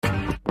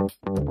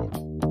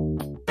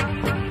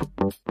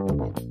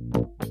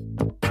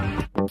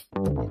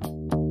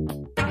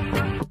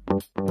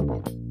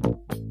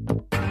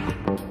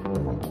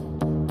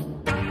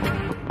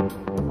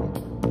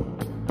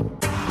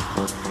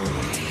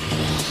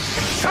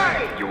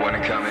want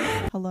to come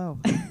in? Hello.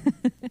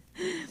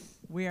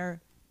 We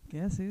are.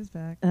 Guess who's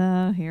back?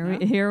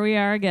 Here we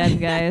are again,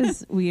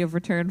 guys. We have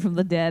returned from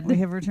the dead. We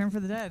have returned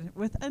for the dead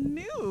with a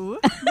new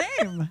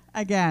name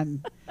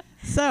again.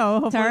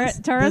 So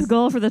Tara's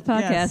goal for this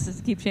podcast yes. is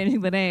to keep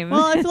changing the name.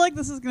 Well, I feel like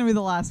this is going to be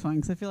the last one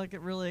because I feel like it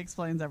really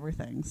explains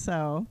everything.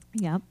 So,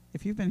 yep.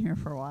 If you've been here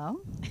for a while,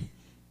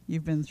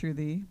 you've been through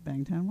the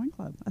Bangtan Wine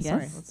Club. Yes.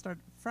 Sorry, let's start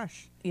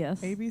fresh. Yes.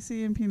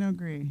 ABC and Pinot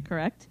Gris.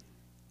 Correct.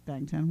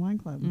 Bangtan Wine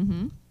Club.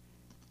 Mm-hmm.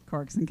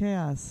 Corks and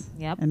Chaos.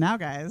 Yep. And now,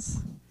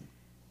 guys,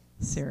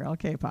 Serial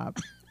K-pop.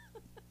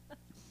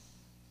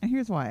 And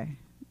here's why.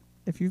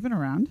 If you've been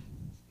around,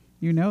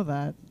 you know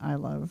that I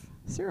love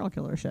serial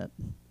killer shit.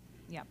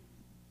 Yep.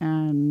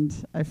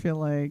 And I feel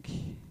like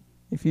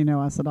if you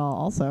know us at all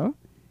also,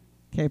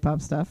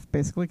 K-pop stuff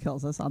basically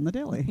kills us on the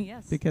daily.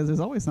 Yes. Because there's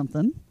always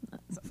something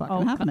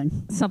fucking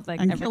happening. Something.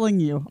 And killing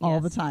you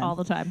all the time. All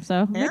the time.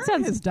 So makes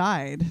Erin sense. has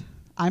died,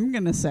 I'm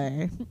going to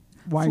say,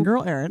 Wine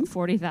Girl Erin.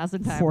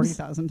 40,000 times.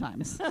 40,000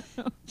 times.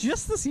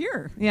 Just this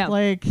year. Yeah.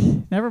 Like,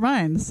 never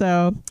mind.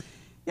 So,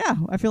 yeah,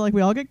 I feel like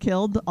we all get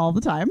killed all the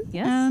time.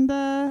 Yes. And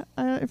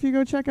if you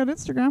go check out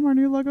Instagram, our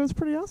new logo is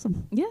pretty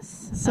awesome.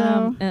 Yes.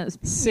 So,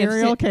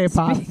 serial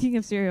K-pop. Speaking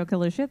of serial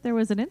killer shit, there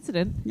was an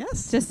incident.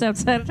 Yes. Just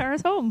outside of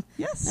Tara's home.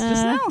 Yes,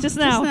 just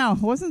now.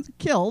 It wasn't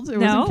killed. It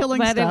wasn't killing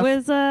but stuff. It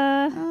was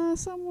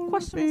someone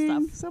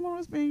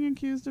was being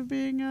accused of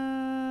being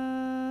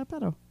a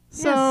pedo.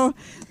 So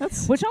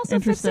that's which also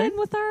fits in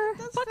with our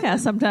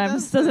podcast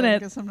sometimes, doesn't it?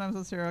 Because sometimes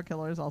the serial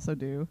killers also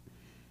do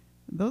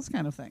those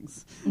kind of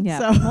things. Yeah.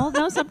 So well,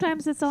 no,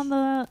 sometimes it's on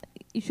the.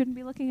 You shouldn't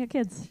be looking at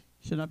kids.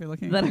 Should not be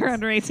looking at that kids. Are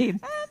under 18.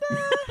 And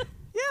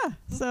yeah.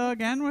 So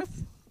again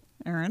with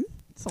Erin,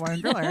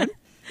 Wine Girl Erin.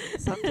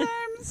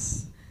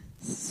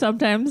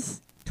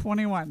 Sometimes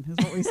 21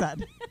 is what we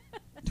said.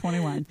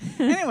 21.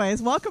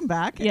 Anyways, welcome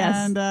back.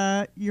 Yes.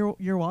 And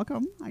you're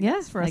welcome, I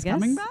guess, for us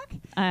coming back.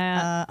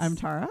 I'm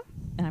Tara.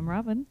 I'm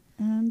Robin.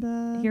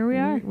 And here we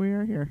are. We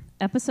are here.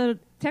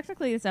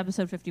 Technically, it's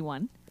episode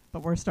 51.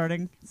 But we're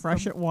starting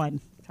fresh at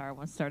 1. Tara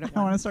wants to start at 1.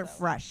 I want to start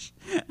fresh.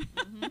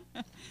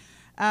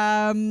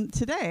 Mm-hmm.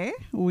 Today,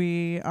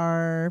 we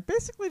are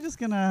basically just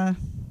going to,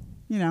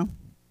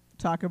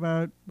 talk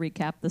about...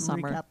 Recap the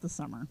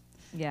summer.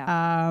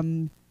 Yeah.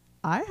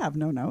 I have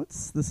no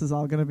notes. This is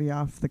all going to be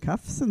off the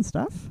cuffs and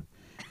stuff.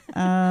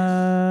 We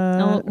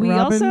Robin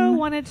also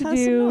wanted to has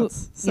do... some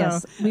notes, so.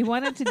 Yes, we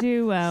wanted to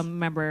do,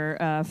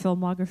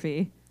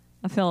 filmography.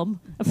 A film,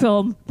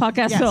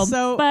 podcast film.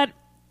 So, but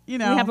we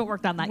haven't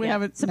worked on that yet.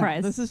 Haven't,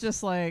 surprise. No, this is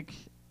just like,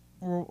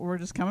 we're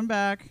just coming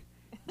back,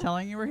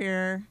 telling you we're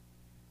here.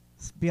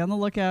 Be on the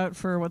lookout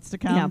for what's to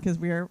come because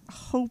we are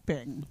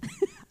hoping.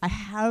 I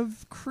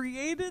have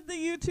created the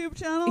YouTube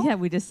channel. Yeah,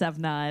 we just have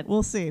not.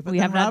 We'll see. But we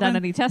have not done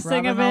any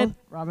testing of it.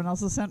 Robin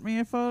also sent me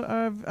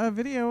a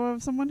video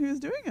of someone who's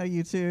doing a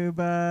YouTube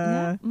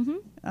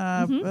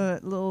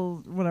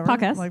little whatever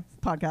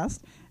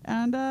podcast,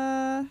 and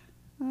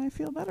I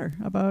feel better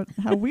about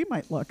how we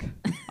might look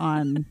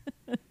on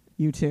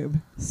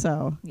YouTube.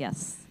 So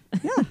yes,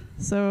 yeah.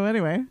 So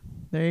anyway,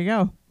 there you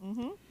go.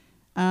 Mm-hmm.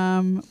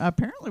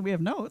 Apparently we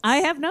have notes. I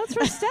have notes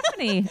from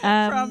Stephanie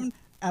from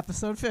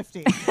episode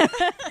 50.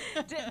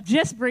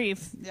 Just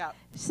brief. Yeah.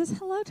 She says,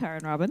 hello, Tara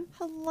and Robin.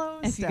 Hello,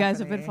 If Stephanie. you guys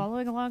have been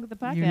following along with the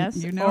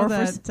podcast. You know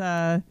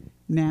that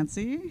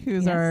Nancy,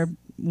 who's our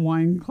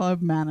wine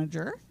club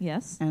manager.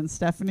 Yes. And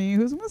Stephanie,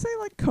 who's I'm going to say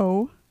like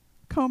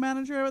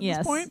co-manager at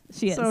this point.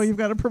 She is. So you've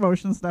got a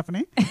promotion,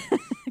 Stephanie.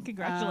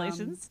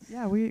 Congratulations.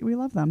 Yeah, we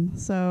love them.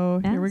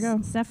 So here we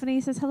go.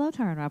 Stephanie says, hello,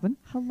 Tara and Robin.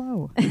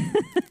 Hello.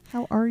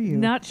 How are you?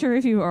 Not sure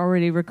if you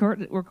already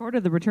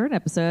recorded the return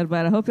episode,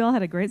 but I hope you all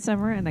had a great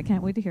summer, and I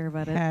can't wait to hear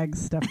about it.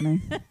 Hags,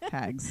 Stephanie.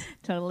 Hags.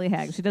 Totally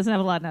hags. She doesn't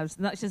have a lot of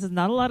notes. She says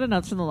not a lot of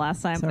notes from the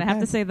last time, but okay. I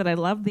have to say that I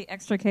love the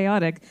extra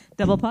chaotic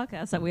double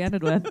podcast that we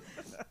ended with.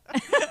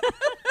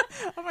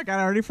 Oh my God,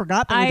 I already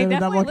forgot that we did a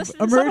double listened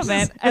to some of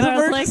it, and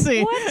I was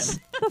like, what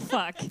the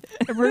fuck?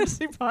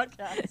 Emergency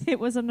podcast. It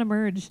was an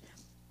emerge.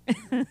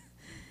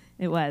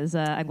 It was.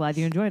 I'm glad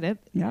you enjoyed it.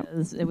 Yeah,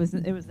 it was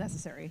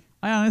necessary.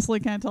 I honestly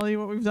can't tell you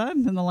what we've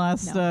done in the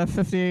last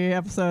 50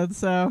 episodes.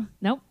 So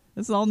nope,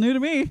 this is all new to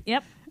me.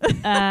 Yep.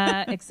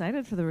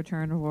 Excited for the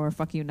return of our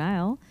Fuck You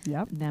Nile.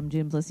 Yep.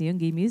 Namjoon plus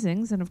Yoongi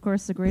musings, and of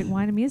course the great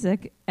wine and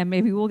music. And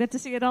maybe we'll get to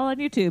see it all on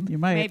YouTube. You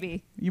might.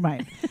 Maybe. You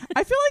might.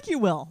 I feel like you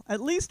will.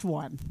 At least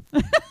one.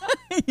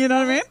 You know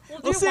what I mean?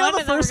 We'll see how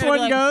the first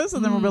one goes,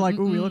 and then we'll be like,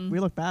 ooh, we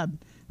look bad.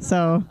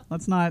 So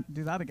let's not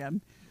do that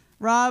again.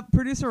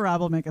 Producer Rob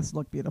will make us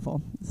look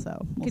beautiful.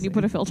 So Can you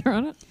put a filter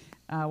on it?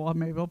 Well,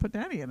 maybe we'll put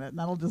Danny in it, and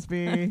that'll just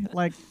be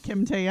like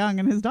Kim Tae-young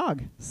and his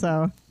dog.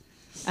 So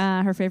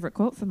her favorite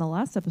quote from the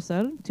last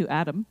episode to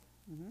Adam: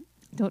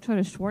 "Don't try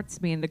to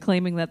Schwartz me into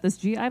claiming that this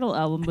G Idol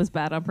album was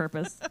bad on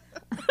purpose."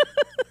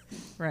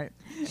 Right.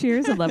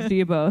 Cheers and love to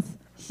you both.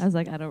 I was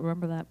like, I don't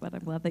remember that, but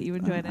I'm glad that you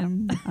enjoyed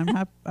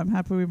it. I'm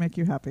happy we make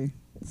you happy.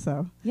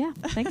 So yeah,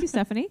 thank you,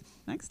 Stephanie.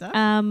 Thanks, Steph.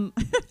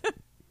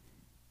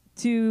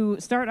 To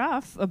start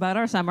off about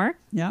our summer,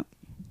 yeah,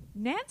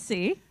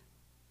 Nancy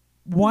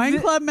Wine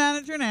Club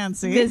manager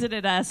Nancy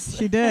visited us.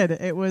 She did.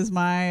 It was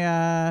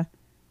my,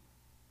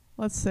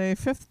 let's say,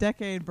 5th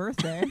decade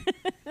birthday.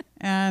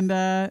 And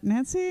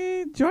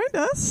Nancy joined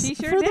us she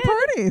sure for did. the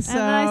party. So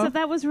and I said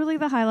that was really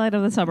the highlight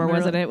of the summer,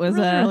 wasn't it? It was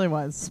really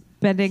was.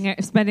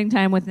 Spending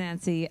time with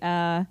Nancy.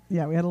 Yeah,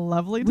 we had a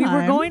lovely time. We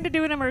were going to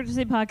do an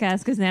emergency podcast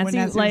because Nancy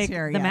was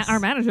here, our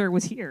manager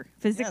was here,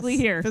 physically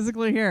here.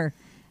 Physically here.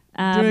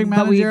 Doing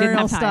but we didn't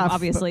have time, stuff,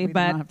 obviously. But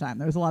we didn't have time.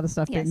 There was a lot of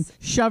stuff being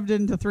shoved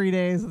into 3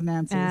 days with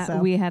Nancy. So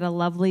we had a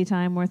lovely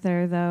time with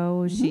her,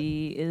 though.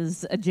 She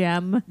is a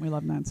gem. We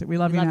love Nancy. We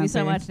love you, Nancy. Nancy.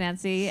 You so much,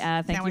 Nancy.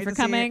 Thank you for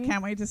coming.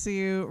 Can't wait to see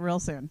you real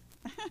soon.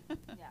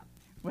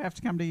 We have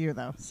to come to you,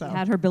 though. So she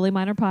had her Billy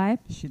Miner pie.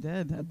 She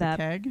did at the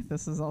keg.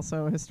 This is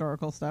also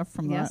historical stuff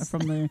from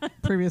the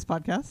previous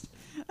podcast.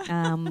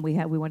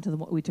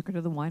 We took her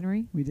to the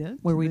winery. We did,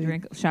 where we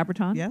drank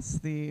Chaberton. Yes,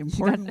 the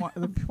important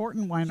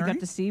winery. She got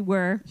to see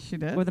where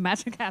the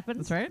magic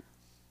happened. That's right.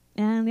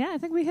 And I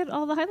think we hit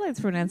all the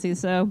highlights for Nancy.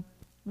 So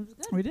it was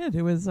good. We did.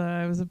 It was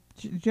a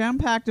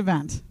jam-packed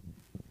event.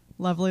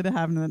 Lovely to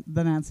have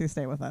the Nancy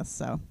stay with us.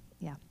 So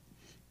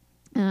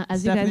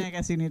as Stephanie, you guys, I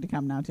guess you need to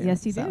come now too.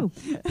 Yes, you do.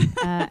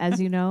 As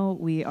you know,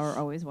 we are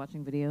always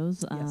watching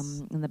videos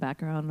in the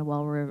background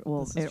while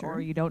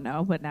or you don't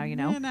know, but now you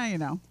know. Yeah, now you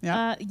know.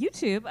 Yeah.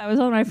 YouTube. I was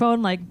on my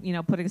phone,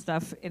 putting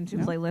stuff into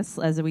playlists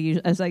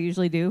as I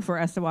usually do for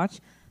us to watch.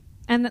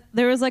 And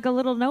there was a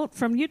little note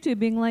from YouTube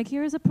being like,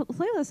 "Here's a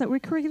playlist that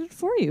we created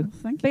for you."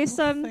 Thank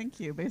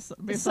you. Based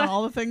on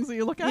all the things that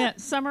you look at. Yeah,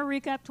 summer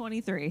recap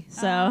 23.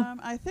 So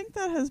I think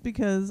that is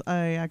because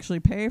I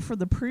actually pay for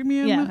the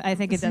premium. Yeah, I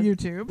think it does.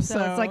 YouTube,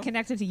 so it's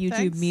connected to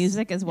YouTube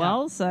Music as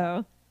well.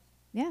 So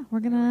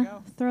we're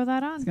gonna throw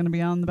that on. It's gonna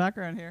be on in the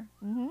background here.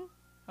 Mm-hmm.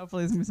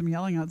 Hopefully, there's gonna be some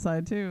yelling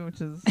outside too, which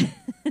is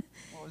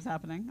what was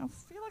happening. Oh,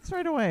 Felix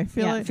right away.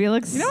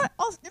 Felix. You know what?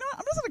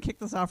 I'm just gonna kick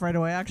this off right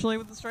away. Actually,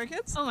 with the Stray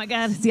Kids. Oh my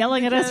God, it's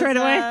yelling at us right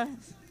away.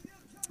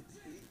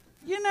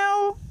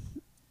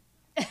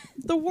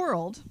 The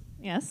world.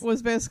 Yes.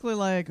 Was basically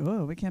like,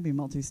 oh, we can't be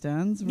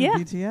multi-stands. We're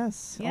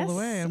BTS all the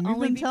way, and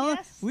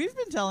we've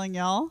been telling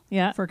y'all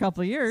for a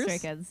couple of years. Stray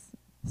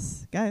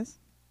Kids, guys,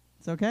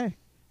 it's okay.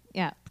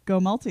 Yeah, go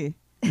multi.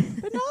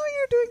 But now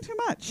you're doing too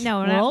much.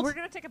 No, we're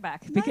gonna take it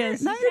back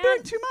because now you're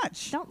doing too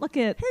much. Don't look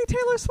at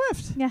Taylor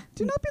Swift. Yeah,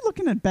 do not be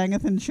looking at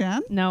Bangathan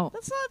Chan. No,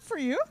 that's not for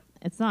you.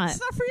 It's not. It's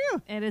not for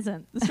you. It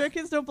isn't. The Stray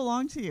Kids don't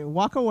belong to you.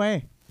 Walk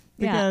away.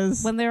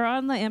 Because when they're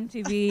on the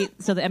MTV,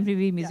 so the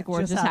MTV Music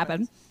Awards just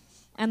happened.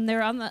 And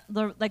they're on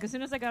the as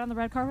soon as I got on the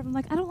red carpet, I'm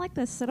like, I don't like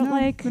this. We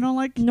don't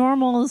like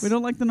normals. We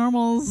don't like the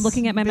normals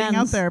looking at my being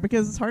out there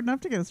because it's hard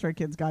enough to get a Stray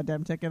Kids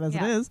goddamn ticket as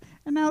it is,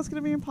 and now it's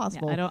going to be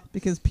impossible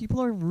because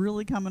people are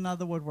really coming out of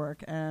the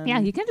woodwork.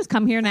 And you can't just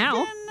come here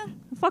now.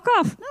 Fuck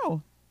off.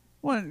 No.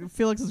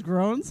 Felix has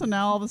grown, so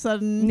now all of a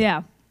sudden,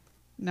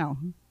 no.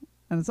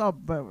 And it's all,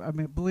 but I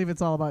believe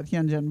it's all about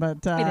Hyunjin.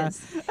 But it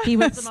is.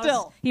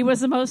 He was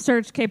the most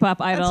searched K-pop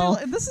idol.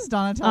 This is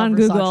Donatella on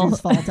Versace's Google.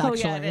 fault.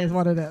 Actually, is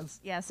what it is.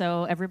 Yeah.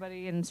 So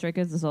everybody in Stray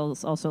Kids is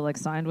also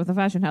signed with a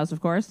fashion house,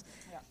 of course,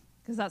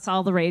 because that's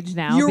all the rage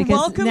now. You're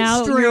welcome,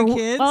 Stray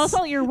Kids.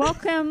 Also, you're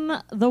welcome,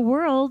 the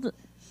world,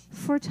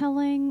 for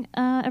telling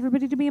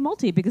everybody to be a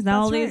multi because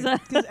now all these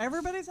because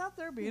everybody's out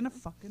there being a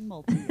fucking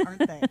multi,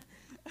 aren't they?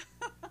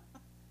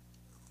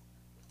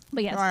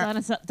 But yes,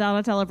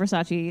 Donatella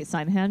Versace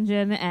signed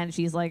Hyunjin, and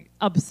she's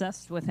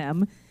obsessed with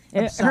him.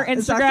 Her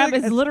Instagram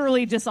is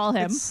literally just all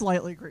him. It's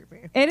slightly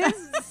creepy. It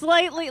is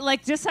slightly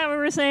just how we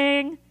were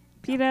saying,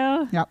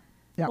 pedo. Yep.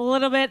 A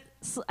little bit.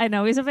 I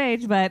know he's of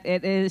age, but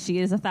it is. She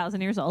is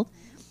 1,000 years old,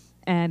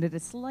 and it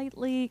is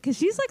slightly because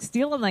she's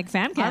stealing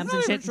fan cams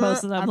and shit.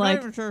 Posting them. I'm not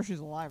even sure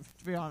she's alive,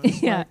 to be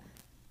honest. Yeah.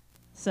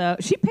 So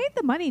she paid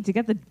the money to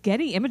get the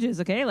Getty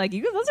images. Okay,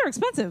 those are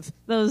expensive.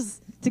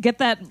 Those to get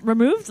that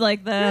removed,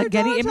 the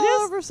Getty images.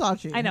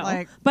 Versace. I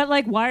know, but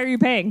why are you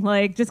paying?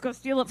 Just go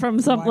steal it from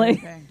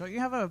someplace. Don't you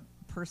have a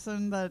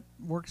person that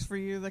works for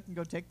you that can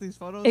go take these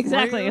photos?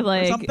 Exactly, for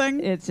you or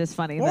something. It's just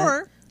funny.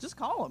 Or just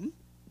call them.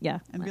 Yeah,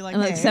 and be like,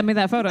 hey, hey, send me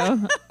that photo.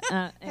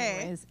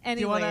 Anyways, do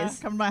you want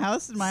to come to my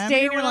house in Miami?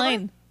 Stay in your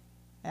lane.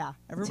 Yeah,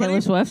 everybody.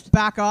 Taylor Swift,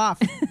 back off.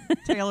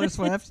 Taylor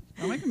Swift,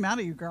 don't make me mad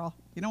at you, girl.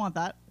 You don't want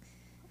that.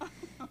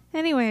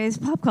 Anyways,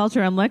 pop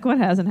culture. I'm like, what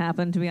hasn't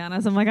happened? To be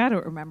honest, I'm like, I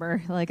don't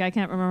remember. I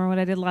can't remember what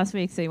I did last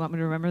week. So you want me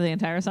to remember the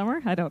entire summer?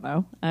 I don't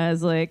know. I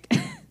was like,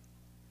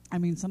 I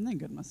mean, something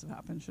good must have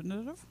happened, shouldn't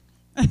it have?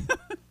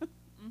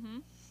 Mm-hmm.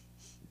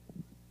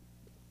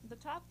 The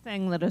top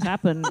thing that has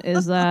happened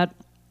is that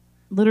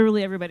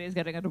literally everybody is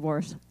getting a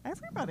divorce.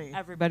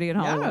 Everybody in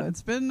Hollywood. Yeah,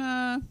 it's been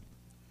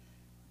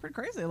pretty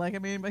crazy.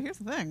 But here's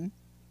the thing.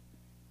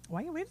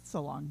 Why you waited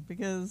so long?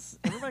 Because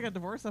everybody got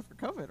divorced after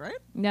COVID, right?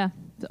 Yeah.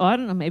 I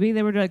don't know. Maybe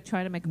they were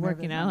trying to make it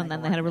work, and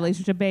then they had a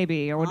relationship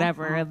baby or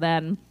whatever, and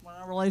then went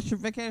on a relationship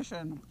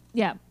vacation.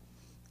 Yeah.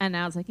 And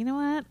now it's you know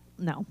what?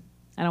 No,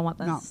 I don't want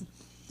this. No.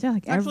 So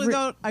actually,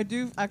 though, I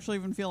do actually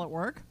even feel at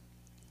work,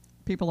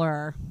 people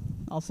are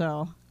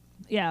also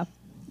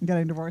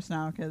getting divorced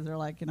now because they're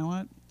like, you know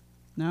what?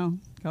 No,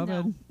 COVID.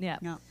 No. Yeah.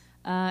 No.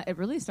 It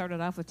really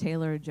started off with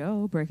Taylor and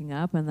Joe breaking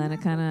up, and then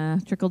it kind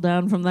of trickled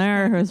down from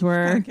there. As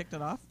we're kicked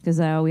it off because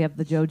we have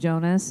the Joe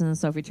Jonas and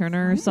Sophie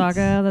Turner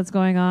saga that's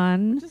going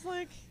on. Just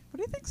like, what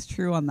do you think's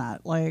true on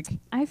that? Like,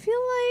 I feel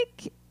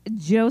like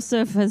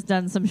Joseph has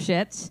done some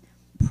shit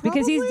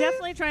because he's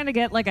definitely trying to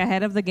get like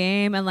ahead of the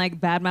game and like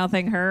bad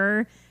mouthing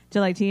her to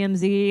like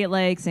TMZ,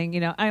 like saying,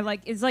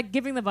 it's like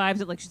giving the vibes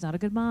that like she's not a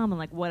good mom and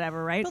like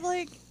whatever, right? But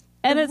like,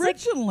 and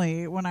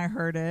originally when I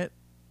heard it,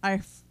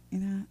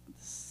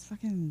 this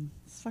fucking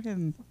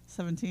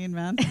 17,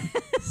 man.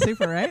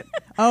 Super, right?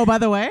 Oh, by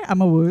the way,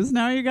 I'm a wooz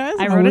now, you guys.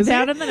 I wrote it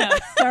down in the notes.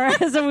 Sorry,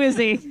 as a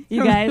woozy,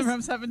 you guys.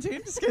 From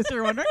 17, just in case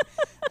you're wondering.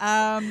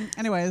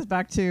 Anyways,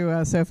 back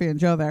to Sophie and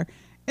Joe there.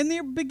 In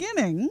the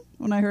beginning,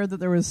 when I heard that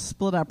there was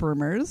split up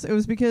rumors, it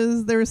was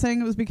because they were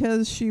saying it was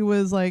because she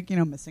was like,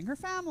 missing her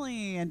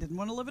family and didn't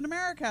want to live in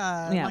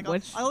America. Yeah, like,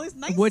 which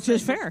nice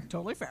is fair.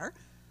 Totally fair.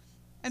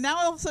 And now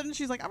all of a sudden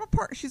she's like,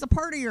 she's a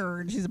partier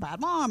and she's a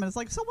bad mom. And it's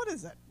like, so what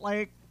is it?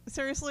 Like,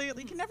 seriously, you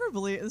can never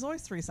believe. There's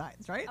always 3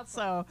 sides, right?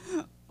 So,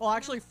 well,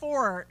 actually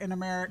 4 in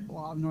America,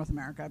 well, North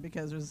America,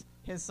 because there's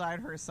his side,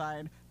 her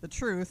side, the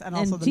truth, and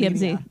also the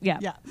TMZ. media.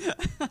 Yeah.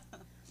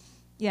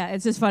 Yeah,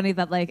 it's just funny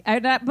that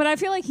but I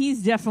feel like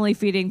he's definitely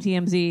feeding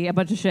TMZ a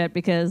bunch of shit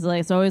because like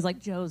it's always like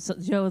Joe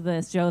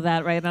this, Joe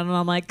that, right? And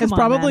I'm like, come it's on,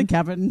 probably man.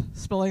 Kevin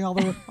spilling all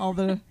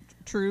the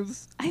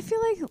truths. I feel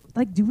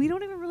like we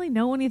don't even really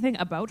know anything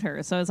about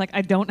her, so it's like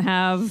I don't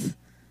have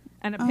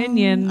an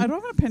opinion. I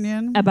don't have an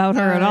opinion about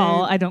her at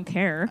all. I don't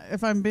care.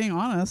 If I'm being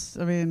honest,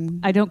 I mean,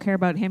 I don't care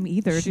about him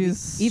either. But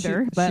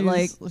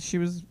she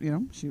was,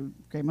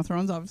 Game of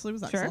Thrones obviously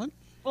was excellent.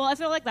 Well, I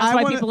feel like that's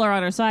why people are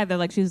on her side. They're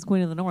like, she's the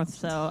Queen of the North,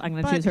 so I'm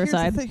going to choose her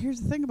side.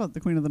 Here's the thing about the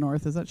Queen of the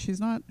North is that she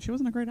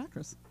wasn't a great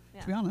actress,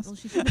 to be honest. Well,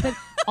 she should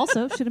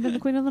have been the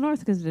Queen of the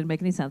North because it didn't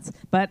make any sense.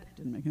 But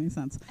didn't make any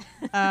sense.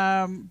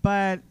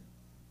 But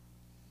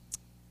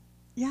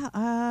yeah,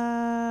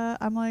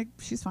 I'm like,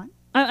 she's fine.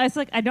 It's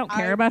like I don't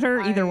care about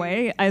her either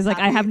way. I was like,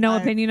 I have no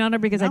opinion on her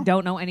because I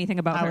don't know anything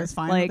about her. I was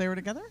fine that they were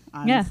together.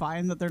 I'm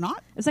fine that they're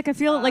not. It's like I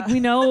feel like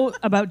we know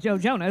about Joe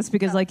Jonas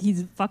because like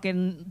he's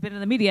fucking been in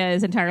the media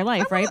his entire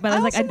life, right? But I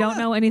was like, I don't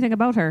know anything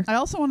about her. I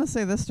also want to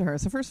say this to her.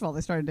 So first of all,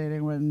 they started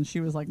dating when she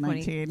was like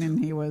 19 and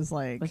he was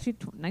like... Was she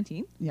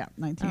 19? Yeah,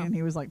 19. And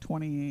he was like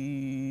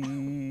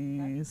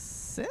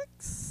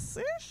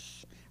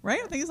 26-ish, right?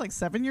 I think he's like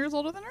 7 years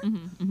older than her.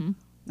 Mm-hmm.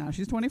 Now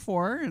she's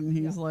 24 and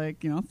he's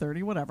like,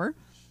 30, whatever.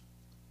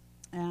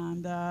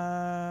 And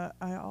I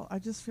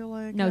just feel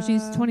like... No,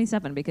 she's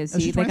 27 because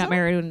they got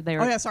married when they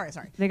were... Oh, yeah, sorry.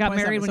 They got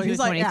married when she was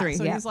 23.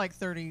 So he's like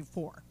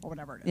 34 or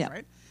whatever it is,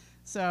 right?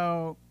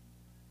 So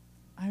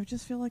I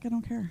just feel like I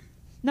don't care.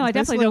 No, I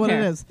definitely don't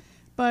care. It is.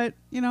 But,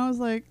 I was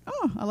like,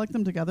 oh, I like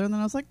them together. And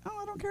then I was like, oh,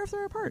 I don't care if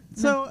they're apart.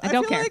 So I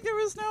feel like there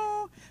was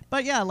no...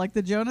 But yeah, like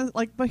the Jonas...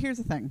 But here's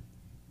the thing.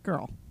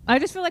 Girl. I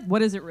just feel like,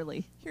 what is it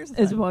really?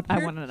 Is what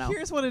I want to know.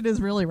 Here's what it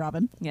is really,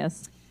 Robin.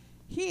 Yes.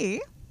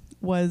 He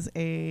was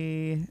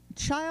a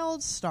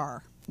child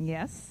star.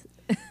 Yes.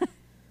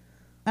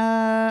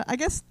 I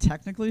guess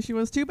technically she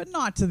was too, but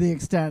not to the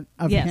extent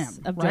of him,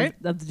 right?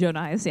 Of the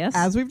Jonas, yes.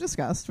 As we've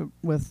discussed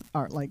with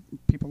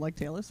people like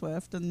Taylor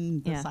Swift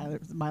and the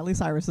Miley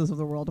Cyruses of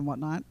the world and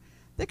whatnot,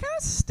 they kind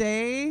of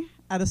stay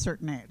at a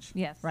certain age.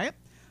 Yes. Right?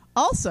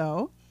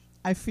 Also,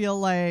 I feel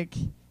like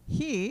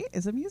he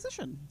is a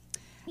musician.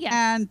 Yeah.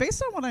 And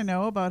based on what I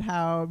know about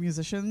how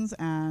musicians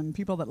and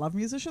people that love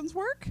musicians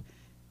work,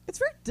 it's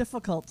very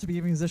difficult to be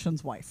a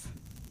musician's wife.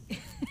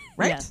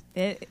 Right?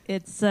 Yeah.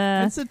 It's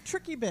a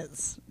tricky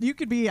biz. You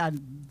could be a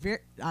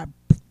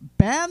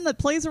band that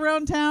plays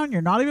around town,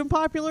 you're not even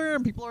popular,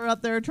 and people are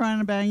out there trying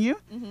to bang you.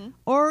 Mm-hmm.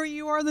 Or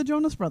you are the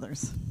Jonas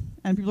Brothers,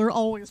 and people are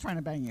always trying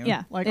to bang you.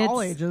 Yeah. Like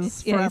all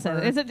ages,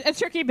 forever. It's a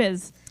tricky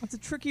biz. It's a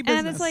tricky business.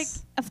 And it's like,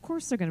 of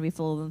course they're going to be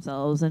full of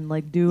themselves and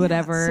like do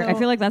whatever. I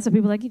feel like that's what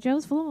people are like,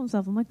 Joe's full of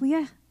himself. I'm like, well,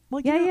 yeah.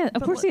 Well, yeah,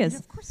 of course he is.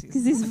 Of course he is.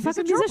 Because he's a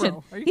fucking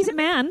musician. He's a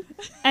man,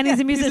 and he's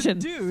a musician.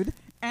 He's a dude,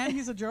 and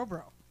he's a Joe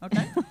bro.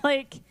 Okay.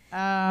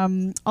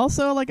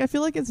 Also, I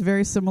feel like it's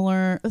very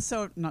similar.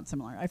 So not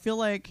similar. I feel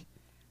like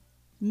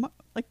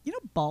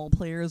ball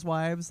players'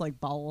 wives, like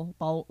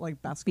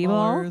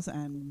basketballers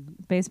and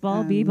baseball,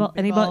 and b-ball,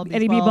 any b-ball,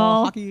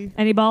 b-ball, hockey,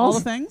 any balls,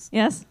 all the things.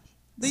 Yes.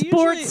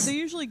 Sports.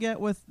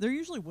 They're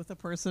usually with a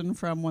person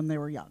from when they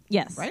were young.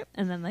 Yes. Right?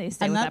 And then they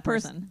stay with that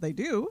person. They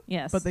do.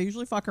 Yes. But they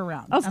usually fuck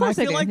around. Of course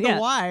they do. I feel like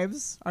the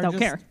wives are don't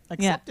just care.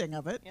 Accepting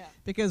of it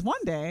because one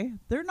day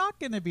they're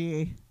not going to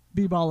be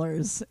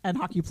b-ballers and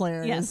hockey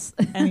players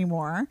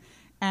anymore,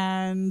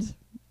 and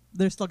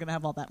they're still going to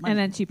have all that money. And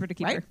then cheaper to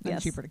keep her. And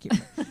cheaper to keep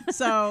her.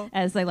 So,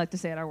 as they like to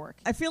say at our work,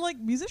 I feel like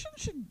musicians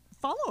should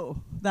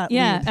follow that.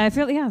 Yeah, lead. I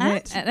feel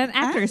and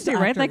actors too,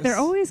 right? Like they're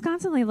always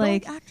constantly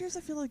like actors.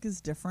 I feel like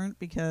is different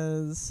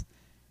because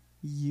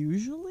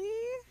usually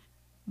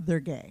they're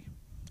gay,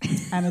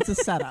 and it's a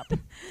setup,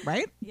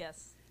 right?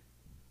 Yes.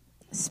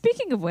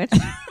 Speaking of which,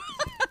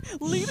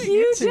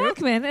 Hugh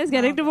Jackman is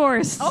getting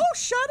divorced. Oh,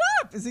 shut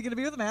up! Is he going to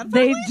be with a man?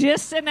 They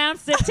just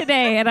announced it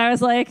today, and I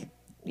was like,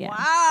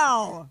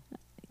 wow.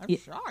 I'm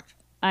shocked.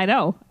 I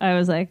know. I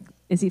was like,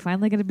 Is he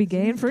finally going to be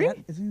gay and free?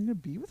 Is he going to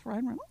be with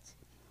Ryan Reynolds?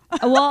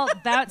 Well,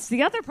 that's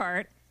the other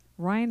part.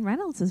 Ryan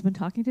Reynolds has been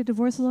talking to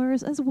divorce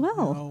lawyers as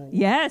well. No.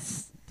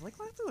 Yes. Blake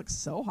Lively looks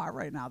so hot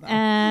right now, though.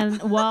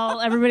 And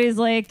while everybody's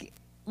like,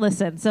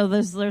 listen, so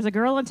there's a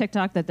girl on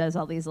TikTok that does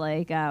all these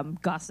like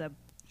gossip.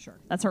 Sure.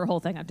 That's her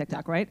whole thing on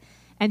TikTok, right?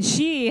 And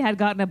she had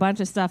gotten a bunch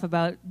of stuff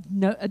about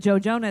Joe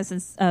Jonas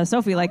and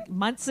Sophie like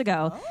months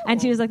ago,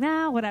 and she was like,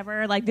 "Nah,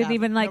 whatever." Like, didn't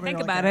even like think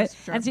about it.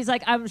 Sure. And she's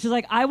like,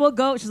 "I will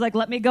go." She's like,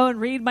 "Let me go and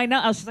read my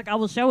notes." She's like, "I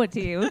will show it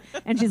to you."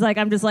 And she's like,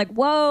 "I'm just like,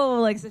 whoa!"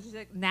 Like, so she's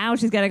like, now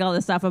she's getting all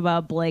this stuff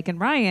about Blake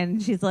and Ryan.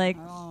 She's like.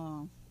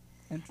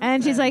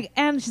 And she's like,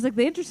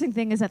 the interesting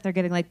thing is that they're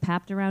getting like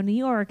papped around New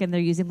York, and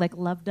they're using like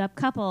loved up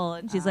couple,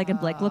 and she's like,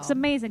 and Blake looks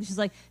amazing. She's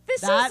like,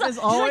 these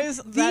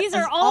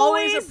are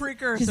always a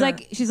precursor.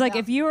 She's like,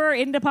 if you are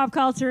into pop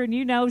culture and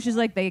you know, she's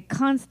like,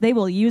 they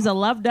will use a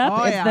loved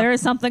up if there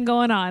is something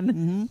going on.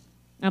 Mm-hmm.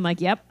 I'm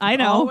like, yep, I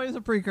know. Always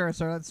a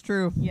precursor. That's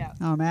true. Yeah.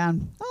 Oh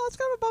man. Oh, that's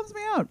kind of bums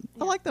me out.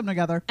 I like them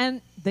together. And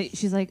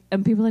she's like,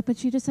 and people are like, but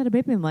she just had a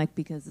baby. I'm like,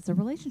 because it's a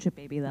relationship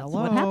baby. That's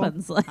what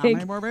happens. Like, how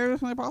many more babies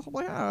can they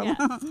possibly have? Yeah.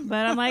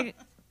 But I'm like,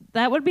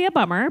 that would be a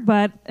bummer,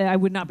 but I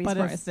would not be surprised.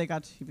 But if they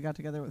got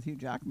together with Hugh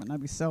Jackman, I'd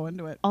be so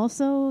into it.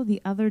 Also,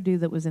 the other dude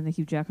that was in the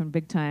Hugh Jackman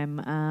big time,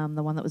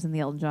 the one that was in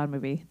the Elton John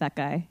movie, that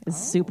guy is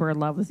super in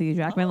love with Hugh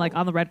Jackman, like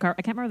on the red carpet.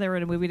 I can't remember, they were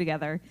in a movie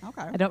together.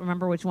 Okay. I don't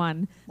remember which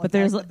one. Like but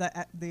there's not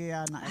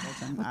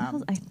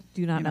Eggleton. I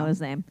do not know his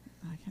name.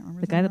 I can't remember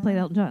the guy that played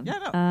Elton John.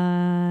 Yeah,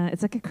 no.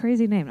 It's like a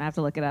crazy name. I have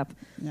to look it up.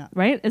 Yeah.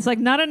 Right? It's like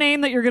not a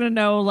name that you're going to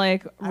know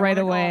like right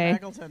away.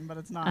 Eggleton, but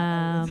it's not.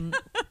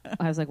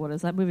 I was like, what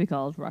is that movie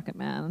called? Rocket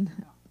Man.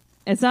 No.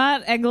 It's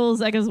not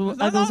Egglesworth.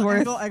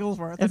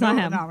 Egglesworth. It's not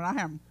him. No, not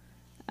him.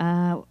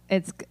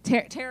 It's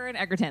Taron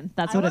Egerton.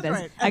 That's what it is.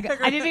 Right.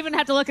 I didn't even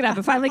have to look it up.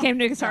 It finally came to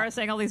me because I was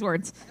saying all these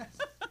words.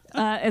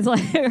 It's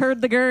like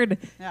Heard the Gird.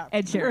 Yeah,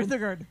 Ed Sheeran. Heard the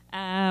Gird.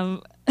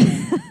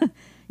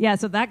 Yeah,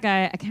 so that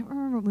guy, I can't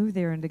remember what movie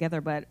they were in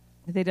together, but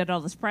they did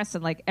all this press,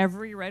 and like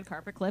every red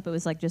carpet clip, it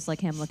was like just like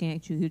him looking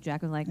at Hugh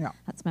Jackman, like,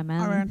 that's my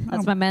man.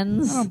 That's my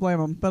men's. I don't blame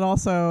him, but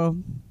also,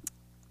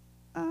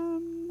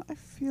 I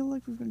feel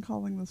like we've been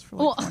calling this for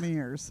like 20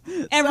 years.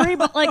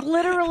 Everybody, like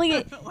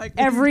literally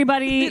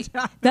everybody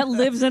that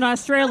lives in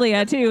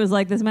Australia too is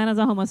like, this man is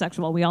a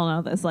homosexual. We all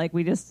know this. Like,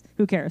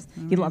 who cares?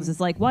 He loves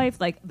his like wife.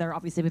 Like, they're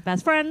obviously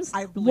best friends.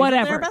 I believe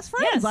whatever. They're best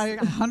friends. Yes. I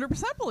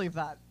 100% believe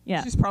that.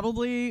 Yeah. She's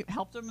probably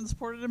helped him and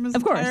supported him his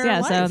of course, entire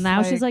yeah. life. So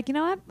now she's like, you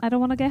know what? I don't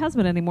want a gay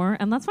husband anymore,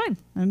 and that's fine.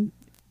 And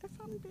if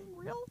I'm being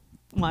real,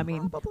 well, I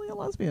mean, probably a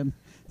lesbian.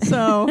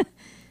 So, and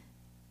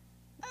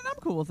I'm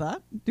cool with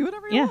that. Do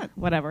whatever you want.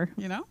 Whatever.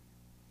 You know.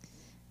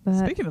 But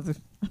speaking of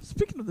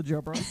the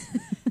Joe Bros,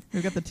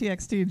 we've got the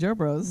TXT Joe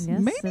Bros. Yes,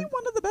 maybe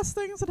one of the best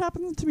things that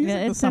happens to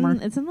music this summer.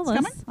 summer. It's in the list.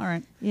 Coming? All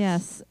right.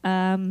 Yes.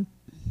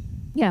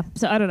 Yeah.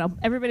 So I don't know.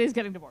 Everybody's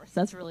getting divorced.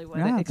 That's really what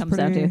it comes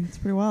down to. It's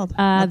pretty wild.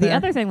 The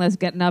other thing that's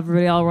getting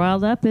everybody all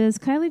riled up is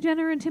Kylie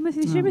Jenner and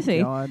Timothy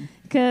Chalamet.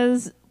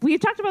 Because we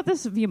talked about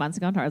this a few months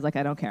ago, and I was like,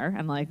 I don't care.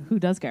 And like, who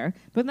does care?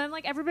 But then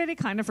like everybody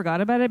kind of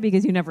forgot about it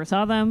because you never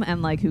saw them,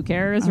 and like, who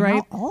cares,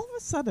 right? All of a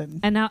sudden.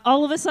 And now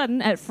all of a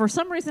sudden, for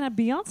some reason, at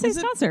Beyonce's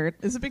concert.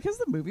 Is it because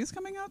the movie's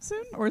coming out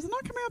soon, or is it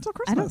not coming out till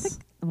Christmas? I don't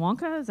think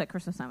Wonka is at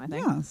Christmas time. I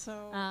think. Yeah.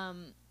 So.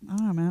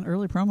 Oh man,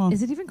 early promo.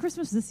 Is it even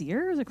Christmas this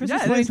year? Or is it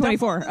Christmas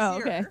 2024? Oh,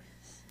 okay.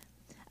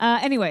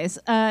 Anyways,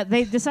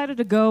 they decided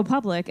to go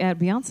public at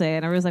Beyonce,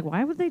 and I was like,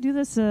 why would they do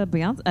this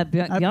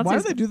Beyonce? Why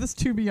would they do this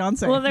to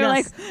Beyonce? Well, they're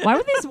like, why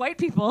would these white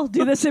people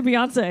do this to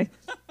Beyonce?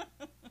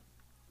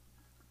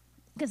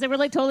 Because they were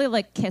like totally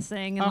like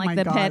kissing and like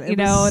the pit, you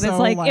know, and it's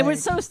like it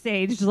was so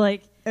staged,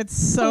 like it's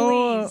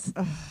so.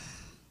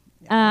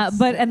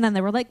 But and then they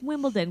were like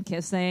Wimbledon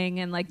kissing,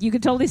 and like you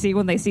could totally see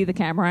when they see the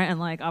camera, and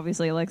like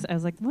obviously like I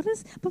was like, what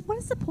is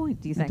the point?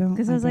 Do you think?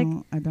 Because I was like,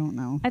 I don't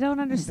know. I don't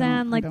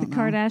understand the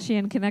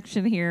Kardashian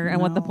connection here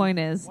and what the point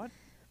is. What?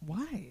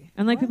 Why?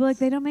 And like people are like,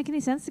 they don't make any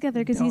sense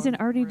together because he's an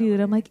arty dude.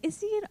 I'm like, is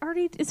he an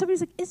arty?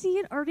 Somebody's like, is he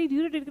an arty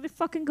dude? Or did he gonna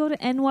fucking go to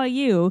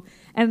NYU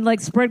and like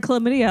spread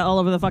chlamydia all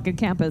over the fucking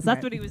campus?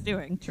 That's what he was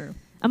doing. True.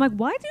 I'm like,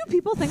 why do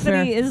people think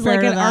that he is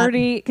like an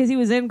arty because he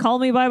was in Call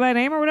Me by My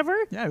Name or whatever?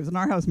 Yeah, it was an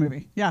Our House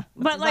movie. Yeah,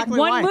 but exactly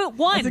like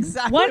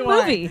one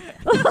movie.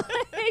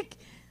 Like,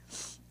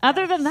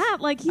 other than that,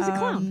 like he's a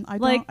clown.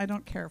 I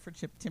don't care for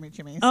Timmy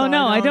Chimmy. Oh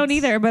no, I don't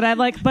either. But I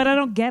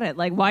don't get it.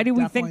 Like, why do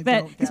we think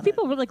that? Because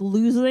people were like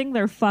losing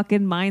their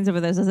fucking minds over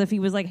this as if he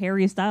was like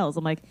Harry Styles.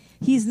 I'm like,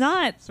 he's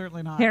not.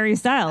 Certainly not Harry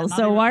Styles.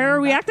 So why are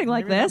we acting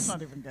like this?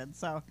 That's not even good.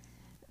 So.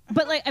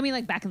 But like, I mean,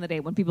 like back in the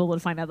day when people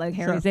would find out like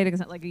Harry's dating,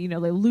 like, you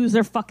know, they lose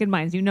their fucking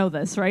minds. You know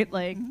this, right?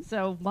 Like,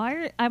 so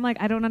I'm like,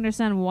 I don't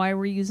understand why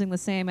we're using the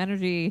same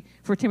energy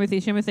for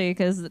Timothy Chalamet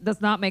because it does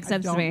not make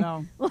sense to me.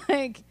 Know.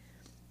 Like,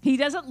 he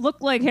doesn't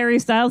look like Harry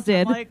Styles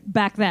did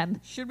back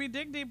then. Should we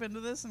dig deep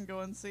into this and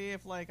go and see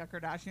if like a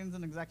Kardashian's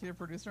an executive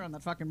producer on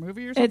that fucking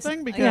movie or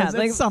something? Because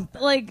it's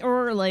something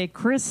or like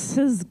Chris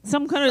has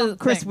some kind of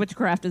Chris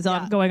witchcraft is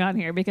going on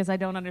here because I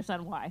don't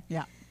understand why.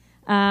 Yeah.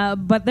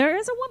 But there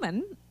is a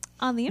woman.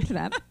 on the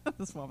internet.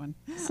 This woman.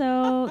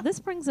 So this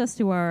brings us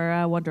to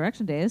our One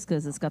Direction days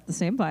because it's got the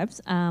same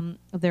vibes.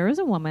 There is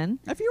a woman.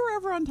 If you were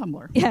ever on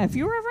Tumblr. Yeah, if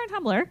you were ever on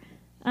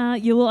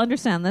Tumblr, you will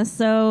understand this.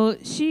 So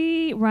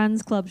she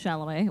runs Club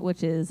Chalamet,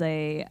 which is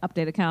a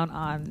update account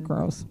on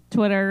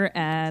Twitter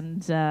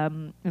and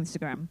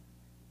Instagram.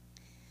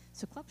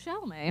 So Club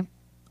Chalamet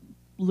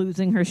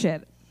losing her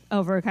shit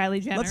over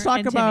Kylie Jenner. Let's talk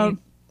and about Timmy.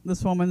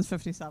 this woman's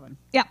 57.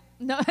 Yeah,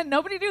 no,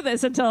 nobody knew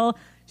this until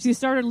she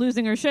started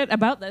losing her shit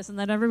about this, and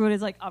then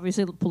everybody's like,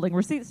 obviously pulling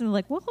receipts, and they're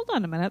like, well, hold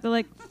on a minute. They're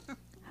like,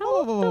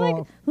 how? They're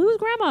like, whose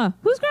grandma?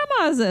 Whose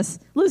grandma is this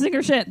losing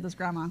her shit? This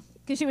grandma.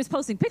 Because she was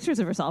posting pictures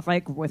of herself,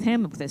 like with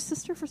him, with his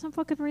sister for some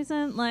fucking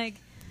reason, like.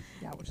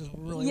 Yeah, which is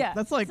really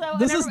that's like so,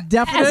 this is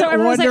definite so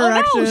One like,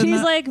 Direction. Oh no,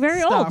 she's like very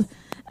stuff. old.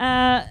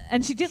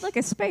 And she did like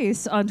a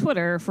space on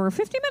Twitter for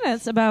 50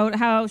 minutes about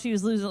how she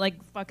was losing,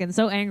 like fucking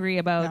so angry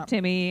about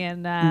Timmy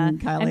and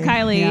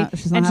Kylie. Yeah,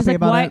 she's not and happy she's like,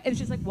 about why? it. And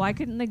she's like, why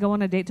couldn't they go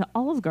on a date to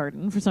Olive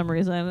Garden for some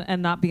reason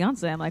and not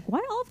Beyonce? I'm like,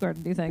 why Olive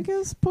Garden? Do you think?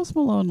 Because Post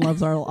Malone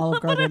loves our Olive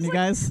Garden, you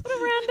guys. What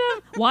a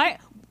random. Why?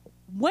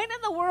 When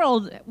in the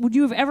world would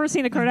you have ever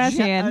seen a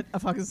Kardashian at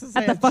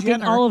the fucking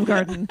Jenner. Olive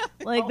Garden?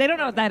 Like they don't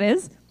know what that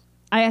is.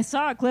 I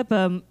saw a clip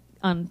on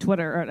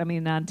Twitter,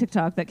 on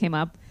TikTok that came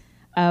up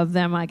of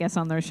them, I guess,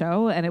 on their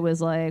show, and it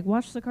was like,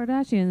 watch the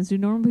Kardashians do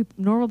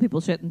normal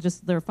people shit, and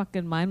just their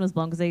fucking mind was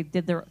blown because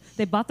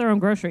they bought their own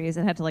groceries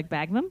and had to like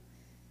bag them.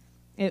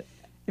 If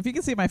you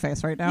can see my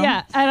face right now,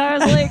 yeah, and I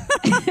was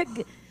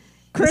like,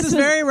 Chris is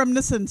very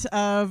reminiscent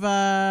of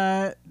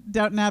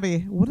Downton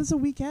Abbey. What is a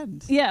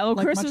weekend? Yeah, well,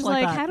 like, Chris was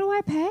like, how do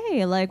I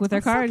pay? Like with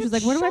their card, she's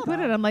like, where do I put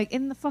it? I'm like,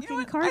 in the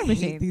fucking card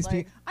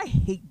machine. I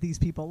hate these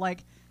people.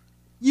 Like,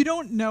 you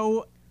don't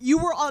know. You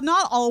were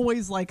not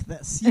always like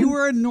this. You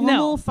were a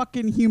normal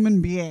fucking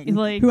human being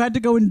who had to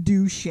go and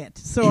do shit.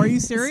 So are you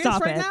serious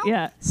right now?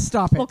 Yeah.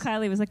 Stop it. Well,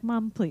 Kylie was like,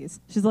 Mom,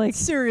 please. She's like...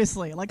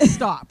 Seriously, like,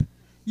 stop.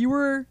 You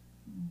were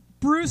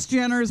Bruce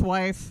Jenner's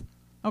wife,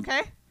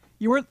 okay?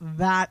 You weren't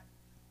that.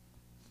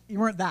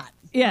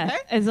 Yeah. Okay?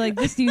 It's like,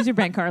 just use your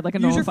bank card like a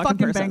use normal your fucking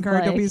person. bank card.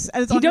 Like, don't be,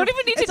 you don't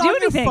even need to do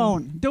anything. Your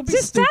phone. Don't be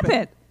just stupid.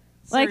 tap it.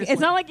 Like, Seriously.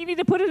 it's not like you need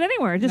to put it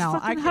anywhere. Just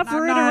fucking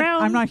hover it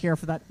around. I'm not here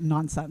for that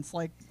nonsense.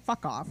 Like,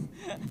 fuck off.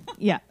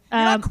 Yeah.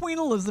 You're not Queen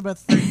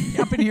Elizabeth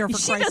up in here for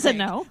Christ's sake. She doesn't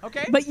know.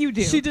 Okay? But you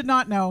do. She did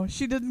not know.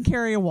 She didn't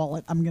carry a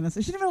wallet, I'm going to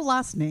say. She didn't have a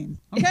last name.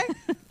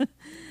 Okay?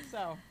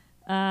 So.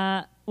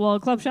 Well,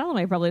 Club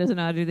Chalamet probably doesn't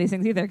know how to do these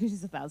things either because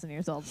she's 1,000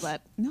 years old.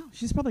 But no,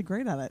 she's probably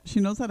great at it. She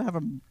knows how to have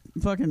a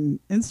fucking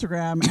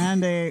Instagram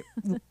and a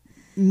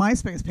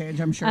MySpace page,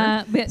 I'm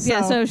sure.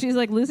 So she's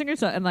like losing her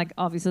stuff, and like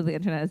obviously the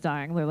internet is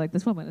dying. They're like,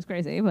 this woman is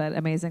crazy, but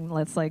amazing.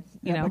 Let's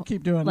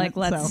keep doing like it.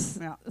 Let's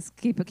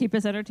keep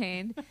us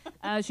entertained.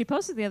 She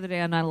posted the other day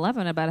on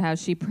 9/11 about how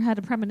she had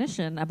a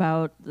premonition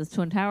about the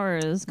Twin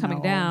Towers coming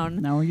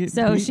down. No,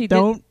 she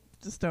don't.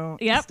 Just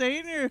don't. Yep. Stay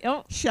in your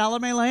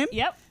Chalamet lane.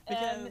 Yep.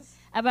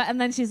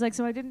 And then she's like,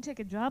 so I didn't take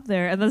a job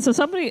there. And then so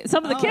some of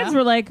the kids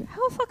were like,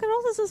 how fucking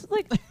old is this?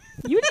 Like, what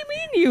do you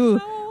mean you?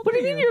 What do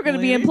you mean you were going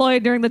to be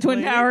employed during the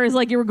Twin Towers?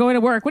 Like you were going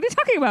to work? What are you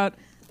talking about?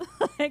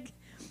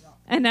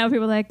 And now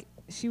people are like,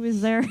 she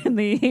was there in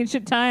the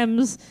ancient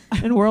times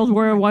in World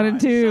War I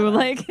and II.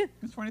 Like,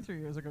 23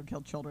 years ago,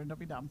 killed children. Don't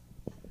be dumb.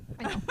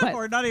 I know,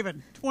 or not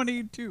even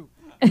 22.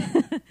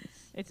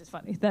 It's just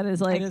funny. That is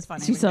like, it is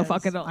funny. She's so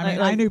fucking old. I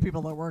mean, I knew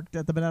people that worked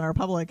at the Banana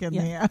Republic in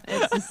the.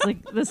 It's just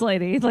like this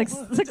lady, like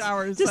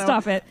towers, just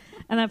stop it.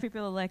 And then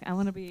people are like, I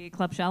want to be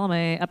Club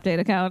Chalamet update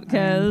account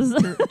because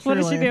what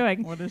is she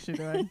doing? What is she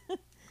doing?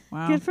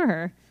 Wow, good for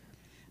her.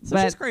 So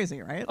she's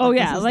crazy, right? Oh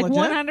yeah, like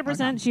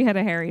 100%. She had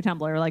a hairy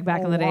Tumblr like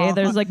back in the day.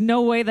 There's like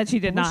no way that she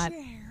did not.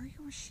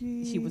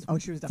 She was. Oh,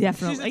 she was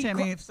definitely. She's a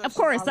Timmy, of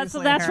course, that's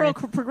the natural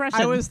progression.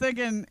 I was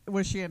thinking,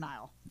 was she a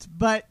Niall?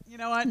 But you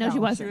know what? No, she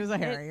wasn't. She was a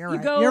Harry. You're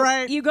right. You're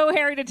right. You go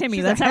Harry to Timmy.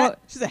 That's how.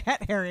 She's a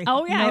het Harry.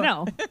 Oh yeah, I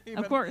know.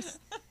 Of course.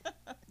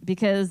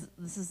 Because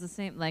this is the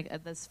same,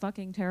 like this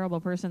fucking terrible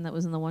person that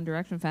was in the One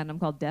Direction fandom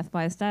called Death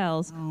by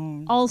Styles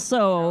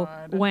also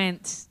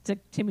went to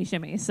Timmy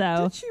Shimmy.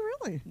 So did she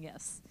really?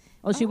 Yes.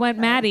 Well, she went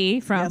Maddie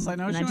from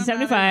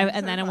 1975,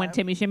 and then it went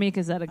Timmy Shimmy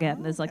because that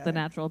again is like the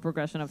natural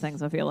progression of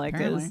things. I feel like.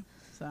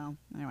 So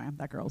anyway,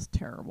 that girl's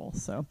terrible.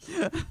 So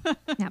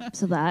yeah.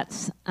 So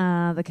that's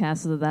the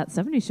cast of that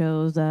 70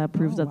 shows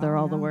proves that they're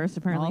all the worst.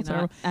 Apparently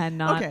not, and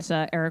not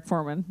Eric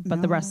Foreman,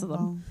 but the rest of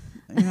them.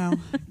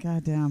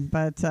 Goddamn.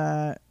 But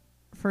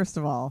first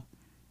of all,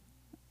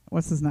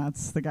 what's his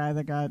nuts? The guy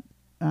that got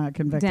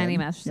convicted. Danny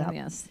Masterson.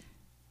 Yes.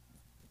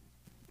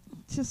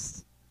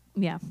 Just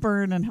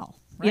burn in hell.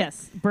 Right?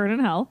 Yes, burn in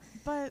hell.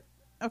 But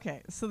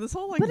okay, so this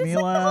whole like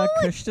Mila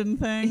Christian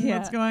thing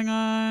that's going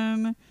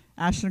on.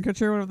 Ashton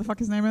Kutcher, whatever the fuck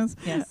his name is.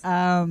 Yes.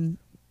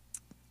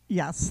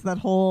 Yes, that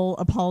whole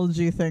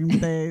apology thing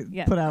that they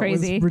put out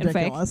was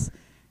ridiculous.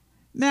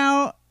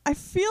 Now, I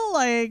feel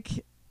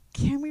like,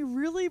 can we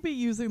really be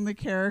using the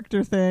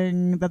character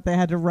thing that they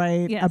had to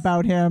write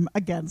about him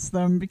against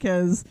them?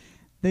 Because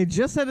they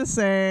just had to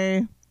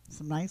say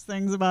some nice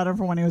things about him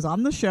from when he was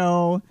on the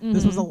show. Mm-hmm.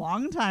 This was a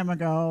long time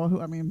ago.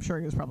 I'm sure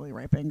he was probably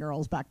raping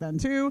girls back then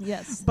too.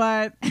 Yes.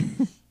 But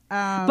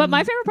but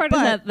my favorite part is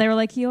that they were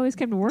like, he always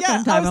came to work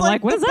on time. I'm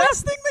like, what is that? The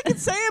best thing they could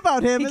say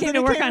about him is that he came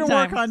to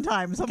work on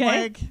time. So I'm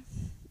like,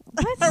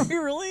 what? Are we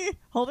really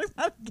holding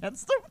that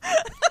against him?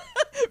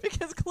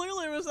 Because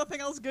clearly there was nothing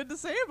else good to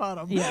say about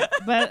him. Yeah,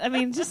 but I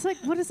mean, just like,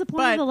 what is the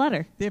point of the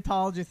letter? The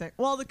apology thing.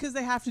 Well, because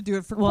they have to do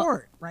it for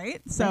court,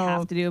 right? So they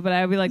have to do it, but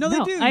I would be like, no.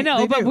 They do. I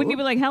know, but wouldn't you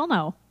be like, hell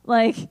no?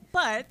 Like,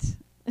 but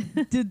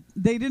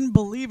they didn't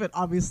believe it,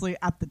 obviously,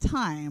 at the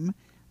time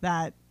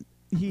that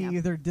he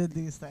either did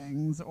these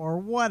things or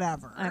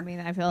whatever. I mean,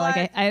 I feel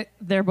like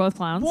they're both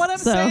clowns. What I'm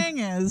saying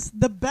is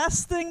the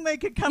best thing they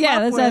could come up with. Yeah,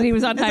 that's that he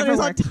was on time for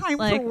work.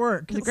 For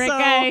work. He's a great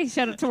guy.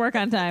 Showed up to work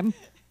on time.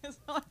 It's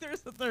not like they're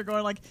sitting there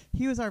going like,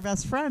 he was our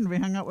best friend. We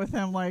hung out with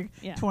him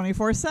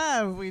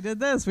 24/7. We did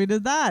this. We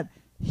did that.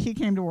 He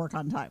came to work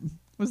on time.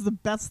 It was the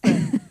best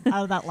thing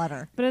out of that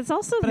letter. But it's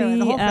also the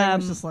whole thing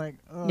was just like,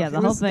 ugh. Yeah, the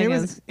whole thing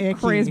is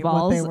crazy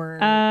balls. What they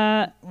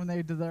were when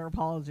they did their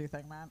apology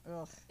thing, man.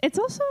 Ugh. It's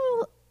also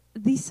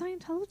the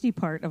Scientology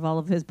part of all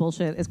of his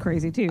bullshit is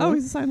crazy too. Oh,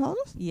 he's a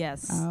Scientologist?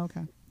 Yes. Oh,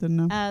 okay.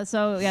 Didn't know.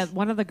 So yeah,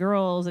 one of the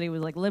girls that he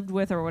was like lived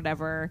with or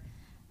whatever,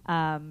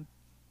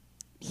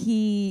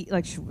 he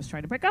she was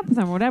trying to break up with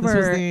him or whatever. This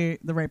was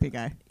the rapey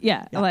guy.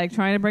 Yeah, like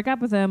trying to break up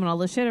with him and all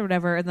this shit or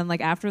whatever. And then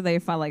like after they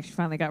she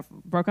finally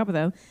broke up with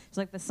him, it's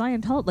like the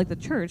Scientology, like the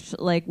church,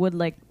 like would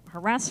like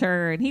harass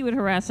her and he would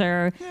harass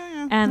her,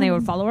 and they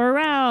would follow her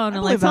around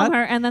and like film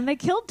her. And then they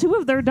killed 2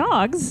 of their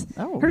dogs,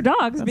 her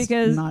dogs,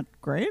 because not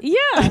great.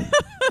 Yeah.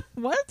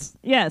 What?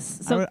 Yes.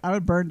 So I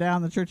would burn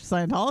down the Church of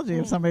Scientology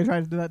if somebody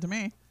tried to do that to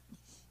me.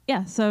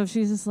 Yeah. So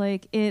she's just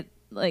like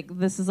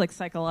this is like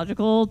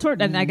psychological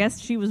torture, and I guess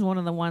she was one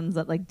of the ones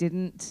that like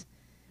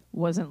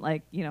wasn't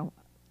like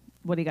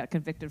what he got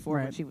convicted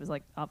for, but she was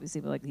like obviously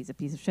like he's a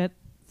piece of shit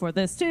for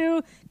this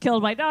too,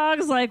 killed my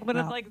dogs, like but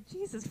it's like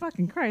Jesus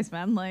fucking Christ,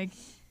 man, like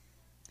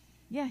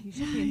yeah, you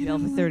should be in jail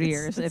for 30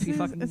 years if you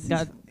fucking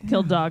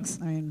killed dogs.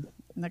 I mean,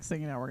 next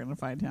thing you know, we're gonna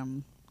find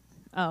him.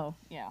 Oh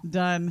yeah,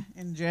 done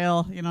in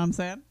jail. You know what I'm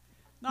saying?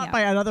 Not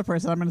by another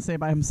person. I'm going to say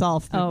by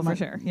himself. For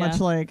sure. Much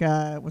like,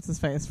 what's his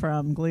face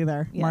from Glee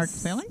there? Yes. Mark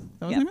Sailing? Is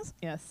that what his name is?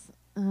 Yes.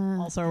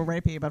 Also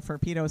rapey, but for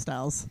pedo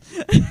styles.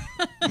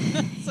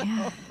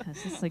 Yeah.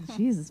 It's just like,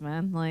 Jesus,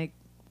 man. Like,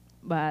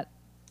 but.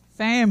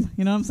 Fame.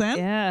 You know what I'm saying?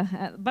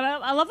 Yeah. But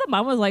I love that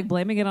mom was like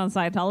blaming it on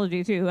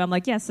Scientology too. I'm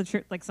like, yes, the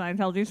church, like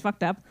Scientology's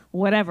fucked up,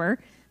 whatever.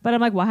 But I'm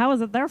like, well, how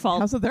is it their fault?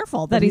 How's it their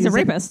fault that he's a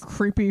rapist?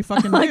 Creepy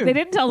fucking like, dude. They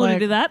didn't tell him to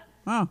do that.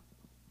 Oh.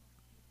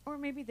 Or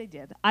maybe they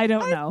did. I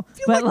don't know.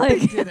 Feel but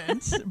like they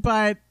didn't.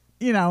 But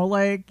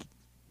like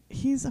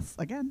he's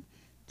again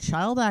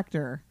child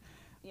actor.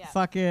 Yeah.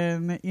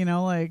 Fucking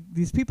like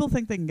these people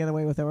think they can get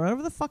away with it,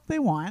 whatever the fuck they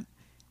want,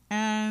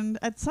 and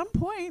at some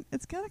point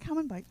it's gonna come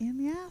and bite you in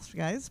the ass,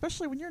 guys.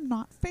 Especially when you're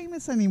not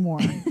famous anymore.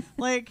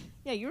 Like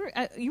yeah,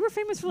 you were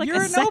famous for like you're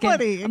a second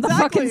nobody. On the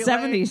fucking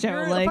 '70s show.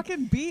 You're like a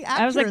fucking B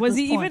actor. I was like, was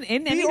he even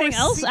in anything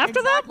else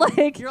after that?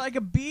 Like you're like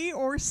a B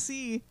or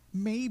C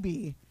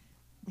maybe.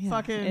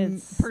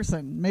 Fucking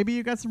person. Maybe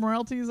you got some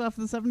royalties off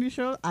the 70s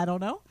show. I don't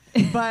know.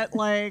 But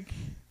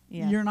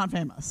you're not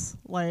famous.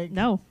 Like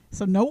no.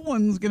 So no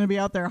one's going to be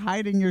out there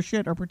hiding your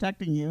shit or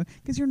protecting you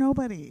because you're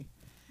nobody.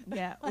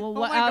 Yeah.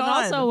 Well,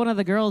 also one of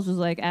the girls was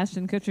like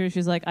Ashton Kutcher.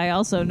 She's like, I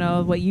also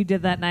know what you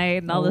did that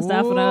night and all this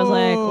stuff. And I was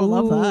like, ooh.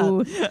 Love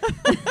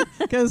that.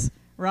 Because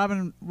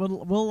Robin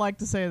will like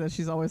to say that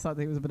she's always thought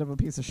that he was a bit of a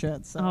piece of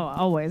shit. So. Oh,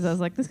 always. I was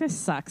like, this guy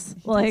sucks.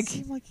 He does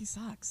seem like he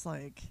sucks.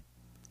 Like.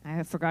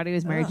 I forgot he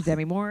was married to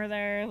Demi Moore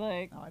there.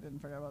 Like, I didn't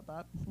forget about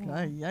that.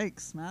 Yeah.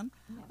 Yikes, man.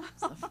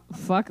 Yeah,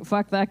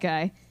 fuck that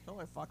guy.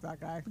 Totally fuck that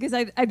guy. Because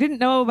I didn't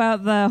know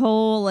about the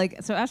whole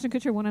so Ashton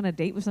Kutcher went on a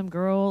date with some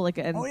girl in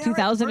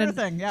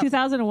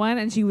 2001,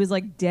 and she was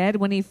like dead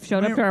when he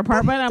showed up to her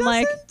apartment. I'm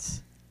like,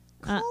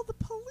 call the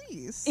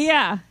police.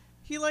 Yeah.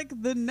 He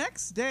the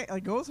next day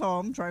goes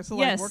home, tries to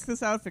work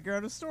this out, figure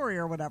out a story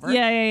or whatever.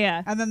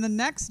 Yeah. And then the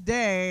next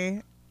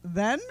day.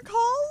 Then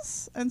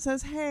calls and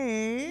says,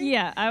 "Hey."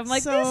 Yeah, I'm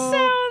like, this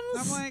sounds.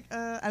 I'm like,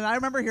 and I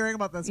remember hearing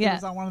about this because it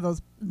was on one of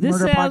those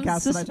murder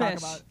podcasts that I talk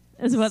about.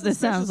 Is what this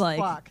sounds like.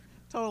 Fuck.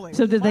 Totally.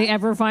 So did they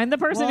ever find the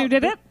person who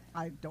did it?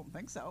 I don't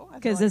think so.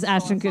 Because it's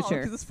Ashton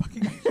Kutcher. Because it's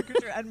fucking Ashton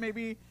Kutcher, and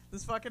maybe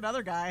this fucking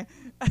other guy.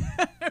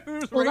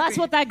 Well, that's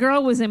what that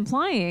girl was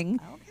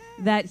implying. Okay.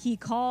 That he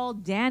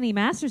called Danny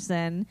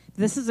Masterson.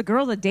 This is a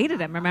girl that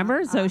dated him.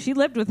 Remember? So she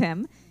lived with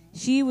him.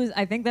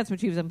 I think that's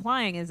what she was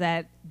implying, is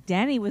that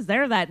Danny was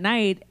there that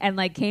night and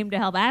came to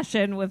help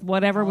Ashton with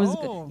whatever was.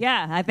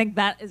 Yeah, I think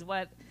that is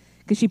what,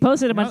 because she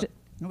posted a bunch of.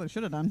 No, they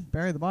should have done.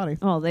 Bury the body.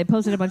 Oh, they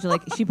posted a bunch of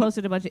she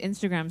posted a bunch of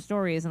Instagram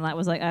stories, and that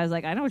was I was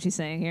like, I know what she's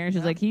saying here.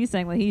 She's like, he's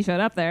saying that he showed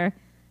up there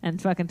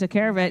and fucking took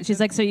care of it. She's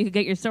like, so you could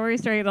get your story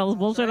straight and all this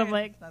bullshit. Right. I'm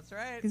like, that's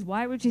right. Because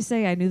why would you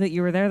say I knew that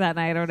you were there that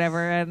night or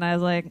whatever? And I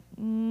was like,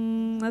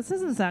 this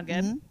doesn't sound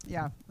good. Mm-hmm.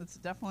 Yeah, it's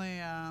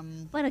definitely.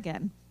 But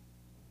again.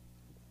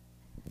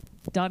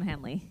 Don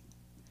Henley.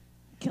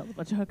 killed a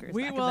bunch of hookers.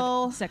 We back in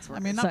will. the sex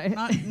workers. I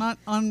mean, not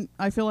on.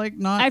 I feel like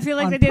not. I feel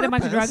like on they did a purpose.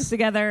 bunch of drugs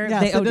together.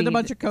 Yes, they did a OD'd,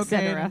 bunch of cocaine.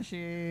 etc. And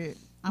she.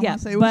 I Yeah,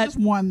 want to say it was just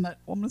one that.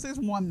 Well, I'm gonna say it's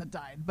one that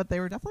died, but they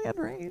were definitely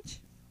underage.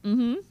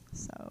 Mm-hmm.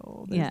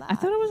 So Yeah, that. I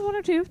thought it was 1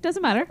 or 2.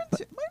 Doesn't matter. Might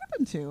have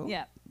been two.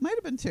 Yeah, Might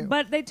have been two.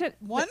 but they took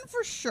one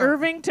for sure.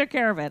 Irving took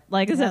care of it.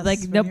 Like I said, Yes, like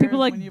when no you're- people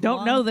when like you don't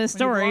belong- know this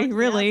when you belong story to the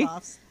really.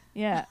 Azoffs.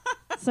 Yeah,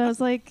 so it's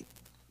like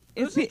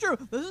This is true.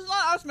 This is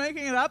not us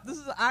making it up. This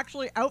is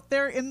actually out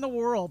there in the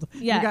world.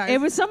 you Yeah, guys. it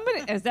was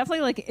somebody. It was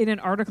definitely like in an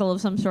article of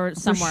some sort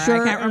For somewhere.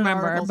 sure I can't in an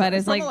remember, article. but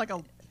it's from like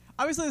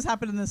obviously this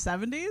happened in the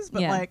 70s,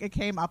 but Yeah. like it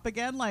came up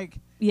again. Like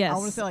yes, I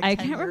want to say like I 10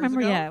 can't years remember.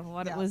 ago. Yeah,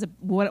 what it was,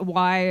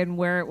 why, and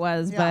where it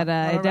was, Yeah, but I don't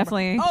it remember.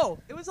 definitely. Oh,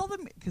 it was all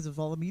because of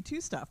all the Me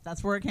Too stuff.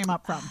 That's where it came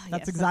up from.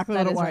 That's Yes, exactly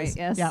that what it is was. right,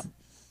 yes. Yeah.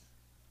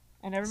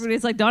 And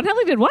everybody's like, Don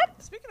Henley did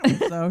what? Speaking of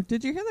which, though,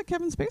 did you hear that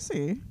Kevin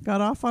Spacey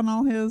got off on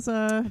all his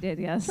I did,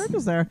 yes.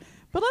 charges there?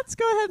 But let's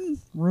go ahead and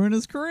ruin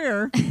his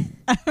career,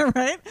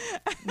 right?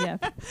 Yeah.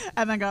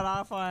 And then got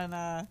off on.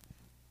 Yeah.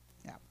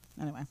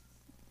 Anyway.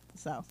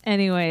 So.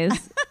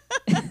 Anyways,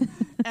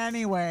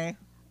 Anyway.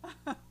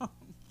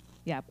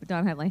 yeah, but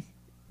Don Henley,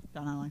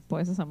 Don Henley.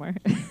 Boys of Somewhere,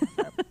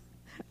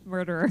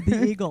 murderer,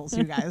 The Eagles,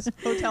 you guys.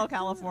 Hotel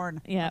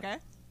California. Yeah. Okay.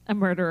 a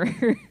murderer.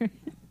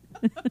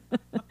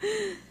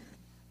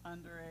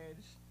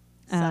 Underage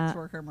sex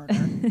worker murder.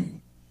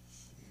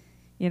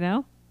 You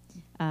know,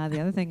 the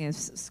other thing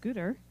is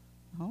Scooter.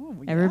 Oh,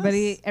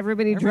 yes.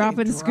 Everybody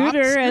dropping dropped Scooter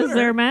as Scooter.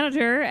 their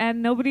manager,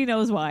 and nobody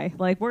knows why.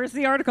 Like, where's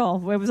the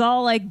article? It was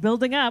all like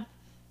building up.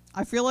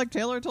 I feel like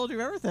Taylor told you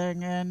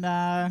everything, and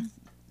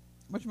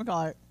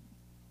whatchamacallit?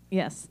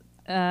 Yes.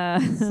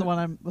 What's the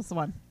one? What's the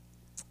one?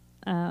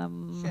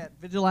 Shit.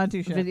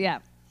 Vigilante shit. Yeah,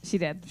 she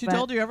did. She But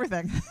told you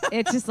everything.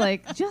 It's just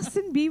like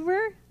Justin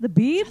Bieber, the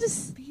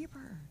Biebs,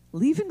 Bieber.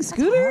 leaving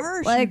Scooter.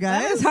 harsh, like you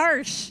that guys. is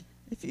harsh.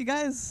 If you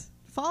guys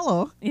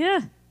follow,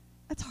 Yeah,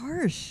 that's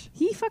harsh.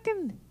 he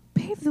fucking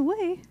paved the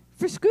way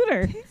for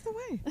Scooter, Pave the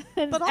way.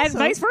 and, But and also,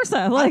 vice versa.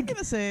 I'm Like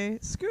gonna say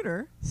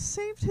Scooter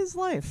saved his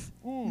life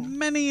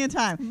many a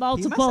time. He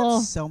must Multiple-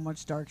 have so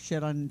much dark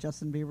shit on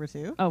Justin Bieber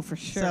too. oh, for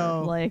sure,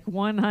 So- like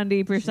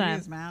 100%.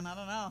 Jeez, man, I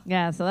don't know.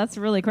 Yeah, so that's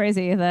really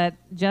crazy that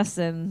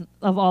Justin,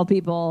 of all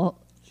people,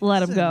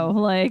 let him go. Justin.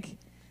 Like,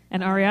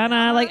 and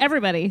Ariana, like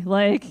everybody.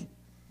 Like,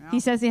 Yeah. he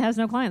says he has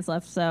no clients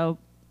left. So,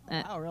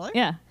 Oh, really?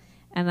 yeah.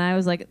 And I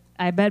was like,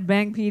 I bet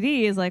Bang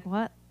PD is like,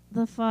 what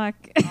the fuck?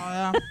 Oh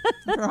yeah.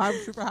 I'm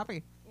super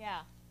happy. Yeah.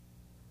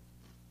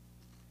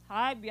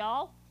 Hi,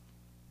 y'all.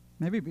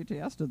 Maybe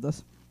BTS did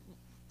this.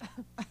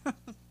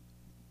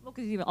 Well,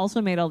 because he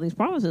also made all these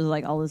promises,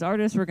 like all his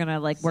artists were gonna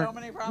like work, So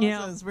many you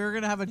promises. know, We were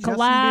gonna have a Justin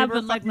collab, Bieber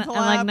and like, fucking and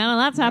like collab. none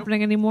of that's Nope.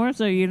 happening anymore.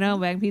 So you know,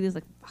 Bang PD is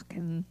like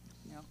fucking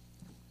Yep.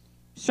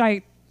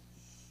 shite.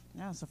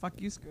 Yeah, so fuck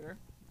you, Scooter,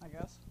 I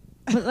guess.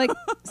 But like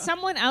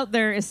someone out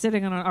there is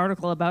sitting on an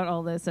article about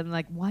all this, and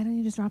like, why don't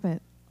you just drop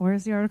it?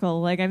 Where's the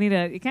article? Like, I need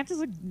a. You can't just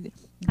like.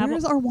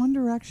 Where's our One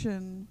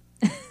Direction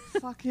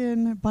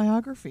fucking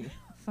biography?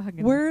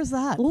 fucking. Where is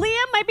that?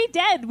 Liam might be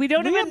dead. We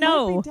don't Liam even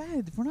know. might be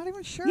dead. We're not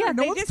even sure. Yeah,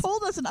 no they one's just-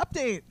 told us an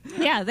update.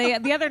 Yeah, they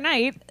the other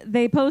night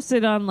they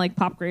posted on like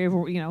Popgrave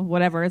or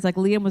whatever. It's like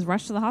Liam was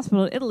rushed to the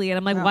hospital in Italy, and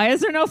I'm like, Yeah. why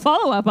is there no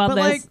follow up on But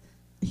this? like,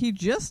 he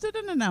just did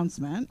an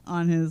announcement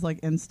on his like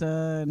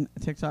Insta and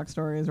TikTok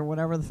stories or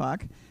whatever the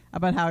fuck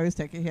about how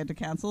he had to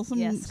cancel some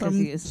Yes, 'cause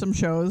he is- some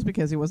shows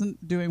because he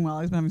wasn't doing well.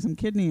 He's been having some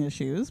kidney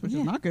issues, which Yeah.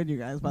 is not good, you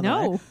guys. By the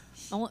way,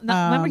 no,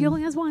 remember he Um,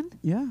 only has one.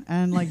 yeah,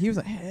 and like he was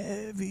a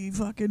heavy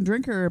fucking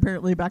drinker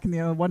apparently back in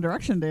the One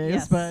Direction days.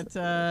 Yes. But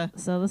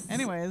So this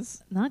anyways,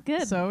 is not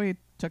good. so he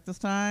took this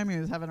time. He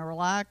was having a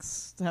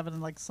relax, having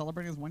like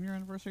celebrating his 1 year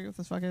anniversary with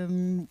his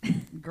fucking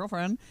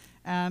girlfriend,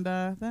 and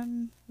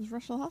then was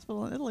rushed to the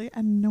hospital in Italy,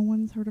 and no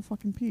one's heard a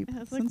fucking peep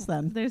It's since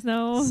like, then. There's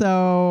no.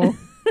 So,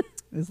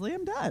 is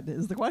Liam dead?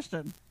 Is the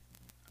question.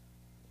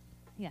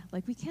 Yeah,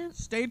 like we can't.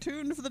 Stay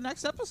tuned for the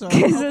next episode.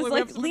 Because Hopefully it's we like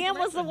have some Liam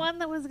was the information. one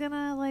that was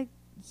gonna like.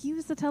 He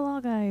was the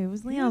tell-all guy. It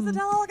was Liam. He was the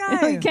tell-all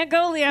guy. You can't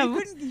go, Liam.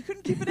 You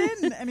couldn't keep it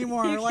in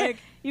anymore. You Like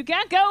You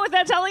can't go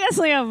without telling us,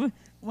 Liam.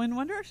 when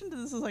One Direction did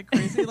this like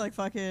crazy like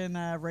fucking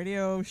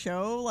radio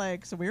show.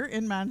 Like so we were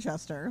in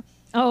Manchester.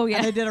 Oh And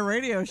yeah, they did a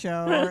radio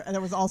show and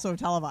it was also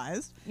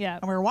televised. yeah.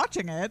 And we were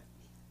watching it,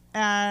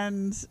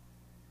 and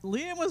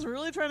Liam was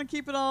really trying to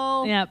keep it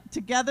all Yep.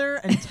 together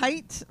and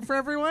tight for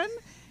everyone.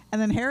 And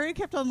then Harry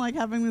kept on like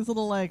having these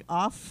little like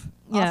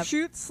Yep.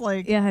 offshoots,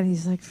 like Yeah, and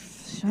he's like,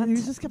 shut and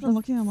he just kept on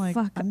looking. I'm like,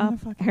 fuck I'm gonna up,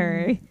 fucking,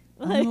 Harry.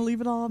 I'm gonna leave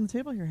it all on the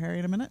table here, Harry,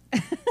 in a minute.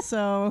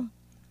 So,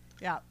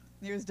 yeah,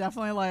 he was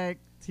definitely like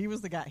he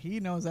was the guy. He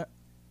knows it.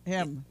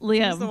 Him,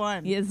 Liam. he's the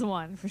one. He is the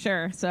one for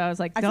sure. So I was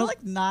like, I don't. feel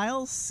like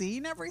Niall's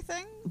seen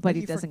everything, but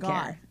he doesn't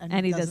forgot, care,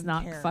 and he does doesn't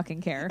not care.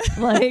 fucking care.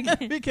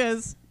 Like,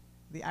 because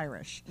the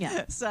Irish.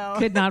 Yeah. So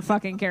could not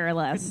fucking care could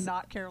less.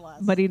 not care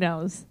less. But he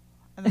knows.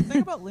 And the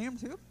thing about Liam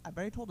too, I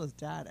bet he told his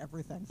dad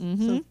everything.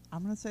 Mhm. So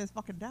I'm gonna say his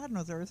fucking dad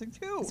knows everything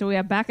too. So we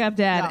have backup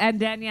dad Yeah. and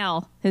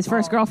Danielle, his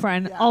first Oh,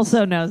 girlfriend, yes.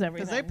 also knows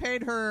Because everything. they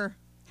paid her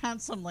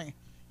handsomely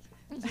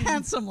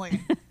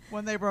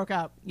when they broke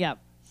up. Yep.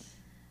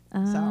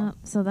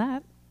 So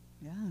that.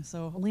 Yeah,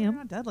 so hopefully Liam.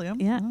 not dead,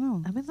 Liam. Yeah. I don't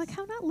know. I mean, like,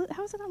 how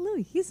is it not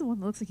Louis? He's the one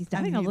that looks like he's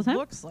dying And all the time. He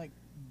looks like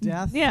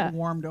death Yeah.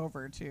 warmed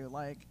over, too.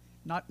 Like,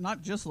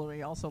 not just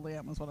Louis, also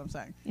Liam is what I'm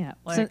saying. Yeah.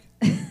 Like,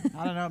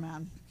 I don't know,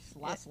 man.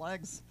 Last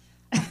legs.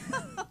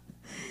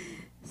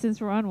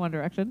 Since we're on One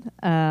Direction,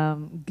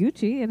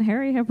 Gucci and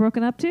Harry have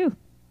broken up, too.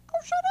 Oh,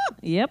 shut up.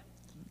 Yep.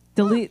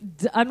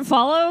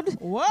 Unfollowed.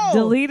 Whoa.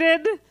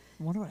 Deleted.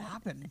 I wonder what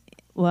happened.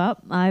 Well,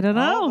 I don't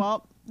know. Oh,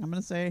 well, I'm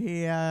going to say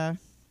he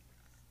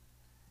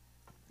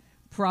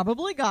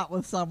probably got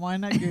with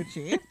someone at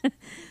Gucci.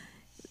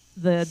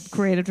 The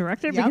creative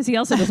director, Yep. because he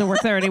also doesn't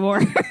work there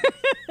anymore.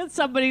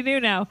 Somebody new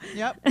now.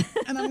 Yep.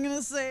 And I'm going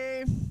to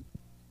say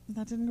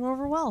that didn't go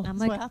over well. That's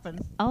what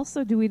happened.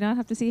 Also, do we not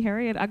have to see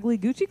Harry in ugly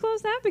Gucci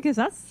clothes now? Because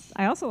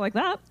I also like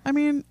that. I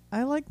mean,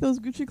 I like those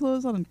Gucci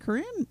clothes on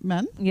Korean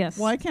men. Yes.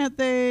 Why can't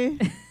they?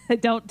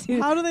 Don't do.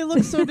 How do they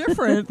look so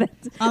different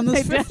on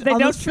this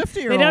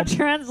 50-year-old? They don't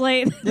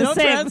translate. They don't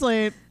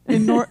translate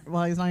in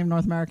well, he's not even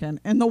North American.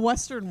 In the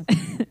Western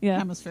Yeah.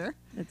 hemisphere.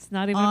 It's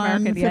not even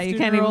American. Yeah, you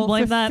can't even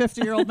blame that.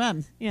 50-year-old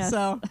men. Yes.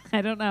 So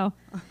I don't know.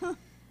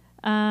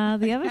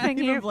 The other thing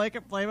here,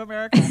 blame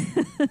America.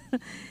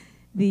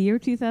 the year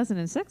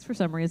 2006 for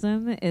some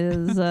reason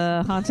is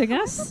haunting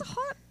us.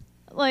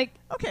 Like,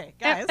 okay,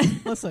 guys,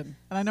 listen.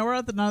 And I know we're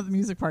at not at the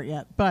music part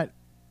yet, but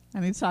I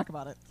need to talk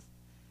about it.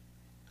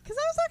 Because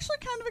I was actually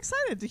kind of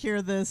excited to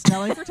hear this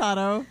Nelly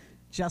Furtado,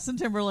 Justin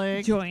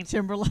Timberlake,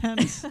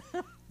 Timberland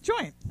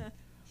joint.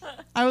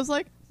 I was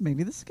like,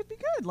 maybe this could be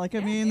good. Like, I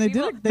mean, they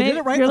did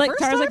it right You're the like, first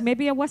Tara's time. like,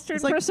 maybe a Western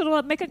person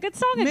will make a good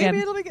song again.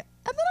 Maybe it'll be good.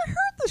 And then I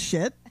heard the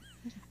shit,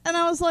 and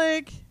I was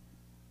like,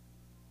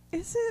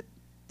 is it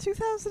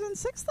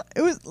 2006?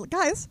 It was,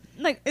 guys,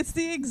 like, it's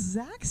the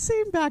exact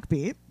same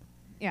backbeat.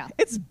 Yeah.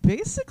 It's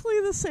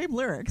basically the same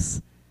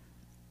lyrics.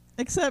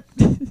 Except,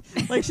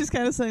 like, she's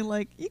kind of saying,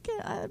 like,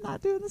 I'm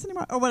not doing this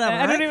anymore, or whatever.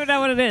 I don't even know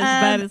what it is,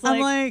 and but it's I'm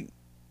like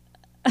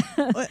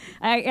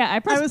I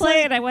pressed was play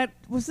like, and I went,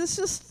 was this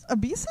just a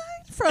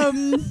B-side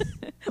from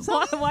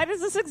why does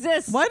this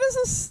exist? Why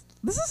does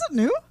this isn't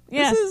new?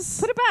 Yeah.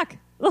 Put it back.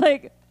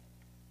 Like,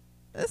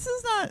 this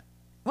is not,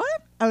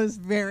 what? I was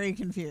very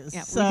confused.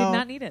 Yeah, so, we did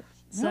not need it.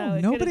 So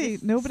no,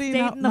 it nobody,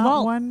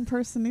 not one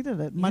person needed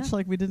it. Much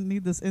like we didn't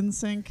need this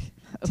NSYNC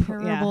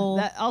terrible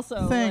that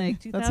also thing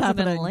like that's 2000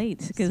 happening. and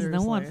late because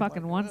no one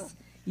fucking wants.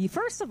 You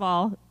first of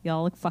all,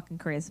 y'all look fucking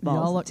crazy balls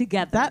Y'all look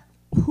together. That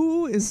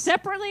who is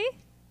separately?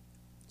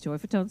 Joey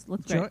Fatone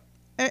looks great.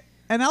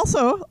 And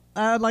also,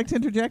 I'd like to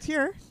interject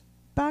here.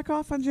 Back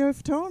off on Joey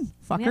Fatone,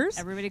 fuckers.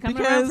 Yeah, everybody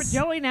coming around for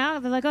Joey now.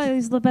 They're like, oh,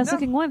 he's the best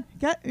looking one.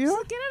 Get out of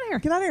here.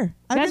 Get out of here.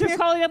 You guys were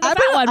calling him the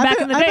fat one back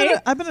in the day.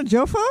 I've been a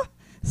Jofa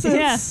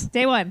since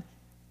day one.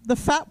 The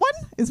fat one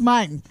is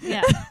mine.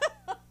 Yeah.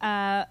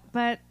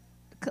 But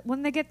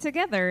when they get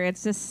together,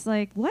 it's just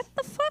like, what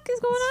the fuck is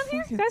going on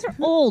here? You guys are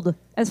old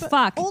as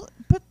fuck.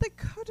 But they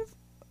could have.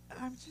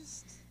 I'm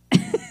just.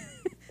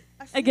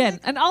 Again,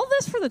 and all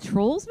this for the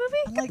Trolls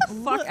movie? Get the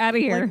fuck out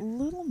of here. Like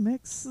Little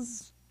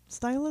Mix's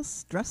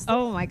stylist dressed them.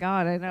 Oh my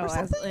god, I know.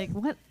 I was like,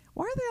 what?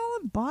 Why are they all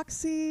in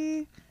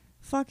boxy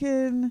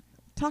fucking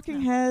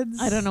talking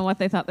heads? I don't know what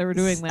they thought they were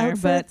doing there,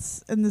 but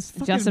and this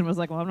Justin was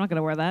like, well, I'm not going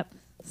to wear that.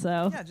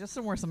 So yeah,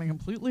 Justin wore something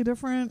completely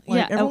different.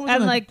 Like, yeah,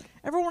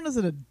 everyone is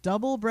in a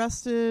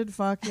double-breasted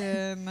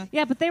fucking.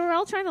 Yeah, but they were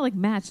all trying to like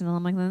match, and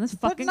I'm like, this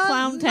fucking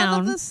Clown Town. None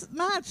of this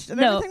matched,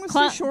 and everything was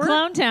too short.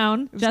 Clown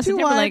Town. Justin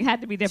Timberlake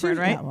had to be different,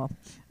 right? Yeah, well,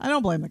 I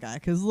don't blame the guy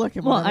because look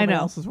at what everybody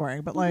else was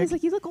wearing. But like, he's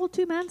like, you look old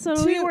too, man. So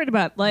what are you worried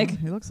about? Like,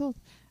 he looks old.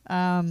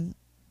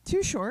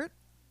 Too short.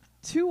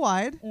 Too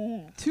wide,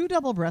 too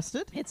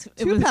double-breasted,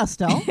 too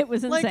pastel. It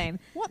was insane.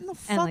 What in the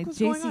fuck was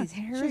going on? JC's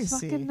hair is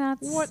fucking nuts.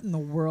 What in the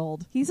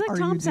world? He's like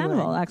Tom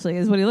Sandoval, actually,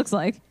 is what he looks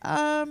like.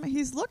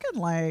 He's looking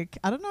like,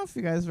 I don't know if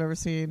you guys have ever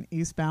seen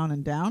Eastbound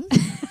and Down,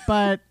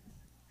 but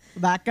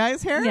that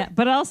guy's hair. Yeah,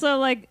 but also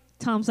like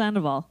Tom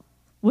Sandoval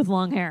with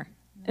long hair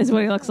is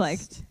what he looks like.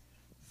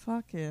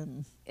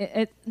 Fucking.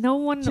 No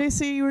one.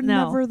 JC, you were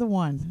never the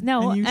one.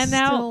 No, and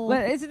now,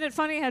 but isn't it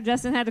funny how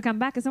Justin had to come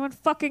back? Because no one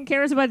fucking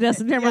cares about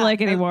Justin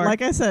Timberlake anymore.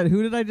 Like I said,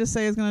 who did I just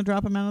say is going to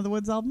drop a Man of the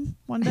Woods album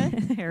one day?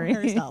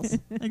 Harry Styles.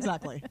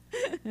 Exactly.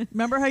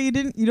 Remember how you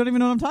don't even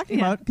know what I'm talking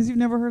about because you've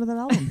never heard of that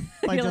album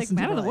by You're Justin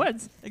like, Man Timberlake. of the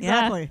Woods.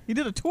 Exactly. He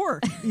did a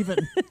tour even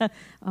that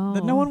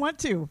no one went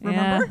to.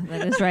 Remember? Yeah,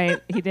 that is right.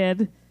 He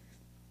did.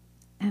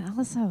 And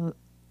also,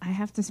 I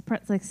have to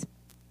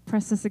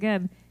press this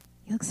again.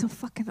 You look so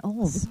fucking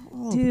old. So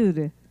old.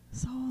 Dude.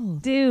 So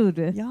old.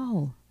 Dude.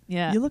 Y'all.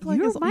 Yeah. You look like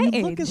you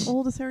look as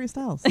old as Harry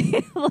Styles.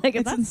 Like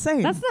it's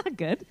insane. That's not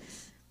good.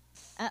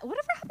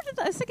 Whatever happened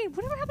to I was thinking,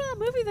 whatever happened to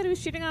that movie that he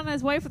was cheating on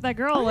his wife with that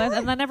girl with,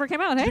 and that never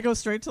came out, hey? Did it go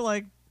straight to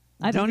like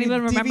I don't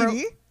even remember.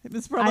 DVD?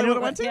 It's probably what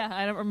it went to? Yeah,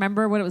 I don't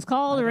remember what it was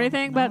called or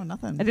anything, but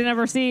nothing. I didn't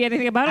ever see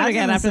anything about it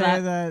again after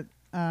that.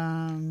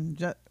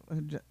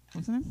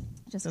 What's her name?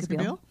 Jessica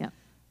Biel. Yeah.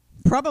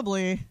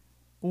 Probably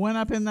went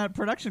up in that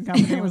production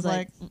company and was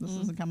like, this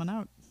isn't coming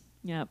out.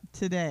 Yep.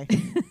 Today.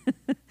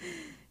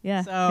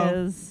 Yeah,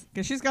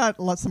 because she's got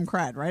some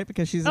cred, right?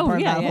 Because she's a part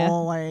of that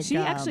whole like. She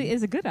actually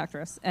is a good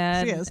actress,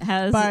 and she is.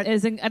 has but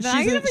is. And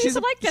I used to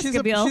like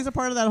Jessica Biel. She's a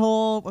part of that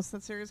whole. What's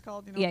that series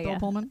called? You know, Bill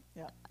Pullman.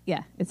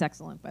 Yeah, it's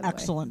excellent.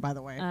 Excellent, by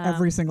the way.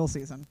 Every single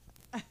season.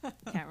 Can't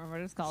remember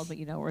what it's called, but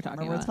you know what we're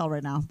talking about. I don't remember what it's called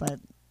right now, but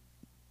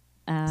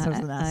so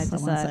is the S. I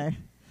want to say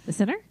The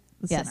Sinner.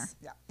 The Sinner.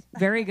 Yeah.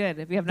 Very good.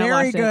 If you have not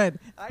watched it.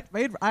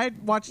 Very good. I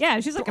watched. Yeah,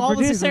 she's like all a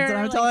producer.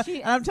 And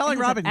I'm telling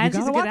Robin, you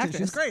gotta watch it.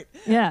 She's great.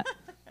 Yeah.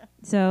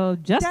 So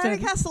Justin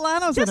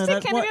Castellano's in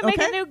it. Can't even make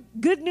a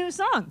good new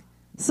song.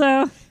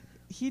 So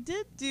he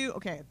did do.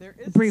 Okay, there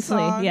is briefly. A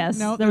song. Yes,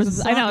 no, there was. A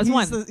song. I know it's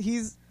one.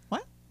 He's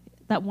what?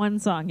 That one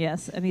song.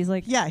 Yes, and he's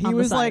like. Yeah, he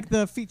was like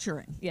the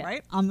featuring. Yeah.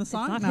 Right on the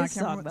song. It's not his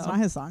song. It's not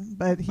his song,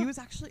 but he was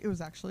actually. It was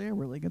actually a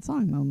really good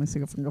song. Now, let me see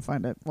if I can go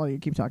find it while you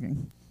keep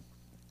talking.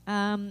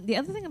 The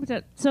other thing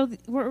about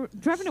we're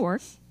driving to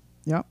work.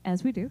 Yep.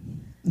 As we do,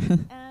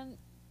 and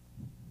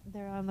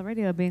they're on the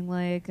radio being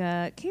like,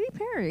 Katy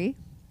Perry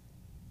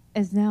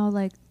is now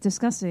like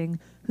discussing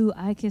who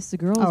I Kissed the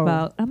Girl is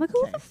about. I'm like,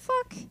 who the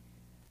fuck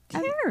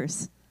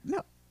cares? No,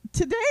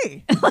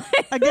 today.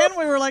 Again,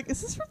 we were like,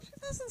 is this from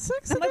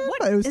 2006? Like,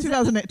 it was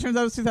 2008. Turns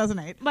out it was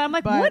 2008. But I'm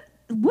like,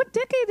 what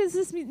decade is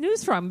this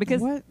news from?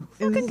 Because who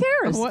fucking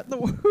cares? What the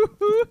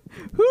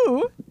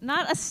who?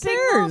 Not a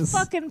single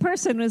fucking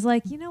person was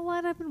like, you know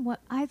what?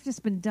 I've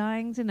just been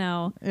dying to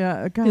know.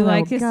 Yeah, God, who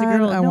I Kissed the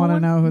Girl. I want to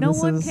know who this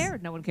is. No one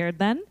cared. No one cared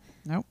then.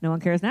 Nope. No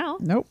one cares now.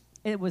 Nope.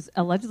 It was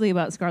allegedly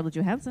about Scarlett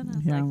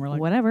Johansson. Yeah, we're like,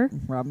 whatever.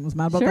 Robin was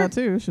mad about that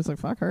too. She was like,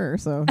 fuck her.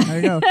 So there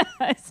you go.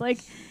 It's like,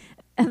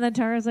 and then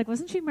Tara's like,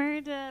 wasn't she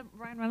married to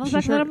Ryan Reynolds?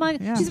 Back then I'm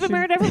like, she's been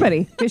married to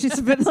everybody.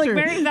 She's been like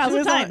married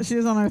 1,000 times. She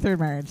was on her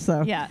third marriage.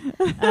 So yeah.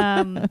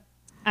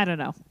 I don't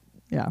know.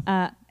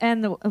 Yeah.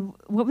 And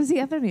what was the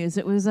other news?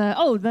 It was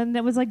then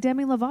it was like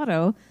Demi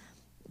Lovato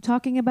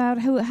talking about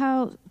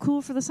how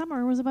Cool for the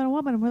Summer was about a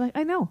woman, and we're like,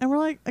 I know. And we're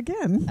like,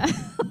 again,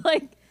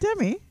 like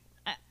Demi.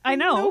 I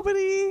know.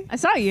 Nobody. I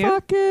saw you.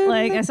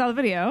 Like I saw the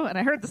video and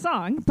I heard the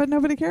song, but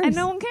nobody cares. And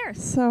no one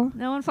cares. So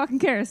no one fucking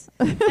cares.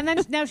 And then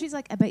now she's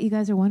like, I bet you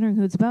guys are wondering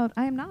who it's about.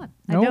 I am not.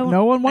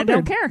 No one wondered. I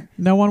don't care.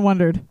 No one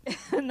wondered.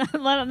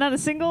 not a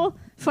single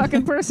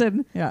fucking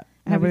person. Yeah.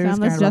 Have you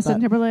found this Justin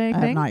Timberlake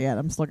thing? I have not yet.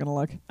 I'm still going to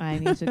look. I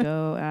need to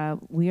go.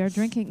 We are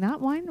drinking, not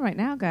wine right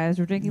now, guys.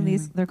 We're drinking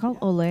these. They're called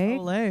Olay.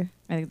 Olay.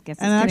 I guess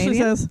it's and it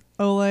Canadian. actually says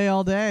Olay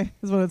all day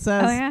is what it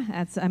says. Oh,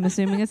 yeah. I'm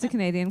assuming it's a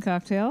Canadian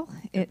cocktail.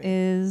 It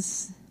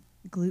is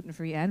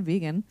gluten-free and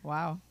vegan.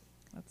 Wow.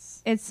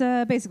 It's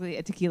basically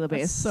a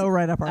tequila-based. So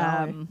right up our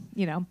alley.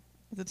 You know.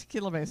 It's a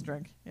tequila-based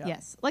drink. Yeah.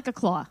 Yes. Like a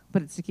claw,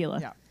 but it's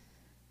tequila.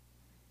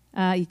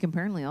 Yeah. You can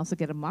apparently also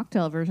get a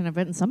mocktail version of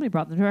it, and somebody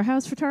brought them to our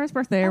house for Tara's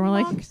birthday. And we're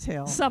like,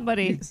 mocktail.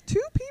 Somebody.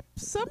 Two people.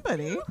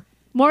 Somebody.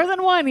 More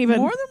than one, even.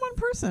 More than one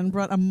person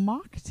brought a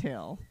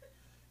mocktail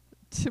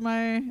to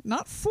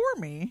not for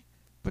me,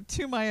 but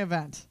to my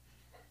event.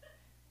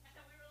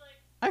 And we were like,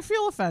 I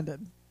feel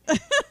offended.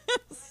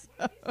 So,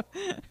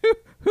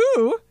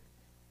 who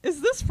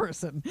is this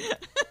person?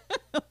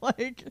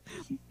 Like,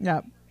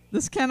 yeah,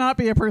 this cannot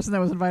be a person that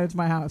was invited to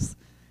my house.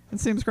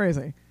 It seems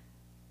crazy.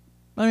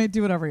 I mean,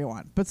 do whatever you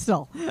want, but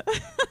still.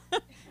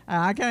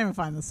 I can't even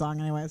find the song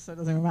anyway, so it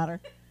doesn't even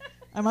matter.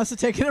 I must have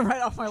taken it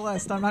right off my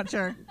list. I'm not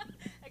sure.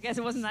 I guess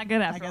it wasn't that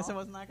good after I guess all. it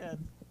wasn't that good.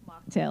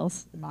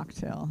 Mocktails.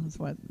 Mocktail is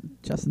what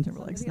Justin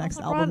Timberlake's next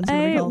also album is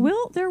going to be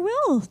called. There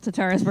will to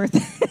Tara's birthday.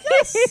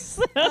 Yes.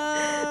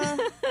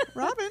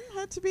 Robin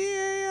had to be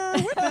a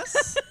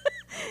witness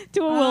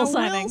to a will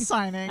signing. Will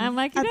signing. I'm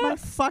like, at my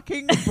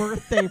fucking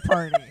birthday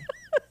party.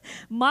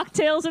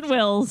 Mocktails and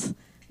wills.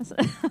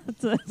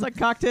 It's like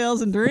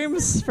Cocktails and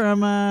Dreams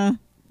from,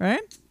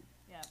 right?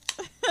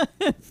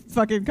 Yeah.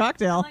 Fucking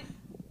cocktail.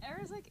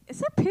 Era's like, is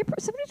that paper?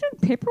 Somebody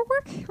doing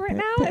paperwork right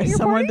now at your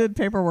Someone party? did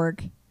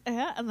paperwork.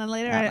 Yeah, and then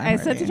later I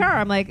said to Tara,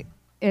 I'm like,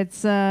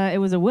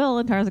 it was a will,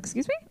 and Tara's like,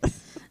 excuse me?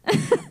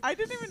 I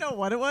didn't even know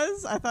what it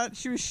was. I thought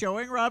she was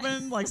showing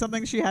Robin like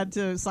something she had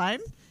to sign.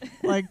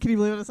 Like, can you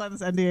believe I signed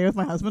this NDA with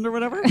my husband or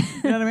whatever?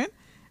 You know what I mean?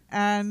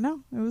 And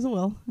no, it was a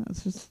will.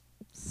 It's just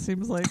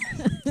seems like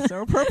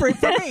so appropriate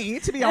for me,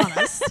 to be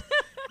honest.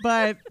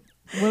 But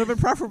would have been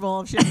preferable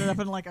if she ended up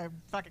in like a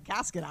fucking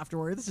casket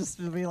afterwards, just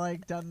to be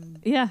like done.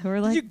 Yeah, we're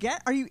like,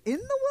 are you in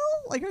the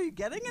will? Like, are you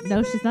getting anything?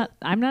 No, she's not.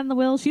 I'm not in the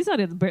will. She's not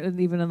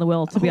even in the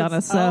will, to be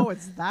honest. So.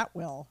 It's that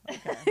will.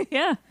 Okay.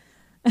 Yeah.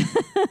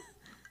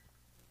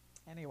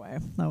 Anyway,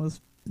 that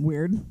was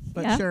weird,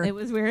 but yeah, sure. It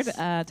was weird.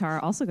 Tara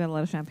also got a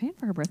lot of champagne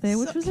for her birthday,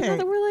 which was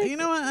another really. You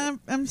know what?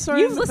 I'm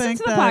sorry. You've listened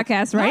to the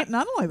podcast, right?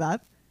 Not only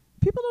that,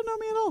 people don't know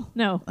me at all.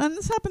 No, and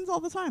this happens all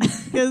the time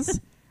because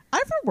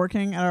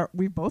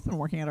we've both been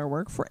working at our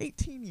work for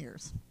 18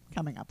 years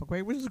coming up.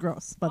 Okay, which is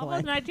gross, by the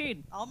way.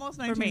 Almost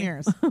 19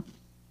 years.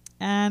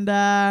 And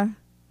every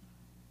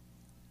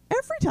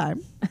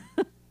time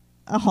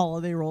a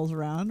holiday rolls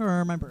around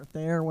or my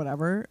birthday or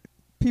whatever,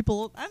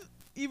 people, and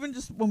even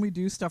just when we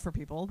do stuff for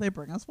people, they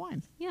bring us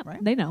wine. Yeah,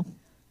 right? They know.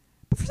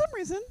 But for some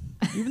reason,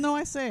 even though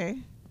I say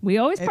We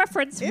always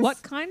preference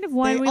what kind of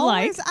wine we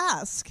like. They always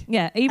ask.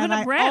 Yeah, even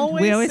a brand.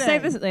 We always say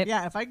this.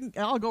 Yeah, if I can,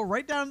 I'll go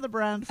right down to the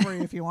brand for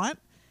you if you want.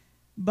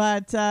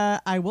 But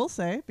I will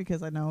say,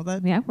 because I know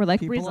that we're like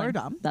people Riesling. are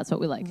dumb. That's what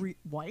we like.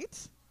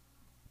 White,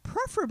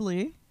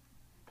 preferably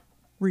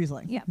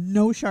Riesling. Yeah.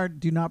 No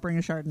do not bring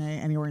a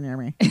Chardonnay anywhere near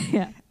me.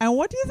 Yeah. And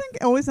what do you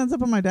think always ends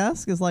up on my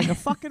desk is like a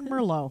fucking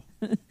Merlot.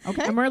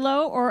 Okay. A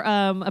Merlot or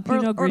a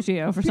Pinot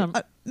Grigio for some.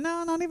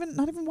 No, not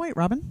even white,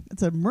 Robin.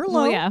 It's a Merlot.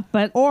 Well, yeah,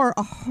 but or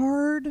a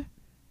hard,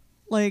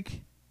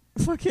 like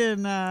fucking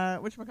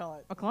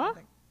whatchamacallit? Baclaw?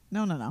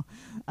 No.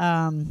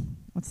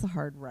 What's the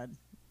hard red?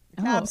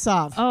 Oh. Cab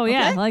Sauv. Oh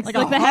yeah, okay? like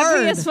the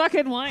heaviest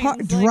fucking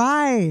wine.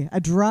 Dry. A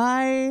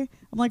dry.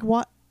 I'm like,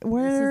 what?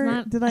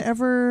 Where did I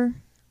ever?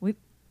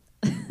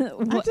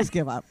 I just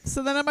give up.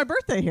 So then on my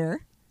birthday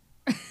here,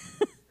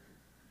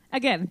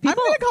 again, people, I'm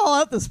going to call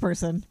out this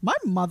person. My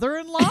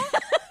mother-in-law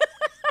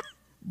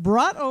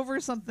brought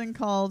over something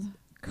called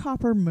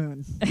Copper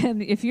Moon.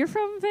 And if you're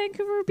from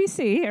Vancouver,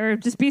 BC, or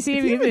just BC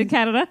if you're in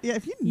Canada, yeah,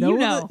 if you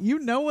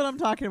know what I'm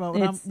talking about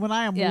when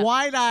I am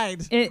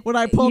wide-eyed when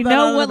I pull that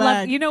out of the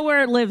bag. You know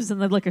where it lives in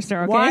the liquor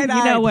store, okay? Wide-eyed.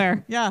 You know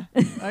where. Yeah,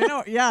 I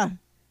know. Yeah,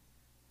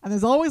 and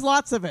there's always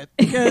lots of it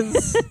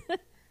because it's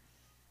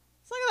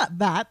like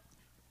that.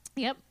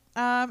 Yep.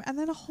 And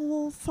then a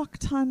whole fuck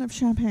ton of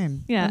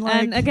champagne. Yeah,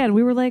 and again,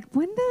 we were like,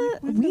 I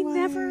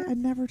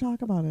never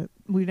talk about it.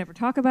 We never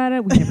talk about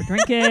it. We never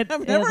drink it.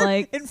 I'm never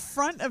in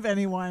front of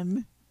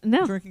anyone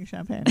drinking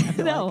champagne.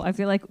 I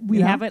feel like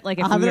we have it. Like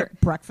if I'll have it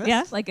at breakfast.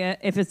 Yeah, like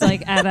if it's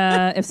like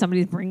if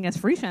somebody's bringing us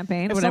free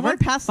champagne or whatever. If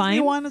someone passes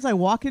me one as I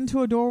walk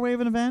into a doorway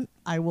of an event,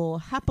 I will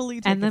happily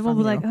take it. And then we'll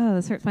be like, oh,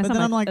 this hurts my stomach.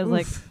 Then I'm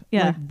like,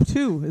 yeah, like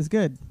 2 is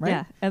good, right?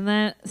 Yeah, and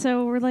then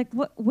so we're like,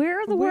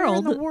 where in the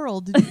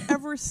world did you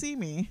ever see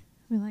me?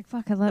 We're like,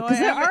 fuck, I love it.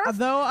 Because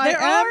there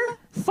are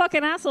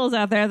fucking assholes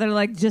out there that are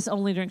like, just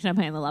only drink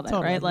champagne. They love it,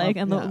 right? Like,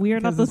 we are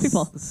not those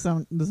people.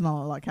 So there's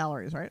not a lot of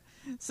calories, right?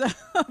 So,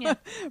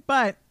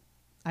 but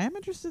I am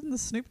interested in the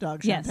Snoop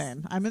Dogg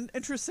champagne. I'm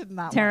interested in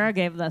that Tara one.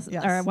 gave us,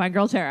 our wine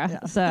girl Tara.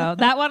 Yeah. So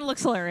that one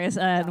looks hilarious,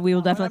 and we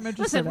will definitely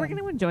listen. We're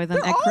going to enjoy them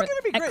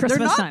at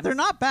Christmas time. They're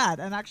not bad,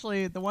 and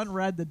actually, the one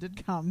red that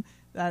did come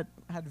that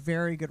had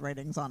very good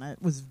ratings on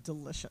it was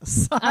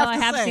delicious. I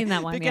have seen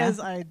that one because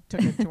I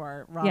took it to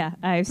our Rob.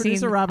 I have seen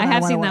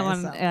that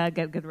one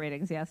get good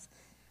ratings. Yes.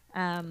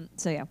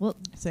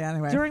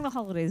 Anyway, during the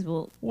holidays,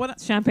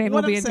 champagne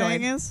will be enjoyed. What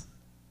I'm saying is,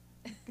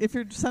 if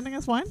you're sending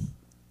us wine,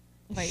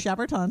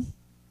 Chaberton,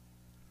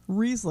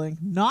 Riesling,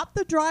 not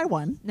the dry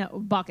one. No,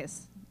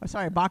 Bacchus. Oh,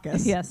 sorry,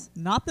 Bacchus. Yes.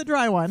 Not the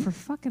dry one. For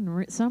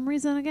fucking some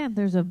reason, again,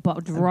 there's a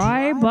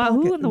dry Bacchus.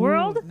 Who in the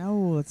world?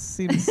 No, it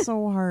seems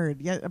so hard.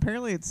 Yeah,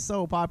 apparently it's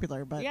so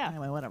popular, but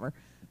anyway, whatever.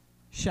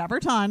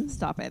 Chaberton.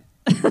 Stop it.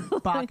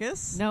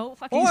 Bacchus. No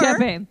fucking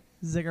champagne.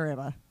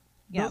 Zigareba.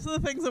 Yep. Those are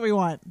the things that we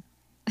want.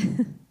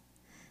 And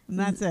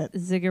that's it.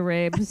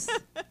 Zigarabes.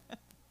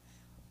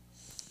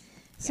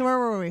 So where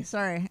were we?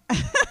 Sorry.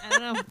 I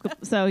don't know.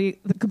 So you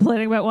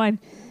complaining about wine.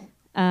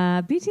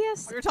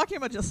 BTS. We were talking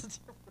about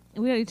just...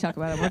 We don't need to talk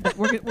about it.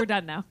 We're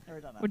done now.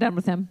 We're done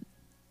with him.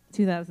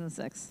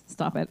 2006.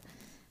 Stop it.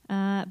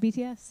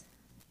 BTS.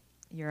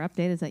 Your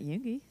update is that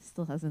Yoongi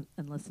still hasn't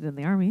enlisted in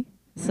the army.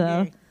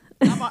 So,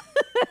 come on,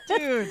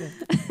 dude.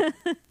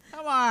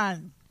 Come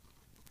on.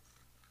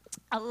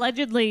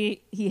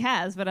 Allegedly he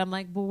has, but I'm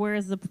like, well,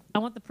 where's I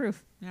want the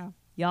proof. Yeah.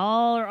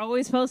 Y'all are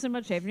always posting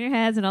about shaving your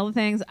heads and all the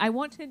things. I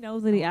want to know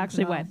that he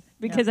actually went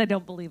because I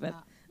don't believe it.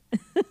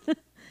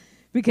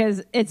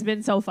 Because it's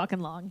been so fucking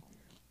long.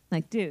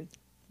 Like, dude.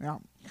 Yeah.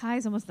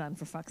 Kai's almost done,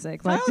 for fuck's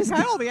sake. Kai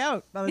will be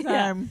out by the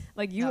time.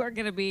 Like, you are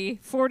going to be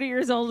 40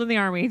 years old in the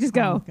army. Just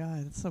go. Oh,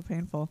 God. It's so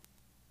painful.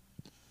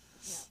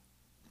 Yeah.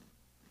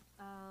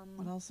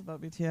 What else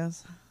about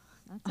BTS?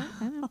 That's it.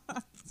 I know.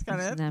 That's kind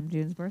of it.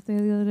 Namjoon's birthday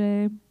the other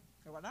day.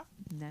 What now?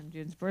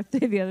 Namjoon's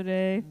birthday the other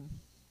day.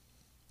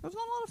 There's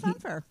not a lot of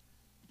fanfare.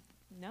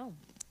 No.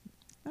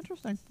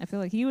 Interesting. I feel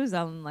like he was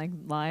on like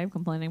live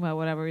complaining about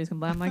whatever he's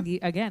complaining. I'm like,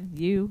 again,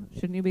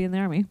 shouldn't you be in the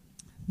army?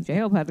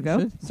 J-Hope had to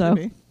go. Should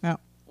be.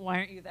 Why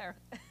aren't you there?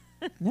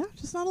 Yeah,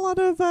 just not a lot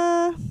of,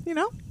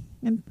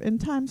 in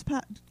times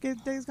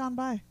days gone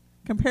by.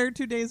 Compared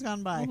to days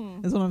gone by,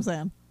 is what I'm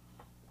saying.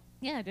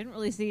 Yeah, I didn't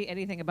really see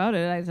anything about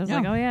it. I was just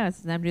like, oh, yeah,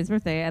 it's Namjoon's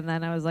birthday. And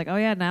then I was like, oh,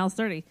 yeah, Niall's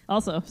 30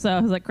 also. So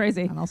I was like,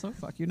 crazy. And also,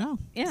 fuck you now.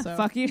 Yeah,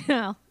 fuck you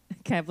now.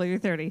 Can't believe you're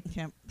 30.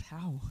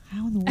 How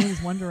in the world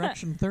is One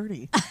Direction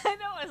 30? I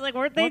know. I was like,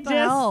 weren't they what the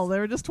hell? They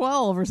were just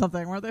 12 or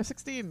something. Weren't they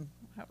 16?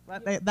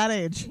 That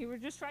age. You were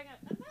just trying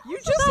to... You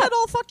just had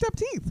all fucked up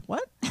teeth.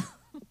 What?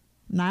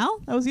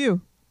 Niall? That was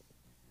you.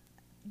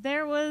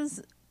 There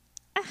was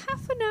a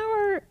half an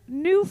hour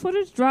new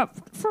footage drop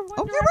from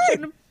One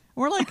Direction. Right.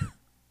 We're like,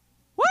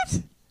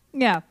 what?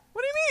 Yeah.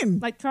 What do you mean?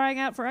 Like trying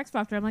out for X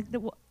Factor. I'm like,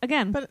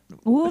 again, but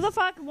who the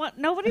fuck? What?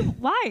 Nobody.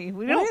 Why?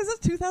 Why is this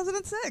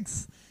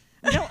 2006?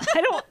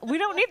 We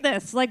don't need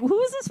this. Like,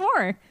 who is this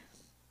for?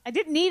 I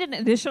didn't need an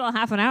additional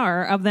half an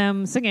hour of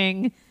them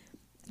singing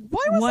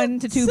Why was 1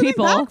 to 2 sitting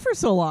people back for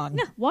so long?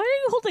 No, why are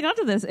you holding on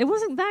to this? It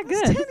wasn't that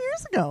good. 10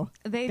 years ago.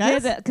 They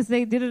Guys? did because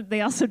they did it.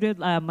 They also did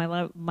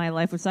My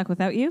Life Would Suck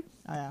Without You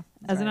Oh yeah,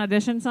 as an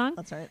audition song.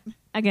 That's right.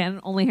 Again,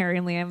 only Harry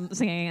and Liam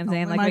singing and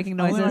saying Only making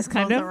noises,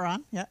 kind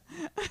of. Yeah.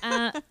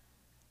 I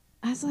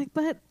was like,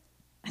 but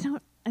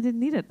I didn't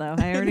need it though.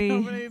 I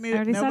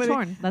already saw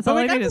Torn. That's all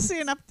I needed. We got to see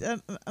an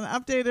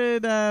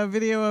updated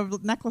video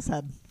of Necklace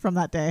Head from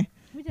that day.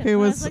 We did. Who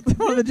was like,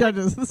 one of the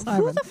judges?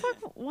 Simon. Who the fuck?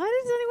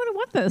 Why does anyone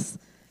want this?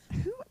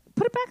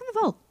 Put it back in the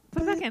vault.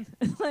 Put it back in.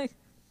 Like,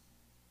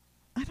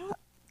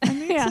 I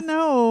need to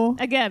know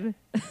again.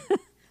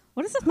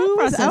 What is the who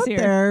thought was process out here?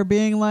 there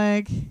being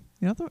like, you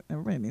know what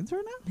everybody needs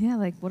right now? Yeah,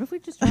 like what if we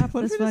just drop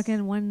this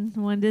fucking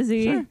one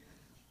dizzy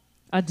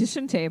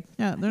audition tape?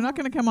 Yeah, they're not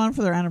going to come on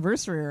for their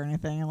anniversary or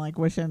anything and like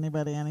wish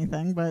anybody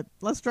anything, but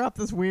let's drop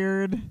this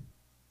weird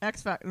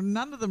X Factor.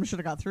 None of them should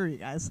have got through, you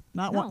guys.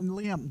 Not one.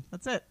 Liam.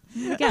 That's it.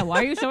 Yeah,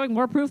 why are you showing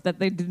more proof that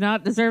they did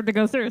not deserve to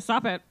go through?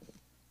 Stop it.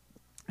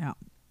 Yeah.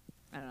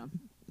 I don't know.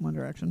 One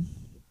Direction.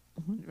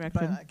 But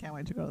I can't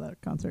wait to go to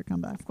that concert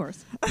comeback. Of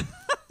course.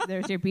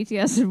 There's your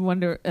BTS and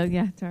Wonder.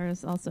 Yeah,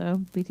 Tara's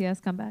also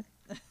BTS comeback.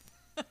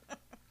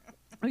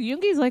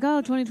 Yoongi's like,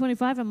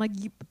 2025. I'm like,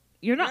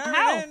 you're not.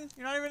 How?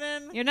 You're not even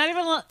in. You're not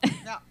even.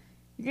 No.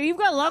 You've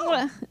got long.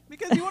 No,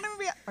 because you won't even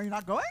be. Are you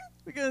not going?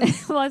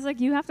 Because well, I was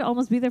like, you have to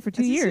almost be there for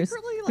 2 years.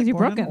 Secretly, because like, you're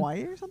born broken. in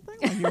Hawaii or something.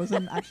 Like he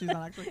wasn't actually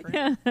not actually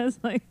Korean. Yeah, I was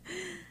like,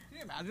 can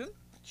you imagine?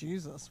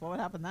 Jesus, what would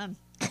happen then?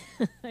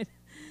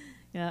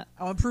 Yeah.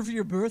 I want proof of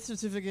your birth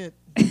certificate.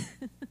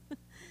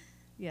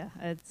 Yeah,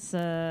 it's.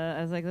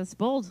 I was like, that's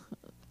bold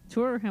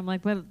tour. I'm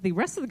like, but the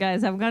rest of the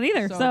guys haven't gone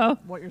either. So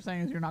what you're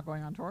saying is you're not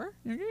going on tour,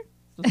 Yoongi?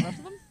 Just the rest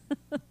of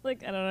them?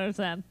 like, I don't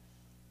understand.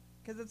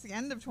 Because it's the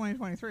end of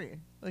 2023.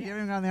 Like you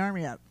haven't even gone in the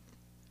army yet.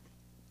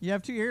 You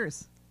have 2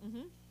 years. Mm-hmm.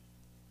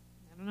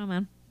 I don't know,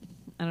 man.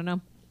 I don't know.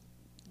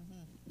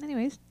 Mm-hmm.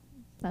 Anyways,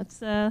 that's.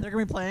 They're gonna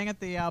be playing at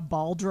the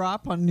ball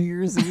drop on New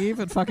Year's Eve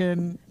at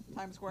fucking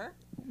Times Square.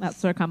 That's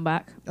their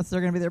comeback.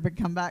 They're gonna be their big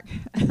comeback.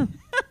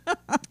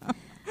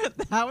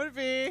 That would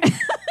be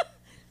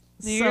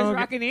New Year's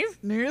Rockin' Eve.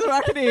 New Year's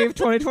Rockin' Eve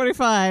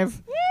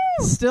 2025.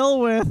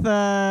 Still with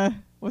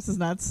what's his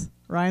nuts?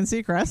 Ryan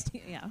Seacrest.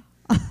 Yeah.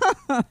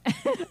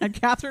 And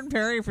Catherine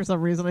Perry, for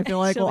some reason, I feel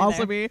like She'll will be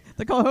also there. be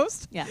the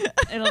co-host. Yeah,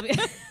 it'll be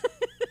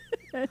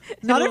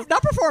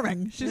not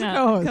performing. She's a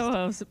co-host.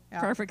 Co-host. Yeah.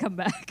 Perfect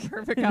comeback.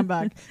 Perfect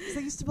comeback.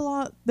 They used to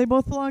belong. They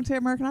both belong to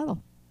American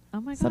Idol.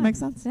 Oh my god. Does that make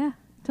sense? Yeah.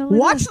 Totally.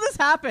 Watch this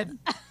happen.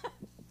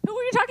 Who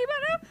are you talking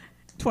about now?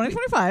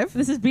 2025.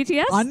 This is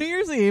BTS? On New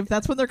Year's Eve.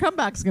 That's when their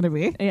comeback's going to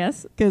be.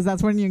 Yes. Because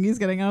that's when Yoongi's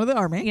getting out of the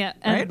army. Yeah.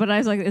 Right? But I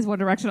was like, is One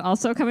Direction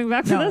also coming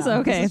back for this?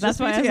 Okay. That's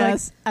why BTS I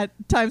was like.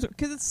 At times,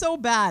 because it's so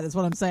bad is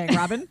what I'm saying,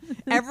 Robin.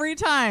 Every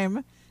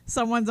time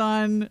someone's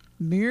on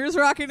New Year's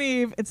Rockin'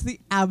 Eve, it's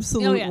the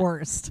absolute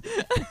worst.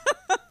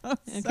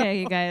 Okay,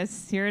 you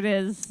guys. Here it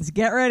is. Let's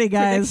get ready,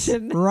 guys.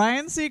 Prediction.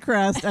 Ryan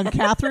Seacrest and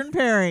Catherine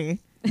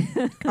Perry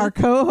are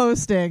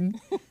co-hosting.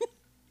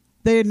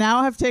 They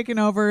now have taken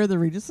over the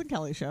Regis and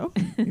Kelly show.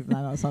 Even though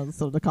I don't know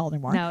what to call it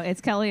anymore. No, it's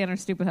Kelly and her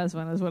stupid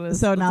husband is what it is.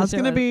 So now it's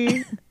going to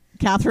be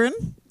Catherine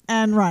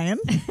and Ryan,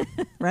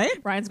 right?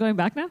 Ryan's going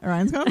back now?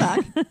 Ryan's going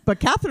back. But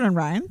Catherine and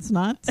Ryan's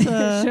not.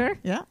 Sure.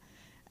 Yeah.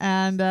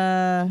 And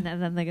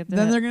then they get to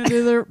they're going to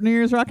do their New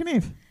Year's Rockin'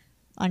 Eve,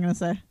 I'm going to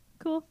say.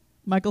 Cool.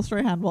 Michael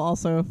Strahan will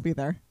also be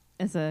there.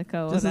 As a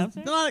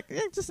co-announcer?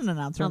 Just an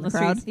announcer on in the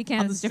crowd. Streets. He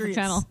can. It's a different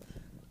channel.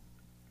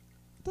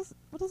 Does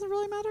it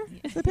really matter?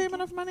 They pay him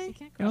enough money? You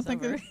can't I don't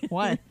think over.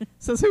 Why?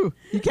 Says who?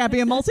 You can't be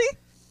a multi?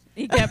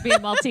 You can't be a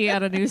multi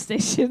at a news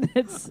station.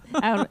 It's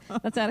out.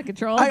 That's out of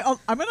control.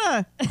 I'm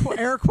gonna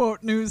air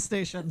quote news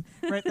station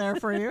right there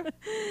for you.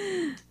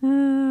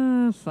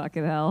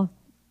 Fucking hell.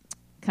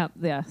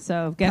 Yeah.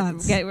 So get.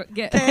 Okay,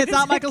 it's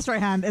not Michael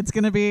Strahan. It's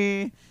gonna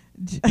be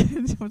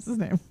what's his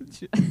name?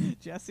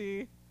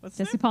 Jesse. What's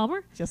his Jesse name?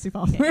 Palmer. Jesse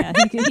Palmer. Yeah,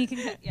 he can.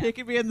 Yeah. He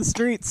could be in the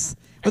streets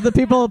with the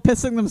people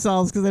pissing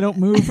themselves because they don't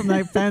move from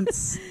that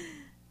fence.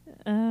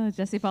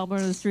 Jesse Palmer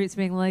in the streets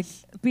being like,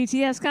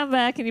 BTS come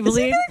back, and you Is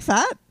he believe? getting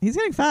fat? He's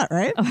getting fat,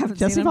 right? Oh, I haven't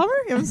Jesse seen him. Palmer?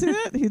 You haven't seen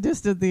it? He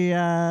just did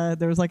the,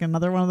 there was like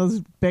another one of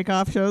those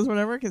bake-off shows,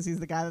 whatever, because he's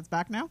the guy that's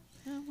back now.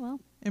 Oh, well.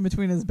 In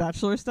between his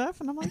Bachelor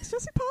stuff. And I'm like, is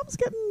Jesse Palmer's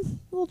getting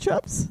little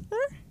chubs there?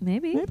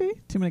 Maybe.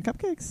 Too many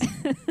cupcakes.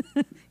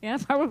 Yeah,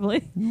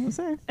 probably. We'll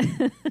say.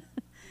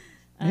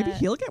 Maybe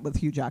he'll get with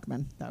Hugh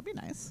Jackman. That would be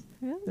nice.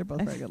 Yeah. They're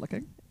both very good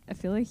looking. I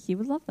feel like he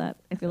would love that.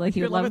 I feel like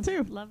he would love love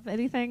it too. Love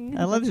anything.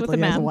 Allegedly with a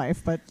man. has a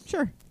wife, but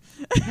sure.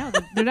 No,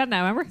 they're done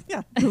now. Remember?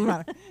 Yeah, doesn't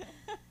matter.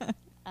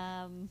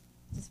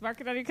 Just mark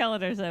it on your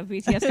calendars.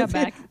 BTS come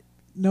back.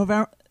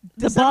 November.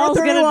 The December ball's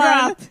 31. gonna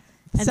drop.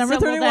 December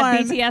and so will that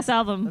 31. BTS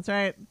album. That's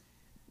right.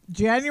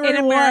 January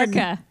in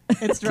America. 1.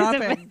 It's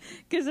dropping.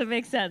 Because it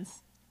makes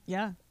sense.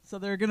 Yeah. So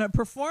they're going to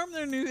perform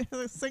their new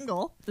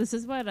single. This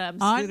is what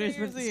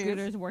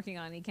Scooter's working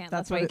on. He can't.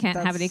 That's why he can't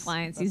have any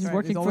clients. He's right.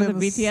 working He's for the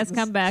BTS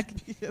comeback.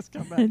 BTS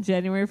comeback.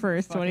 January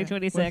 1st,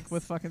 2026.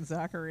 With fucking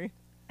Zachary.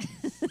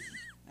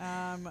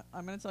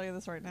 I'm going to tell you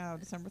this right now.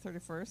 December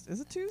 31st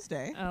is a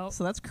Tuesday. Oh.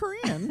 So that's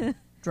Korean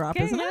drop,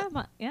 isn't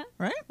it? Yeah.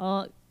 Right?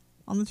 Well,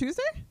 on the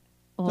Tuesday?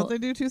 Don't they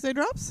do Tuesday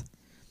drops?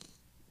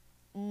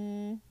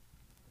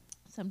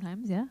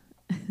 Sometimes, yeah.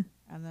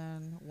 And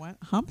then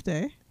Hump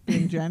Day,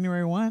 being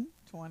January 1,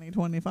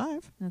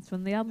 2025. That's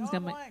when the album's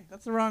coming.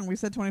 That's wrong. We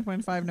said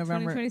 2025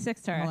 November.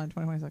 2026, Tara. Hold on,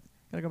 2026.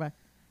 Gotta go back.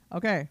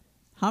 Okay.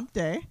 Hump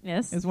Day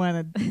is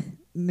when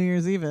New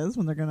Year's Eve is,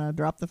 when they're going to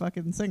drop the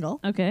fucking single.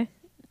 Okay.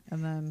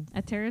 And then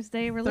a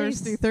Thursday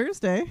release.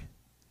 Thursday.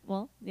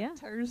 Well, yeah.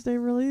 Thursday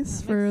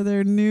release for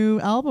their new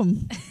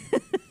album.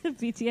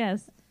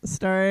 BTS.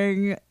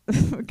 Starring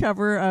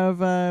cover of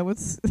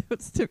what's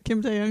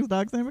Kim Tae-young's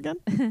dog's name again?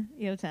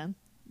 Yotan.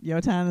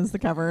 Yotan is the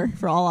cover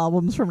for all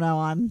albums from now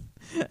on.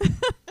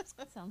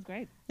 That sounds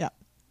great. Yeah.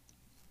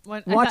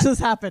 Watch this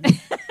happen.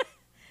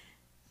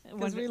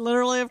 Because we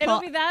literally have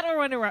it'll be that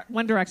or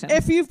One Direction.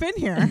 If you've been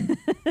here.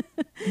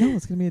 No,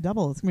 it's going to be a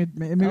double. It's gonna be,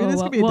 maybe it is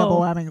going to be a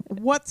double whammy.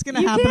 What's going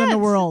to happen in the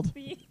world?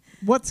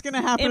 What's going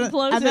to happen?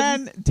 Implosion. And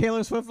then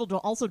Taylor Swift will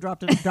also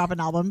drop an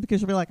album because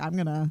she'll be like, I'm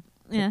going to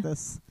get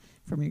this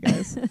from you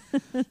guys.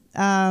 What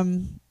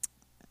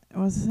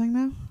was the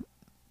thing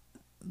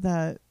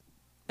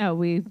now?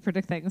 We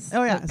predict things.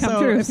 Oh, yeah.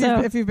 Come true.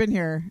 If you've been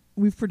here,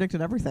 we've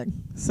predicted everything.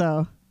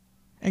 So,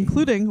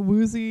 including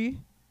Woozy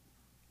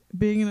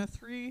being in a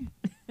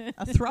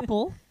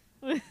thruple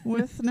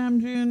with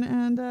Namjoon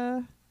and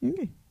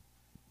Yoongi.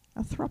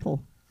 A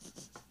thruple.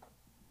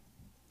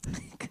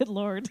 Good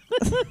Lord.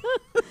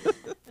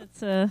 That's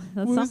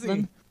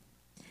something.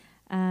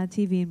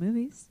 TV and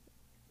movies.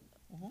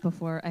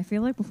 Before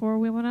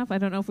we went off, I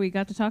don't know if we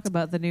got to talk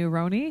about the new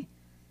Roni,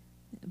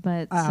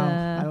 but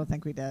I don't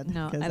think we did.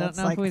 No, I don't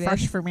know if we did.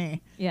 Fresh for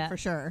me. Yeah, for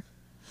sure.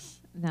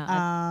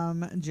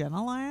 No,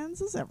 Jenna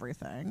Lyons is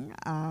everything.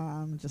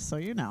 Just so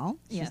you know,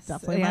 she's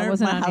definitely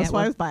my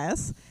housewives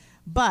bias.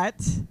 But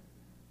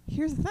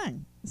here's the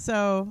thing.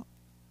 So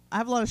I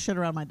have a lot of shit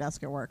around my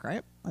desk at work,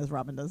 right? As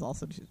Robin does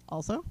also,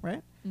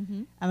 right?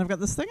 Mm-hmm. And I've got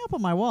this thing up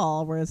on my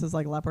wall where it says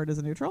like leopard is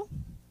a neutral.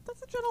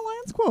 That's a Jenna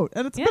Lyons quote,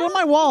 and it's been on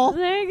my wall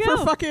for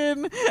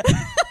fucking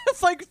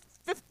it's like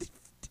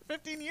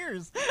 15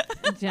 years.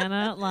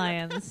 Jenna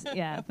Lyons,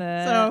 yeah.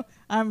 So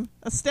I'm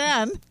a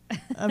stan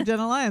of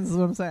Jenna Lyons, is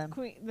what I'm saying.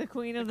 The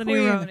queen of the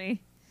new Roni.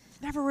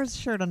 Never wears a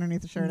shirt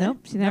underneath the shirt. Nope,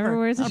 she never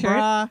wears a shirt.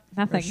 Bra,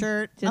 nothing. A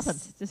shirt.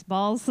 Just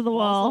balls to the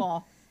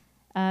wall.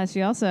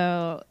 She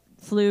also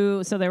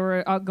flew. So they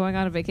were going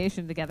on a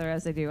vacation together,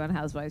 as they do on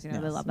Housewives. You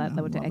know, they love that.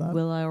 They went to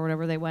Anguilla or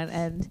whatever they went,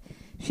 and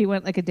she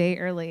went like a day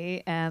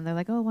early. And they're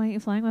like, "Oh, why aren't you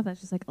flying with us?"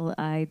 She's like, oh,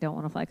 "I don't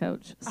want to fly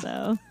coach."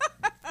 So,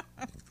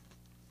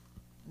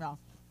 no,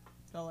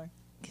 totally.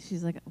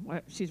 She's like,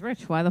 she's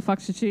rich. Why the fuck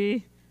should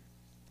she?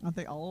 Aren't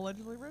they all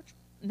allegedly rich?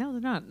 No,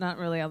 they're not. Not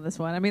really on this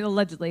one. I mean,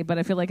 allegedly, but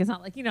I feel like it's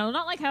not like,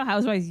 not like how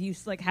Housewives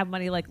used to like have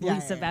money like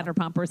Lisa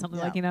Vanderpump or something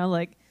like,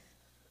 like.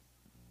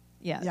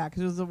 Yeah. Yeah,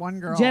 because there's the one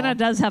girl. Jenna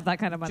does have that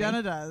kind of money.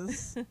 Jenna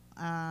does.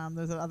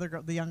 There's the other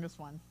girl, the youngest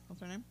one.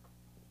 What's her name?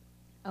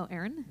 Oh,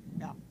 Erin?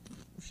 Yeah.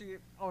 She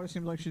always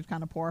seems like she's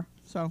kind of poor,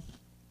 so.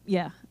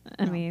 Yeah.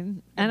 I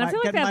mean, and I feel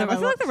like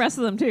the rest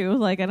of them too.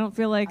 Like, I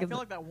feel like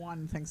that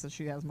one thinks that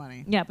she has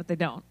money. Yeah, but they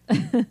don't.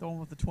 The one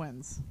with the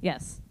twins.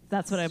 Yes.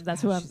 That's who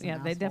I'm, yeah,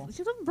 they definitely,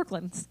 she lives in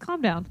Brooklyn.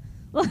 Calm down.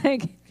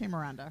 Like. Okay,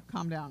 Miranda,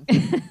 calm down.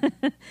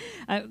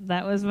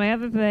 That was my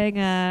other thing.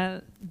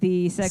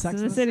 The Sex in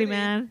the City,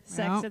 man.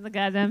 Sex in the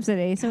goddamn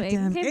city. So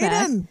Aiden came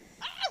back.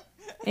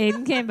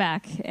 Aiden came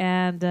back,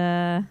 and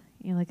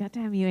you're like, God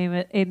damn you,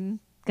 Aiden.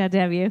 God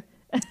damn you.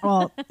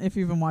 Well, if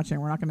you've been watching,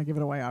 we're not going to give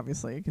it away,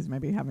 obviously, because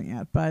maybe you haven't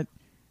yet. But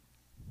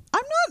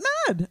I'm not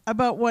mad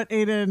about what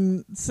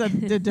Aiden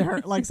said to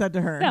her.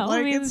 No, like,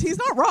 I mean, he's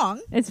not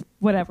wrong. It's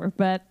whatever.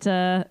 But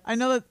I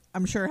know that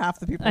I'm sure half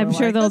the people. I'm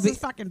sure this is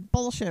fucking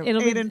bullshit.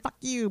 Aiden, fuck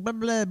you. Blah,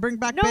 blah, bring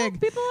back Big. No,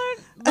 people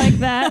aren't like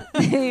that.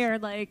 They are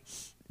like.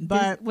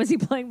 But was he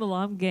playing the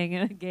long game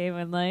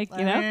and like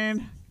I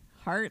mean,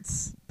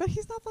 hearts? But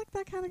he's not like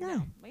that kind of guy.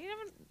 No,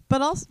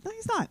 but also, no,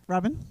 he's not.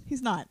 Robin,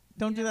 he's not.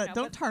 Don't do that.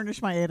 Don't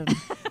tarnish my Aiden.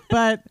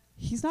 But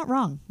he's not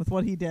wrong with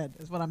what he did,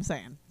 is what I'm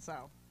saying.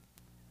 So,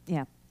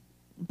 yeah.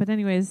 But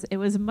anyways, it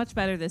was much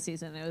better this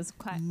season. It was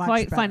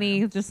quite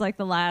funny, just like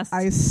the last.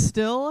 I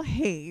still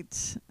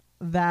hate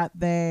that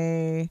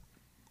they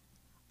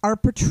are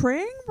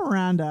portraying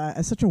Miranda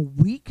as such a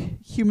weak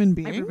human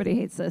being. Everybody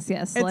hates this.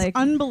 Yes, it's like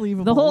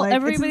unbelievable. The whole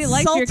everybody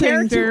likes your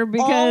character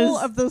because all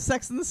of those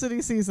Sex and the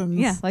City seasons.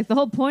 Yeah, like the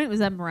whole point was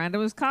that Miranda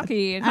was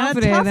cocky and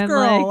confident a tough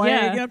girl,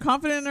 and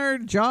confident in her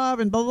job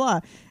and blah blah,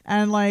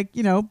 and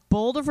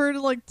bold of her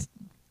to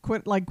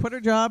quit her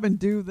job and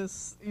do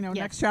this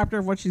next chapter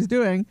of what she's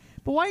doing.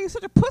 But why are you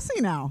such a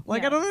pussy now? I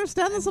don't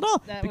understand this at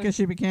all. Because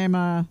she became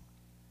a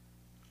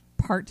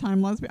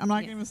part-time lesbian. I'm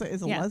not going to say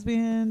is a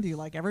lesbian. Do you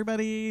like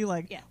everybody?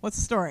 What's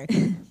the story?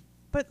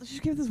 But she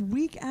gave this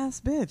weak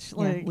ass bitch.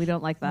 We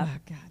don't like that. Oh,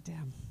 God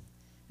damn.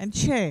 And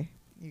Che,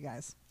 you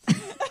guys.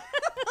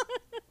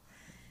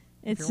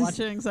 If you're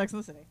watching Sex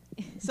and the City.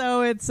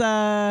 So it's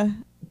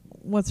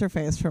what's her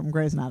face from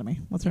Grey's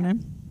Anatomy? What's her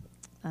name?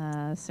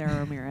 Sarah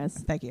Ramirez.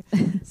 Thank you.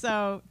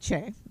 So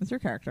Che is your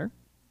character.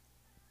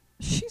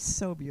 She's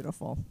so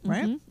beautiful,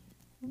 right?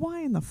 Mm-hmm.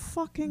 Why in the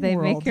fucking they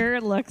world make her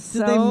look so...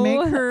 did they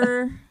make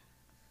her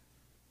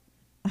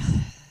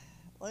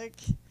like...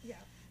 Yeah.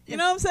 You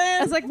know what I'm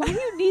saying? I was like, why do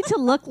you need to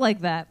look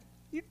like that?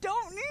 You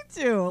don't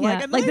need to.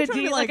 Yeah, like the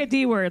D, like a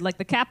D word, like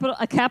a capital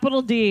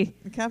D.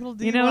 A capital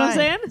D. You know what I'm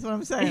saying? That's what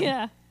I'm saying.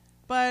 Yeah.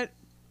 But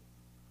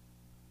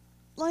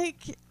like,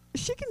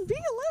 she can be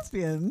a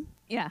lesbian.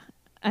 Yeah.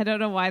 I don't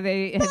know why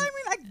they... But I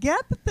mean, I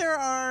get that there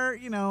are,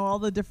 all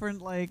the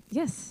different,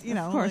 Yes,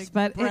 of course.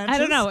 like, but I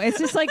don't know. It's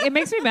just like, it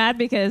makes me mad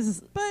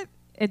because but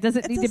it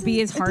doesn't need to be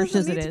as harsh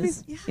as it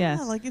is.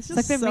 Yeah, like it's just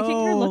like they're so,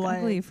 making her look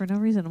ugly for no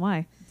reason.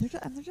 Why? They're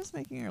just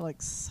making her,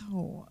 like,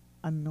 so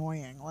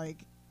annoying.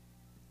 Like,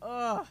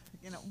 ugh,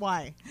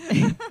 why?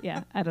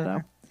 Yeah, I don't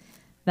know.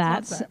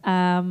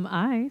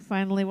 I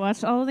finally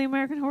watched all of the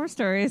American Horror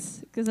Stories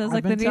because I was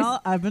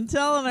I've been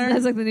telling her. I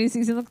was like, the new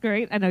season looked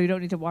great. I know you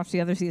don't need to watch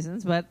the other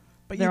seasons, but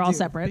they're all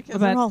separate. Because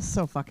they're all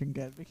so fucking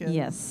good. Because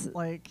yes,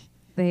 like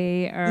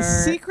they are. The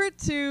secret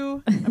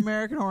to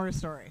American Horror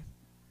Story.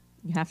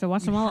 You have to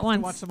watch them all at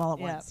once. Watch them all at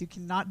once. You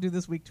cannot do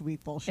this week to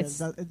week bullshit.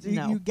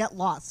 You get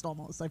lost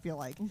almost. I feel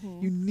like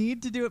you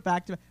need to do it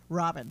back to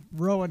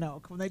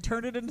Roanoke when they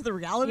turned it into the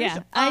reality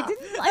show.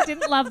 I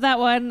didn't love that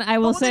one. I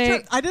will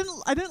say I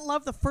didn't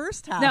love the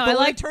first half. No, I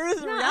like turned it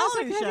into the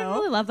reality show. I didn't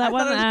really love that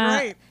one. It was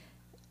great.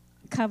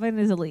 Coven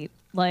is elite.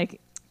 Like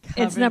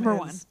it's number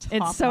one.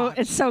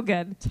 It's so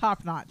good.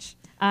 Top notch.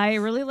 I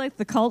really liked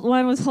the cult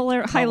one. Was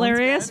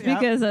hilarious good,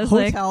 because I was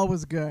Hotel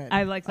was good.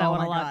 I liked that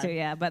one a lot too.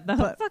 Yeah, but the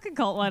fucking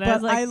cult one, I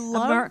was like, I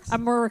loved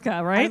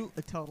America, right?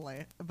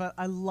 Totally. But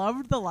I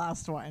loved the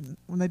last one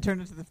when they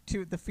turned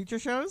into the feature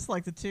shows,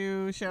 like the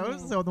two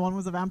shows. So the one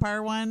was a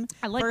vampire one.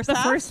 I liked the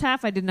first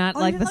half. I did not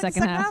like the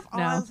second half.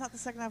 No, I thought the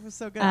second half was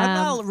so good.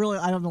 I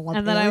don't know.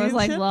 And then I was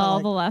like, well,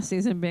 the last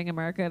season being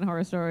American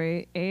Horror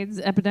Story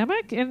AIDS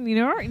epidemic in New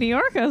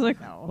York. I was like,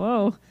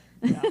 whoa,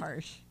 yeah,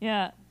 harsh.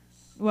 Yeah,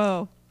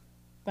 whoa.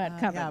 But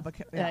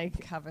Coven.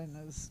 Coven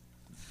is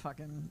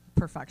fucking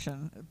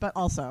perfection. But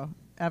also,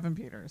 Evan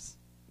Peters.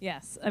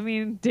 Yes. I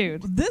mean,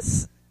 dude.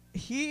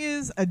 He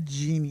is a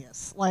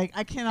genius. Like,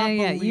 I cannot believe.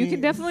 Yeah, you can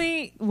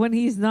definitely, when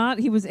he was not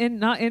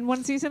in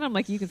one season, I'm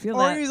like, you can feel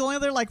that. Or he's only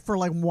there for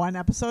one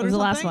episode or something. It was the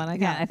last one,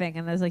 I think.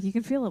 And there's you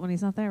can feel it when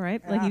he's not there, right?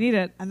 Yeah. Like, you need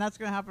it. And that's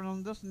going to happen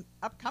on this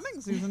upcoming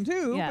season,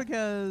 too.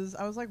 Because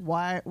I was like,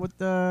 why? What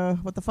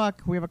the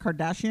fuck? We have a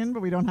Kardashian,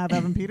 but we don't have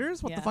Evan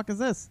Peters? What the fuck is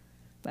this?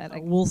 But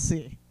we'll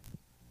see.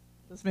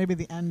 This may be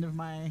the end of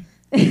my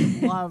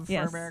love for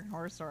American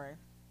Horror Story.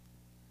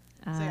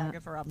 So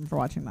good for Robin for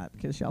watching that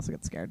because she also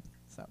gets scared.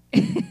 So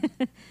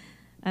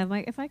I'm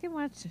like, if I can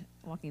watch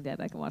Walking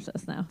Dead, I can watch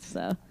this now.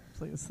 So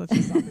please, let's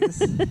just stop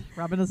this.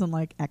 Robin doesn't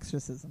like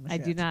exorcism. I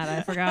do not.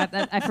 I forgot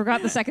that. I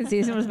forgot the second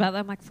season was about that.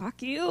 I'm like,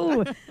 fuck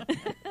you.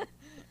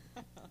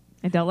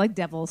 I don't like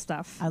devil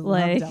stuff. I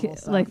love devil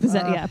stuff.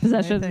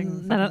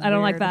 Possession. I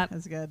don't like that.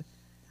 That's good.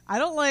 I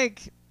don't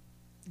like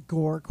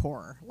gore.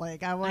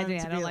 Like I don't like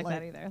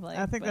that either.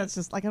 I think that's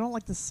just I don't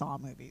like the Saw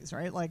movies,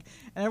 right? Like,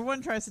 and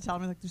everyone tries to tell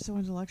me they're so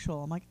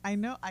intellectual. I'm like, I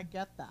know, I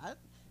get that,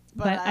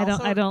 but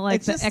I don't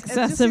like the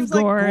excessive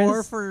gore. Like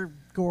gore for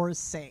gore's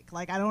sake.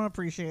 Like I don't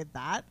appreciate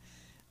that.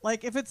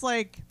 Like if it's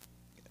like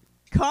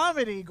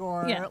comedy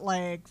gore,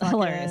 like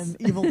fucking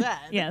Evil Dead,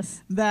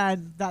 yes,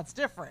 then that's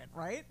different,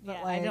 right? But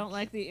I don't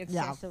like the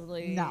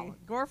excessively. No,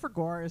 gore for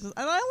gore is. And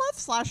I love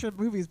slasher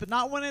movies, but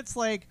not when it's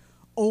like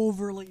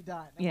overly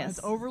done. And when it's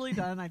overly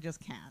done, I just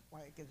can't.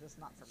 Like, it's just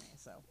not for me.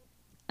 So,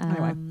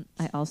 anyway.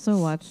 I also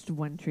watched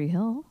One Tree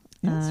Hill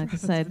because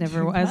I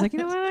was like, you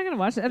know what, I'm gonna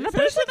watch it. And the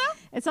first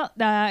it's all.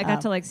 I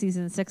got to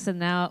season 6, and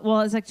now,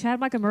 it's like Chad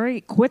Michael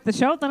Murray quit the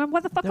show. Then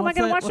what the fuck am I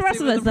gonna watch the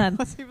rest of this? Then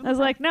I was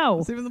like, no.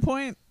 What's even the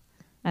point?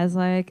 I was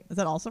like, is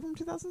that also from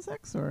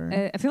 2006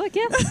 or? I feel like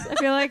yes. I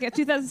feel like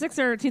 2006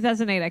 or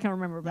 2008. I can't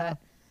remember, but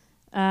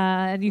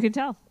and you can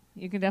tell.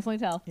 You can definitely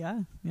tell.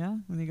 Yeah.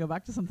 When you go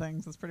back to some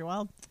things, it's pretty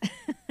wild.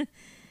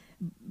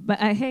 But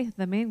hey,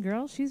 the main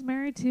girl, she's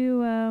married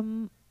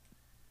to,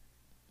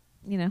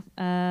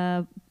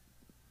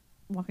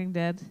 Walking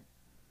Dead.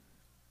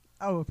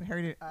 Oh,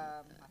 Harry.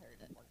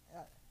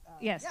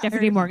 Yes, Jeffrey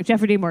D. Morgan.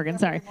 Jeffrey D. Morgan.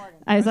 Sorry,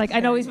 I was like, I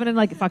know he's been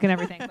in fucking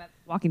everything, but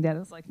Walking Dead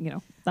is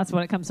that's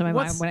what it comes to my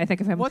mind when I think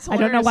of him. I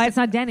don't know why it's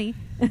not Denny.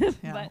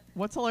 But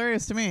what's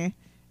hilarious to me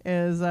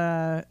is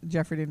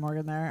Jeffrey Dean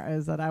Morgan there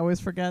is that I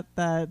always forget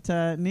that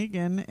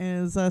Negan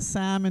is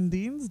Sam and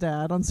Dean's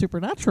dad on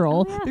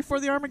Supernatural before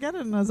the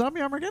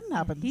zombie Armageddon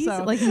happened. He's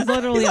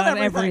literally on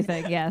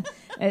everything. Yeah.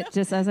 It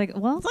just, I was like,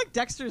 well. It's like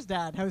Dexter's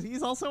dad.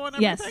 He's also on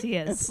everything? Yes, he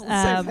is. It's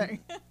the same thing.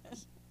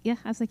 Yeah,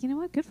 I was like, you know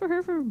what? Good for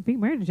her for being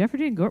married to Jeffrey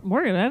Dean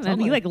Morgan.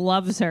 And he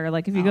loves her.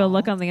 Like if you go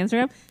look on the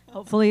Instagram,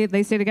 hopefully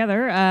they stay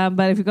together.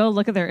 But if you go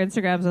look at their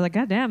Instagrams, they're like,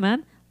 God damn,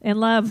 man.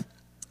 In love.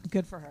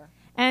 Good for her.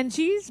 And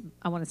she's,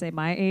 I want to say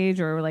my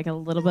age or a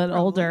little bit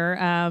older.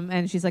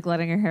 And she's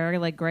letting her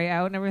hair gray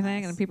out and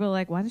everything. Nice. And people are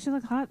like, why does she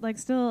look hot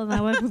still? And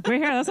I went, with gray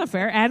hair, that's not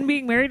fair. And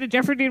being married to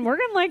Jeffrey Dean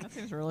Morgan, that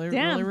seems really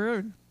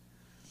rude.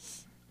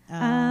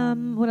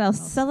 What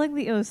else? Selling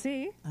the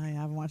OC. I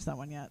haven't watched that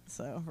one yet,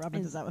 so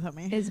Robin does that without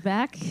me. Is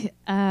back.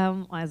 I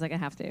was like, I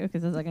have to,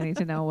 because I was like, I need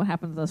to know what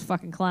happened to those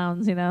fucking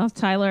clowns, you know?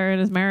 Tyler and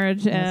his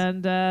marriage,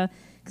 and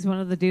because one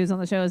of the dudes on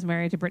the show is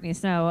married to Brittany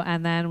Snow,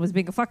 and then was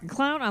being a fucking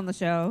clown on the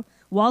show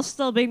while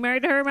still being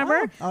married to her.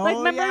 Remember?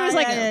 Remember, yeah, it was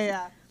like,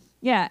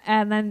 yeah.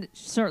 And then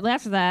shortly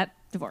after that,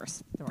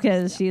 divorce,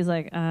 because she's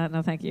like,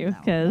 no, thank you,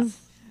 because.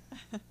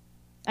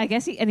 I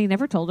guess he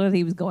never told her that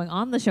he was going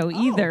on the show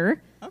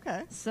either.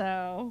 Okay.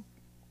 So.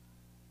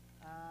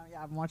 Yeah,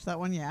 I haven't watched that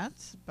one yet.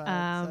 But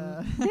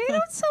they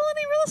don't sell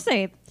any real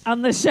estate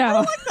on the show. I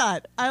don't like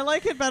that. I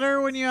like it better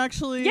when you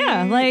actually.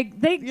 Yeah, like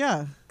they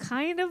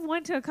kind of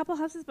went to a couple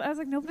houses, but I was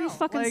like, nobody's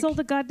fucking sold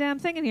a goddamn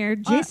thing in here.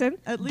 Jason,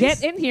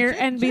 get in here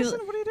and be. Jason,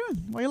 what are you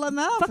doing? Why are you letting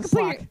that off the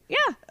slack?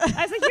 I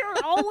was like,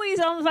 you're always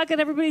on fucking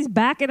everybody's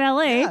back in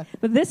LA. Yeah.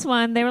 But this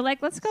one, they were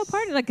like, let's go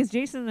party, like, because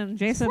Jason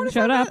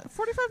showed up.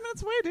 45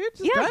 minutes away, dude.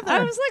 Just drive there.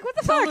 I was like, what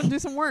the fuck? Do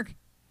some work.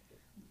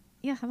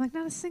 Yeah, I'm like,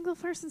 not a single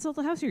person sold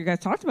the house here. You guys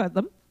talked about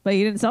them, but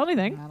you didn't sell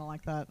anything. I don't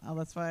like that. Oh,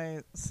 that's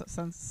why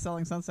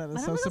Selling Sunset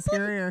is so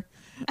superior.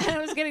 And I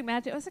was getting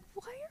mad. I was like,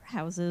 why are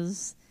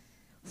houses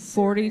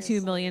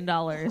 $42 million?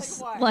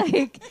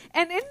 Like,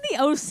 and in the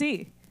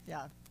OC.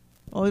 Yeah.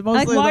 Well,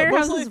 mostly why are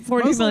houses $42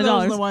 million? Those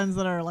are the ones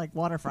that are like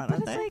waterfront,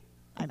 aren't they? Like,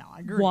 I know. I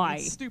agree. Why?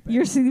 It's stupid.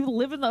 You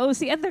live in the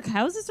OC, and their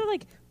houses are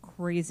like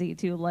crazy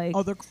too. Like,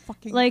 they're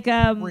fucking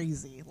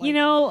crazy. Like, you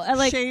know,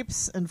 like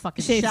shapes and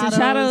fucking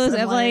shadows,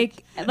 and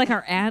like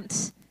our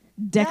aunt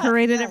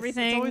decorated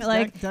everything. It's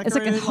like it's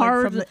like a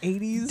hard from the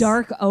 80s.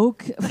 dark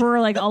oak for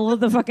like all of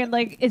the fucking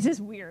like. It's just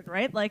weird,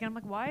 right? Like I'm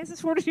like, why is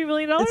this $42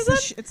 million?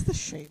 It's the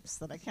shapes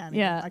that I can't.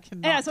 I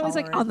cannot. Yeah, so it's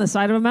like on the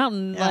side of a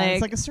mountain. Yeah,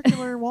 it's like a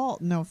circular wall.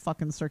 No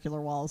fucking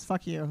circular walls.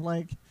 Fuck you.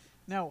 Like.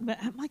 No. But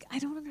I'm like, I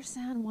don't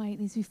understand why it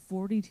needs to be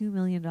 $42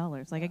 million.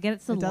 Like, I get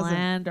it's the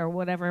land or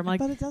whatever. I'm like,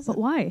 but it doesn't.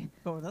 But why?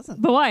 But it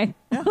doesn't. But why?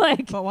 Yeah.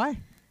 Like, but why?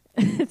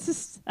 It's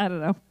just, I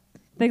don't know.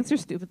 Things are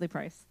stupidly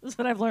priced. That's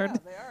what I've learned.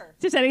 Yeah, they are.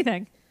 Just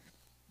anything.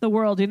 The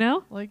world, you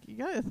know? Like, you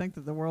gotta think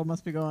that the world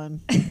must be going,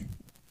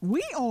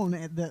 we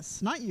own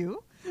this, not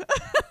you.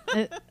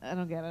 I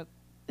don't get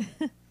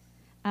it.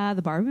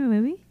 The Barbie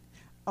movie?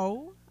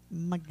 Oh.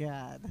 My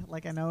God!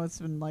 Like I know it's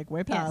been like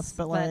way past,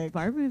 but like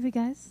Barbie movie,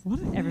 guys.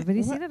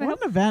 Everybody's seen it.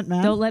 What an event,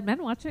 man! Don't let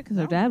men watch it because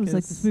their dad was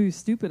like, "This movie's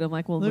stupid." I'm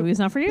like, "Well, the movie's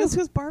not for you." That's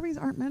because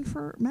Barbies aren't meant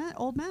for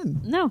old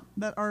men. No,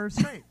 that are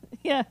straight.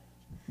 Yeah,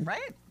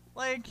 right.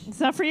 Like it's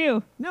not for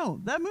you.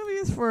 No, that movie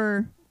is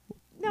for.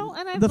 No,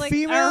 and I've like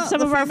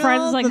some of our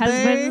friends, like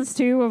husbands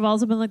too, have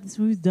also been like, "This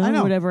movie's dumb,"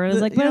 or whatever. And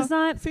it's like, but it's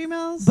not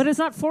females. But it's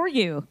not for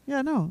you.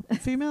 Yeah, no,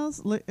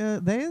 females,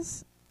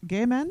 theys,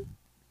 gay men.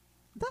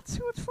 That's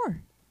who it's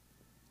for.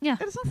 Yeah.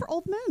 It is not for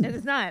old men. It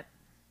is not.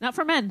 Not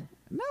for men.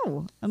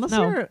 No. Unless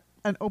you're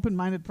an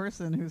open-minded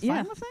person who's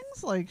fine with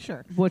things, like,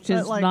 sure. Which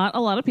is like, not a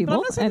lot of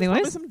people,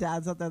 anyways. There's some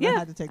dads out there that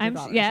had to take their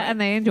daughters. Yeah,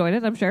 and they enjoyed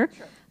it, I'm sure.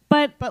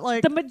 But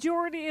like the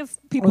majority of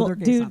people,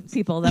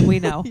 people that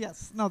we know.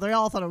 Yes. No, they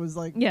all thought it was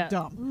like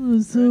dumb.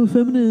 Oh, so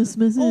feminist.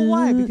 Oh,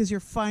 why? Because you're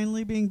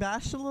finally being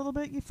bashed a little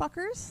bit, you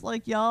fuckers.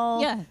 Like y'all.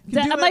 Yeah.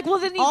 I'm like, well,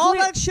 then all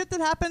that shit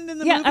that happened in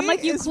the movie. I'm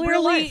like, you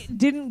clearly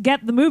didn't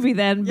get the movie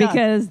then,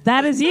 because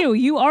that is you.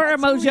 You are a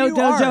Mojo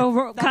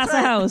Dojo Casa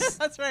House.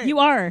 That's right. You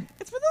are.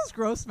 It's for those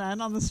gross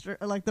men on the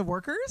like the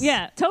workers.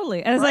 Yeah,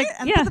 totally. And it's like,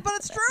 but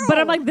it's true. But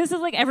I'm like, this is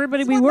like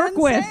everybody we work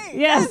with.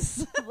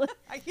 Yes.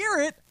 I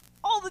hear it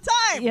all the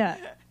time. Yeah.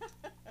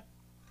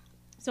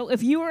 So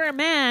if you are a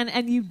man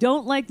and you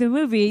don't like the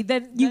movie,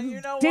 then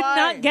you did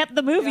not get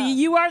the movie. Yeah.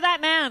 You are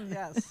that man.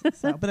 Yes.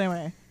 So, but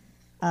anyway,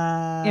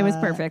 it was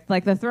perfect.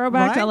 Like the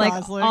throwback to like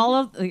Gosling, all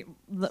of,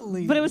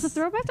 but it was a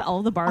throwback to all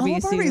of the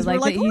Barbies too.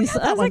 Like that you.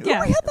 I was like,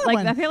 yeah.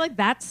 Like I feel like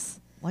that's.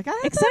 Like I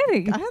had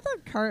exciting. I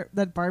had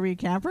that Barbie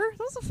camper. That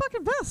was the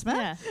fucking best,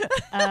 man.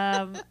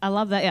 Yeah. I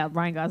love that. Yeah,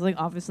 Ryan Gosling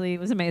obviously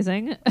was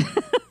amazing.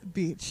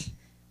 Beach.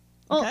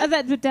 Well,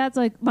 and Dad's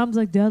like, Mom's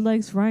like, Dad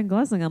likes Ryan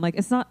Gosling. I'm like,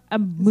 it's not a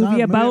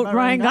movie about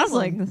Ryan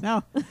Gosling.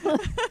 No.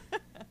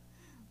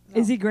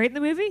 Is he great in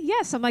the movie?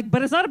 Yes. I'm like,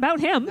 but it's not about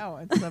him. No,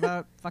 it's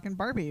about fucking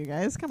Barbie, you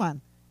guys. Come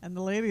on. And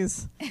the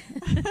ladies.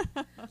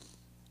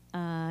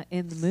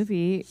 In the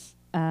movie,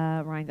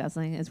 Ryan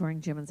Gosling is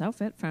wearing Jimin's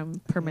outfit from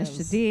Permission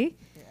to D.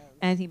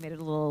 And he made a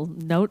little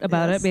note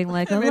about it, being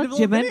like, "Oh, look,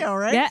 Jimin." Video,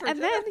 right? Yeah,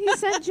 and then he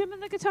sent Jimin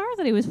the guitar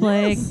that he was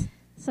playing. Yes.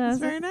 So it's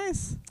very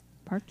nice.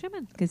 Park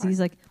Jimin, because he's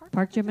like,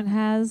 Park Jimin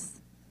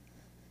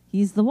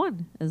he's the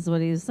one, is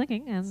what he's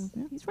thinking, and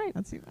he's right.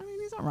 I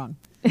mean, he's not wrong.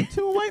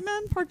 To a white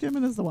man, Park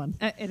Jimin is the one.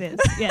 It is,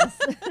 yes.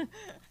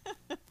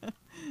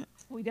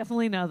 We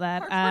definitely know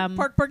that.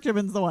 Park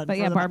Jimin's the one. But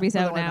yeah, Barbie's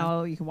out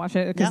now. You can watch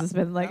it because it's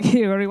been like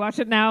you already watch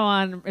it now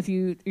on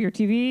your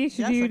TV.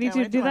 Should you need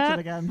to do that? Watch it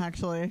again.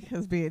 Actually,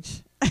 his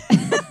beach.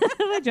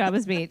 My job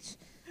is beach.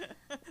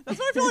 That's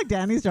what I feel like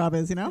Danny's job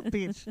is,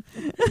 beach.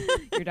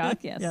 Your dog,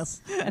 yes.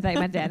 Yes. I thought you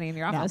meant Danny in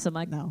your office. I'm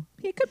like, no.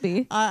 He could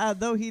be.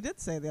 Though he did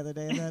say the other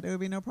day that it would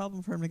be no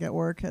problem for him to get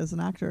work as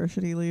an actor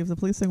should he leave the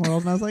policing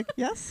world. And I was like,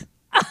 yes.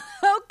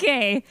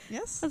 Okay.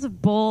 Yes. That's a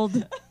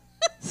bold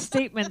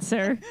statement,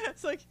 sir.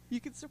 It's like, you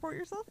can support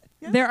yourself?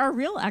 Yes. There are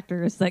real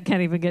actors that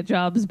can't even get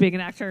jobs being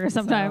an actor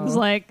sometimes.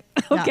 So,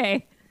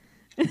 okay.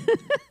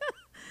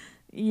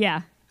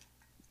 Yeah.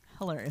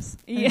 Hilarious.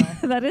 Yeah, Anyway.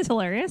 that is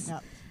hilarious.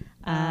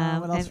 Yeah.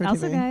 What else and for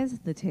also, TV? guys,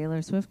 the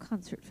Taylor Swift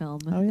concert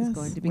film is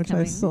going to be which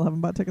coming. I still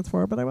haven't bought tickets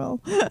for, but I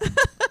will.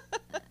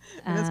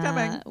 It's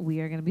coming. We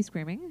are going to be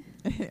screaming.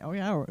 Oh,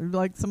 yeah.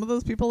 Like some of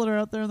those people that are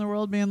out there in the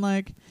world being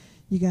like,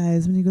 you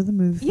guys, when you go to the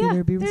movie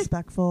theater, be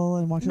respectful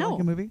and watch it like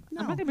a movie.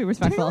 No, I'm not going to be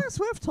respectful. Taylor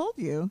Swift told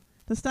you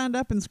to stand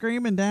up and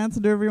scream and dance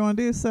and do whatever you want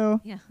to do.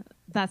 So yeah,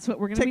 that's what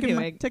we're going to be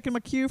doing. Taking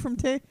my cue from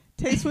Tay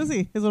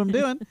Swizzy is what I'm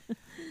doing.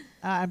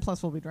 And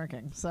plus, we'll be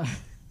drinking. So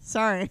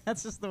sorry,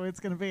 that's just the way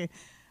it's going to be.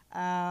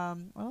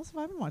 What else have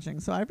I been watching?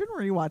 So I've been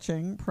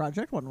rewatching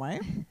Project One Way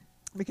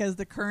because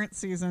the current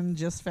season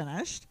just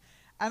finished.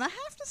 And I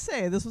have to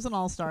say, this was an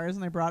all-stars,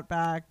 and they brought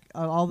back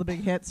all the big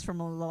hits from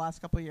the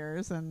last couple of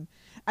years. And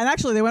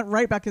actually, they went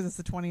right back, because it's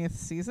the 20th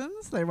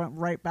seasons. They went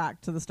right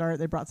back to the start.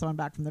 They brought someone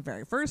back from the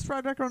very first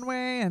Project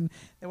Runway, and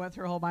they went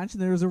through a whole bunch.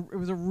 And it was a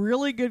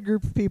really good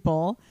group of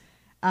people.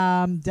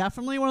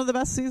 Definitely one of the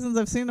best seasons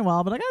I've seen in a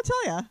while. But I got to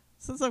tell you,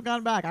 since I've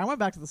gone back, I went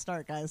back to the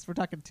start, guys. We're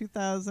talking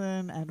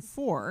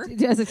 2004.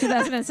 Is it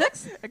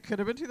 2006? It could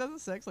have been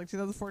 2006, like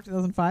 2004,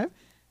 2005.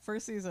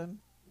 First season.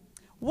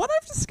 What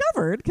I've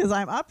discovered, because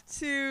I've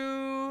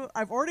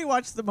already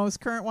watched the most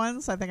current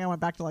ones. I think I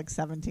went back to like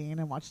 17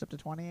 and watched up to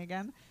 20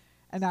 again.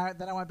 And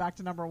then I went back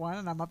to number 1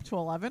 and I'm up to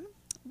 11.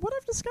 What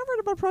I've discovered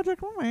about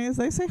Project Runway is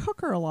they say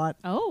hooker a lot.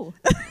 Oh.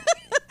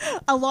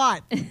 A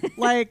lot.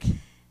 like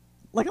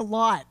a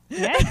lot.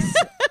 Yes.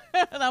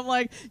 And I'm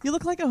like, you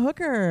look like a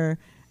hooker.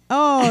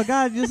 Oh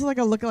God, you just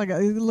you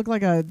look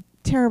like a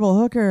terrible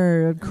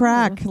hooker,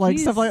 crack, like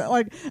geez. stuff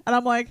like, and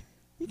I'm like,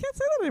 you can't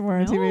say that anymore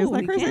on TV. Isn't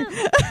that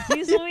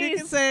crazy? You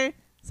can say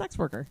sex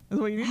worker is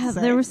what you need to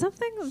say. There was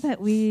something that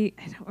I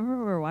don't remember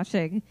what we were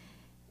watching.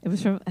 It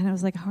was from, and I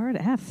was like, hard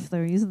F. They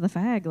were using the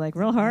fag like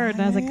real hard,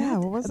 and I was like, yeah,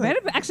 God, what was it?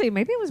 Actually,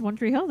 maybe it was One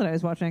Tree Hill that I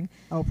was watching.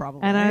 Oh,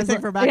 probably. And I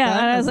think for back then,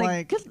 and I was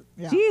like,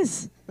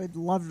 jeez, they'd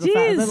love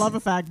they love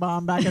a fag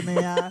bomb back in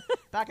the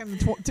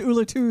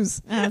Ula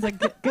twos. And I was like,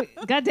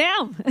 God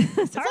damn,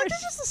 it's like harsh. they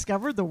just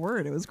discovered the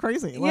word. It was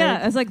crazy.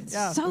 Yeah, it's like it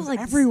so was like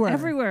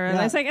everywhere. And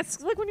Yeah. it's like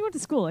it's like when you went to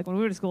school. Like when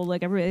we went to school,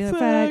 like every Fag.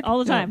 fag all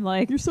the time.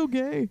 Like you're so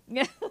gay.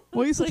 Yeah.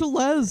 Why are you such a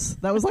les?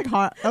 That was like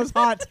hot. That was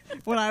hot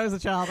when I was a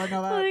child. I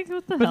know that. Like,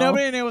 what the but hell?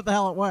 nobody knew what the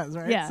hell it was,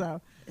 right? Yeah.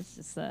 So It's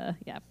just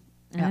yeah.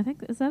 And I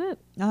think is that it?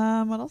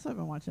 what else have I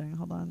been watching?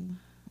 Hold on.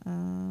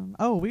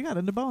 We got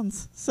into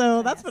Bones.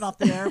 So that's been off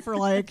the air for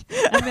like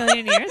a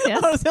million years,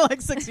 yes. I would say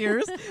like 6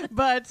 years.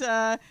 But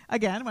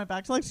again, went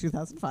back to like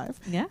 2005.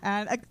 Yeah.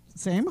 And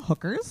same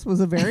hookers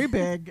was a very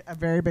big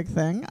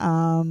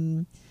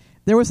thing.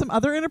 There was some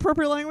other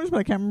inappropriate language, but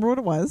I can't remember what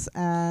it was.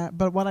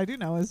 But what I do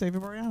know is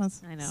David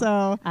Boreanaz. I know.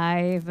 So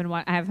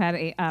I've had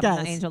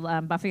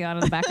Angel Buffy on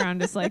in the background,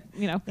 just like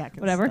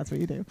whatever. That's what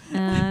you do.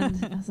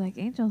 And I was like,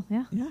 Angel,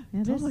 yeah, yeah,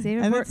 totally.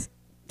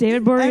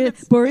 David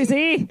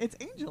Boreanaz. It's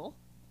Angel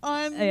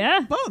on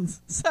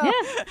Bones. So yeah,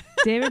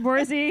 David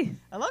Boreanaz.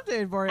 I love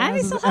David Boreanaz. And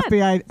he's still hot.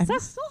 FBI. And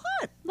he's still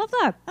hot. Love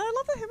that. And I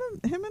love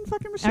that him and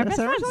fucking Sarah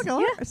Michelle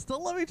Gellar I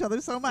still love each other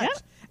so much. Yeah.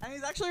 And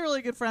he's actually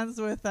really good friends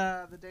with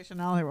the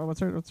Deschanel here. What's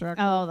her actress?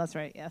 Oh, that's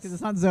right. Yes. Because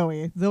it's not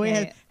Zoe.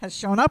 Zoe has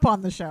shown up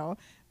on the show,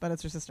 but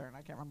it's her sister, and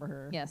I can't remember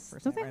her. Yes.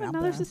 First Don't they name have right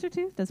another now. sister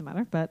too? Doesn't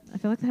matter. But I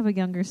feel like they have a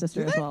younger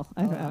sister as well.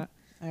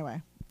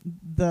 Anyway,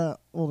 the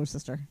older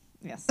sister.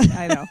 Yes,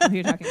 I know who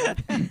you're talking about.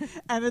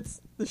 And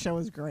the show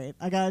is great.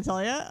 I gotta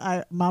tell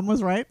you, Mom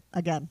was right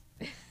again.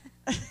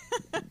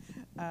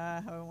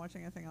 Have I been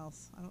watching anything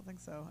else? I don't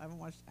think so. I haven't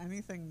watched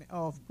anything.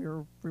 Oh, we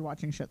were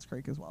rewatching Schitt's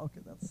Creek as well,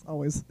 because that's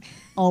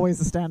always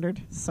the standard.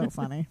 So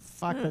funny.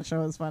 Fuck, that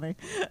show is funny.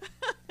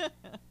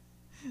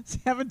 So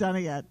you haven't done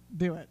it yet.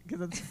 Do it,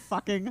 because it's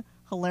fucking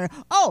hilarious.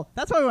 Oh,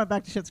 that's why we went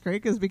back to Schitt's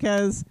Creek, is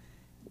because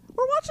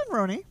we're watching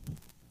Roni,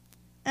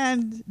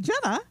 and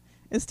Jenna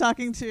is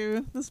talking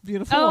to this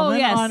beautiful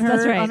woman on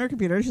her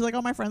computer. She's like,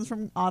 "Oh, my friend's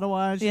from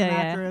Ottawa. She's an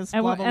actress."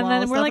 Blah, blah, and blah,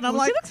 then we're like, and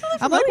she looks really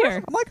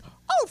familiar. I'm like,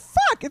 "Oh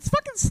fuck, it's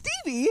fucking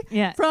Stevie."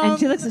 Yeah, from and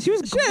she was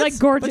Schitt's, like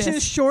gorgeous, but she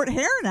has short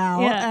hair now.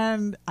 Yeah.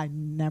 and I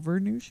never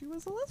knew she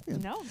was a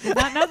lesbian. No, did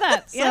not know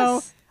that. So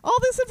yes. all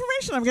this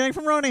information I'm getting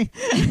from Roni.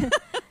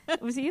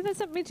 Was he that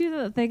sent me to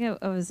the thing? It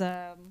was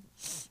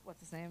what's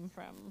his name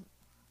from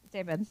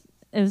David?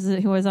 It was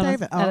who was on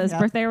his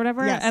birthday or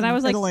whatever. Yes, and I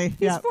was Italy. like,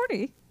 he's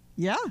 40.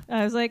 Yeah,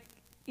 I was like,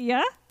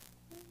 yeah.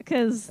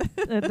 Because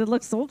it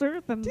looks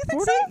older than 40. Do you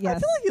think so? Yes. I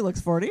feel like he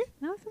looks 40.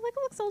 No, I feel like it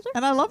looks older.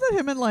 And I love that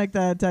him and like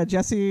that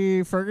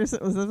Jesse Ferguson,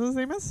 was that what his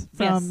name is?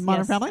 From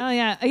Modern Family? Oh,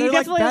 yeah. They're He like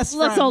definitely best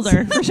looks friends.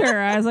 older, for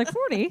sure. I was like,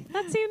 40?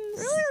 That seems...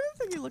 Really? I didn't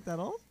think he looked that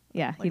old.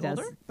 Yeah, like he does.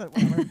 Older, but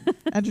whatever.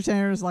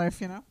 Entertainer's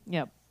life,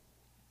 Yep.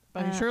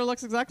 But he sure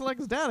looks exactly like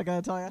his dad, I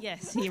gotta tell you.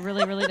 Yes, he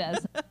really, really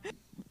does.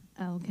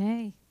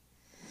 Okay.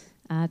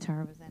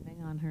 Tara was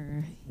ending on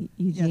her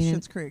Eugene... Yes,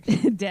 Schitt's Creek.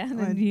 Dan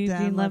and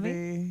Eugene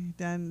Levy.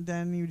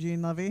 Dan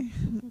Eugene Levy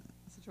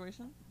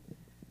situation,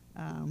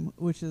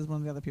 which is one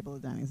of the other people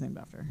that Danny's named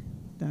after.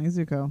 Danny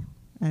Zuko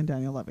and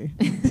Daniel Levy.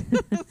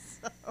 Is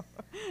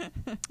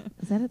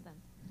that it then?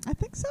 I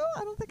think so.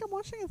 I don't think I'm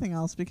watching anything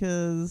else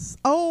because...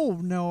 Oh,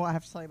 no, I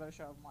have to tell you about a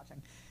show I'm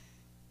watching.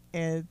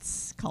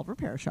 It's called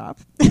Repair Shop.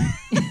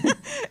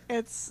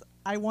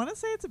 I want to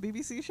say it's a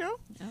BBC show.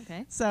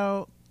 Okay.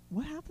 So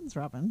what happens,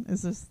 Robin,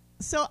 is this...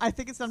 So I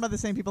think it's done by the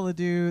same people that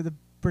do the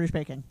British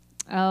Baking.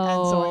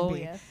 Oh,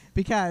 yes.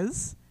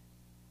 Because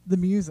the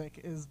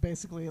music is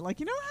basically like,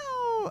 you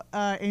know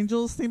how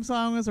Angel's theme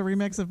song was a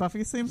remix of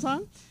Buffy's theme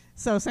song?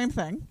 So same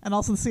thing. And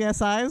also the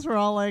CSIs were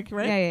all like,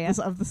 right? Yeah.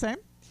 Of the same.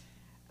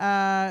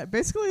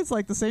 Basically, it's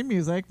like the same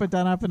music, but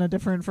done up in a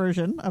different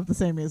version of the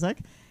same music.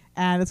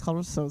 And it's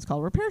called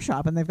Repair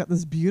Shop. And they've got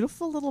this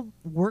beautiful little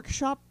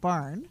workshop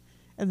barn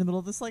in the middle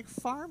of this like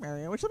farm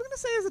area, which I'm going to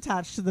say is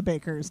attached to the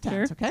baker's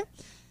tent, Sure.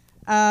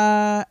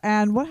 okay?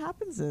 And what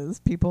happens is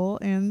people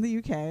in the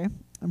UK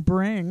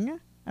bring,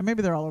 and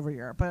maybe they're all over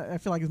Europe, but I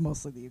feel like it's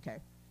mostly the UK.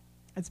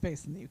 It's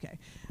based in the UK.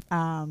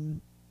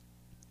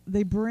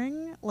 They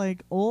bring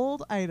like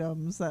old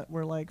items that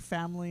were like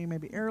family,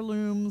 maybe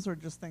heirlooms or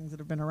just things that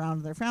have been around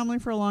in their family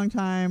for a long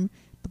time,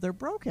 but they're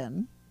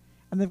broken.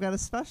 And they've got a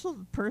special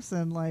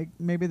person, like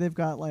maybe they've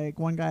got like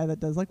one guy that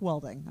does like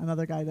welding,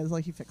 another guy does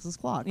like he fixes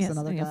clocks, yes,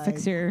 another guy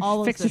fix your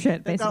shit.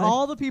 They've Basically, got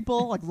all the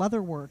people like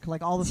leather work,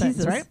 like all the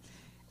Jesus. things, right?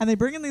 And they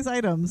bring in these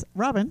items,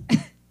 Robin,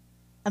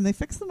 and they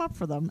fix them up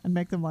for them and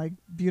make them like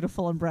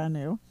beautiful and brand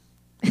new.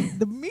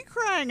 Me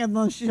crying in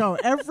the show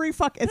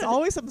it's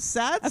always some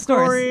sad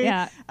story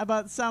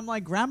about some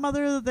like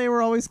grandmother that they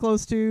were always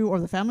close to, or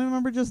the family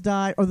member just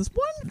died, or this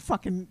one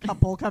fucking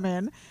couple come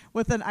in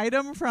with an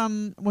item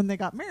from when they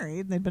got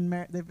married. They've been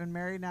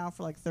married now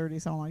for like 30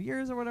 some odd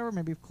years or whatever,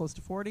 maybe close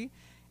to 40,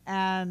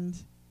 and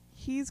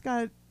he's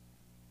got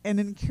an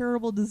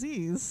incurable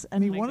disease,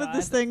 and he wanted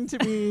this thing to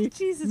be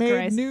made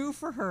Christ. new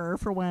for her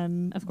for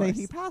when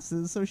he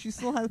passes, so she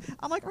still has...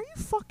 I'm like, are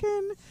you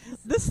fucking...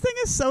 This thing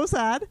is so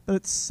sad, but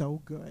it's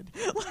so good.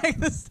 Like,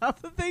 the stuff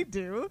that they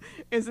do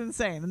is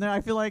insane. And then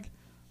I feel like...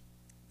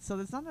 So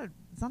it's not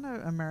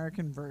an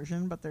American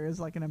version, but there is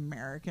like an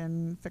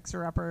American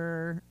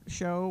fixer-upper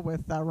show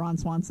with Ron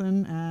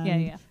Swanson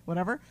and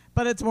whatever.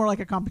 But it's more like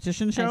a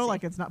competition show.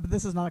 Like, it's not... But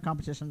this is not a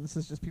competition. This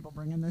is just people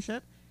bringing their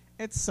shit.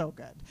 It's so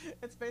good.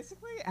 It's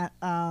basically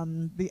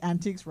the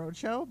Antiques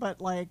Roadshow,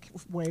 but like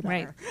way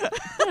better.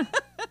 Right.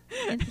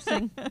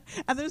 Interesting.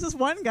 And there's this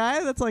one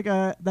guy that's like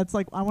I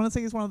want to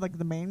say he's one of like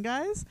the main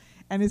guys,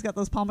 and he's got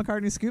those Paul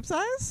McCartney Scoops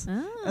eyes,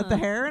 the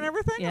hair and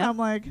everything. Yep. And I'm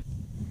like,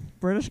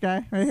 British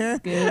guy right here.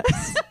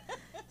 Scoops.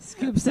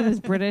 Scoops in his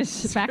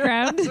British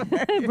background,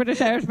 right. British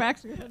Irish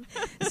background.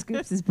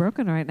 Scoops is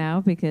broken right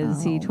now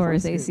because he tore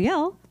his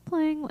ACL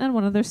playing on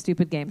one of their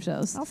stupid game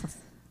shows. Oh,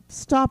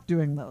 stop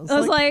doing those. I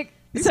was like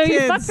so kids.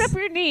 You fucked up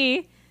your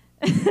knee,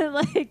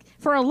 like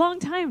for a long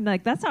time.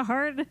 Like that's a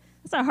hard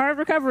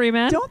recovery,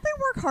 man. Don't they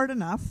work hard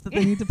enough that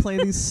they need to play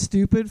these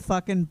stupid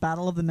fucking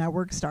Battle of the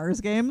Network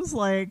Stars games?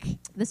 Like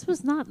this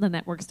was not the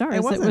Network Stars.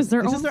 It was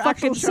their own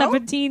fucking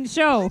 17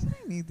 show.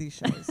 I need these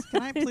shows.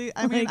 Can I please?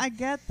 I mean, I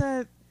get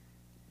that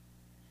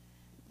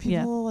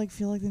people like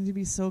feel like they need to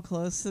be so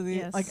close to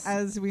the like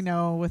as we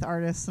know with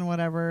artists and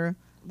whatever.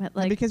 But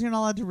like, and because you're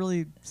not allowed to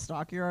really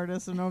stalk your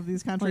artists in of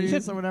these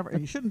countries or whatever,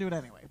 you shouldn't do it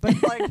anyway.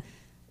 But like.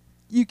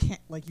 You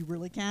can't, like, you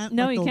really can't.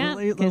 No, like, you can't.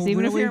 Because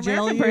even if you're an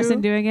American person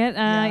doing it,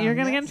 you're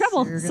going to get in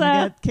trouble. You're going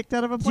to get kicked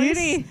out of a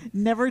place,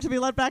 never to be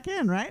let back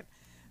in, right?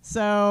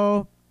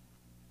 So,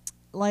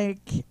 like,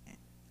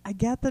 I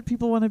get that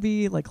people want to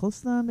be, like,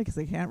 close to them because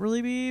they can't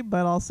really be,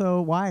 but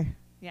also, why?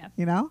 Yeah.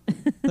 You know?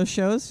 Those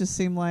shows just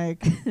seem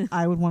like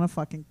I would want to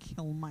fucking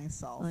kill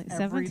myself like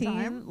every 17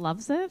 time.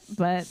 Loves it,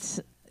 but...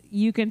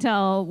 You can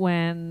tell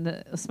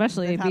when,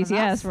 especially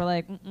BTS, we're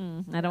like,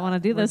 I don't want to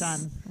do this. We're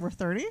done. We're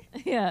 30?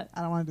 Yeah. I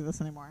don't want to do this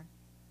anymore.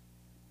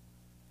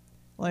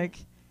 Like,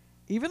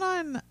 even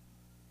on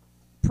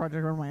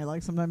Project Runway,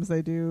 like, sometimes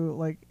they do,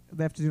 like,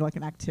 they have to do, like,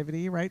 an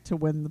activity, right, to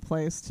win the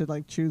place, to,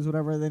 like, choose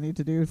whatever they need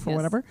to do for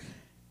whatever.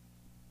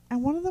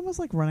 And one of them was,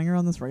 like, running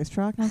around this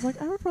racetrack, and I was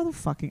like, I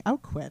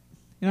would quit.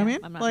 You know what I mean?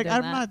 I'm not like,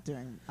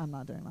 doing I'm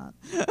not doing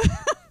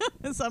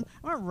that. So I'm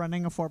not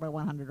running a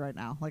 4x100 right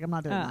now. Like, I'm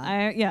not doing that.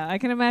 I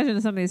can imagine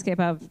some of these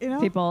K-pop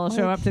people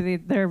show up to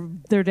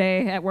their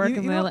day at work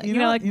and they're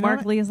like,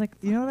 Mark Lee is like,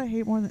 you know what I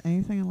hate more than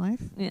anything in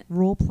life? Yeah.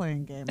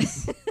 Role-playing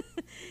games.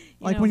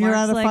 Like when you're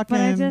at a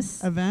fucking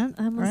event.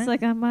 I'm just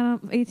like, I'm on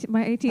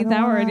my 18th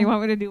hour and you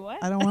want me to do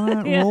what? I don't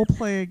want to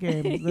role-play a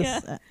game.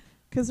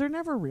 Because they're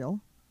never real,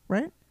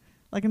 right?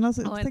 Like, unless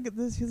think of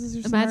this is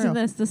your imagine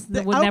scenario. This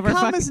the would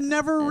outcome is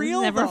never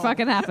real. Never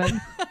fucking happen.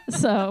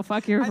 So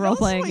fuck your role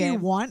playing game. You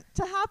want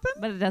to happen,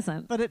 but it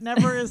doesn't. But it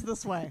never is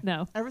this way.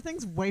 No,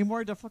 everything's way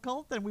more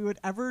difficult than we would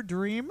ever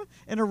dream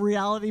in a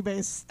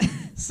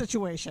reality-based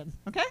situation.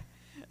 Okay.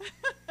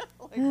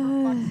 Like,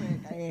 for fuck's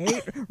sake,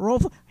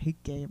 I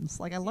hate games.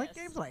 Like, I like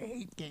games, but I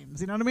hate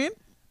games. You know what I mean?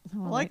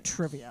 I like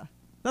trivia.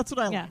 That's what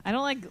I like. Yeah, I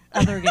don't like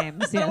other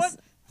games. Yes.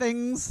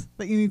 Things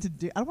that you need to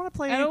do. I don't want to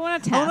play. I don't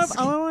want to task.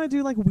 I don't want to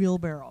do like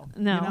wheelbarrow.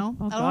 No. You know?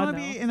 I don't want to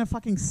be in a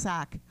fucking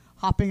sack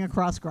hopping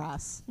across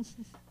grass.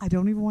 I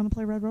don't even want to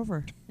play Red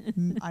Rover.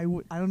 I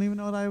don't even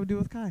know what I would do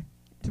with Kai,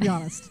 to be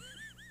honest.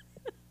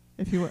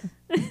 If you would.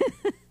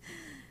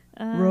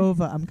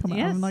 Rova, I'm coming.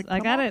 Yes, I'm like, I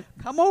got it.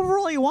 Come over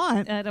all you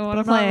want. I don't want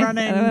to play. I don't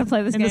want to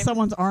play this into game.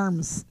 someone's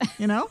arms,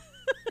 you know,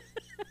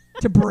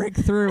 to break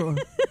through.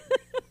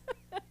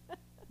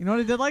 You know what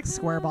I did like?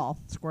 Square ball.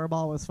 Square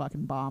ball was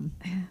fucking bomb.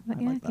 But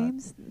I like that.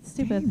 games, it's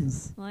stupid.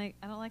 Games. Like,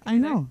 I don't like. I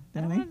know, I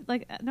don't Danny. want,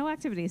 like no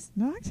activities.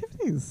 No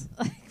activities.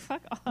 Like,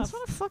 fuck off. I just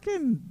want to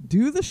fucking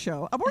do the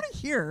show. I'm already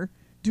here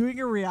doing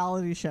a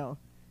reality show.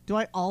 Do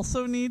I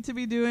also need to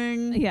be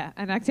doing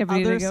an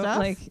activity other to go? stuff?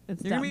 Like,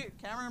 it's You're dumb. gonna be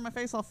camera in my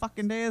face all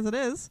fucking day as it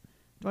is.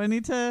 Do I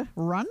need to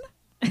run?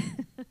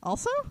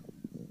 Also?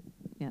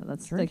 Yeah,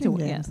 that's Drinking like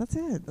games. yeah. That's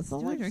it. That's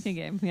all. Just a drinking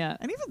game. Yeah.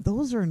 And even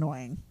those are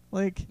annoying.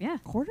 Like, Yeah.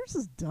 quarters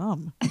is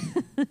dumb.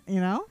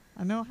 You know?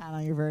 I know,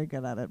 Hannah, you're very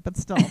good at it, but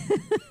still.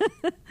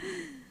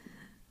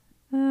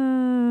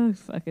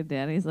 Fucking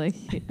Danny's like,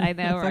 I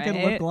know, right?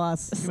 Fucking lip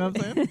gloss. You know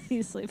what I'm saying?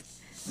 He's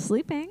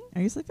sleeping.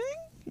 Are you sleeping?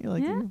 You're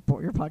like, Yeah.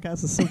 your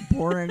podcast is so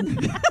boring.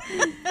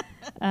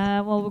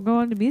 Well, we're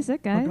going to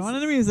music, guys. We're going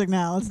into music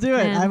now. Let's do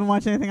it. And I haven't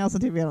watched anything else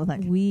on TV, I don't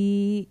think.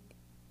 We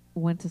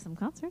went to some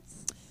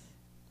concerts.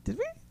 Did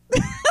we?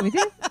 We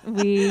did.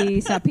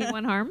 We saw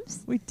P1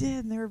 Harms. We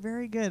did, and they were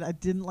very good. I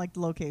didn't like the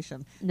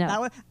location. No.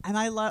 That was, and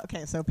I love.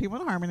 Okay, so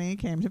P1 Harmony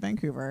came to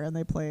Vancouver, and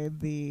they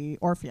played the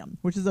Orpheum,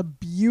 which is a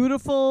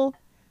beautiful,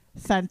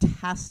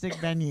 fantastic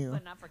venue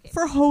But not for K-pop.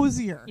 for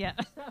Hosier. Yeah,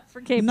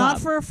 for K-pop. Not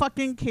for a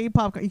fucking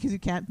K-pop, because you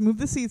can't move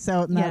the seats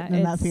out in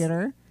that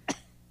theater.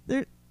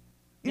 There,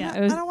 Yeah,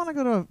 I don't want to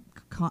go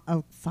to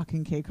a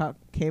fucking K-cock.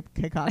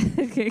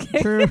 Okay.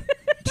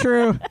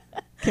 True.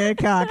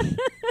 K-cock.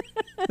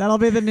 That'll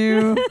be the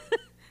new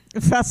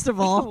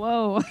festival.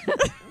 Whoa.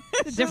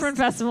 A different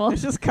festival.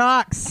 It's just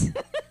cocks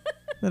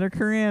that are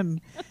Korean.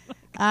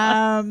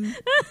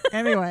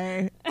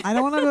 Anyway, I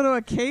don't want to go to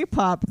a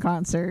K-pop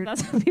concert.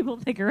 That's what people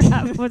think are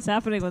what's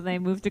happening when they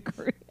move to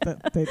Korea.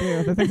 But they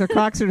do. They think their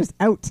cocks are just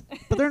out.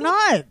 But they're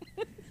not.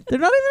 They're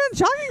not even in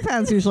jogging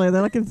pants usually.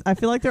 They're like I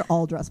feel like they're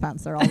all dress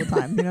pants there all the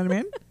time. You know what I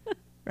mean?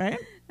 Right?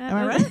 Am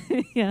I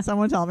right? Yeah.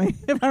 Someone tell me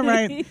if I'm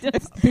right.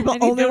 If people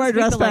only wear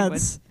dress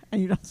pants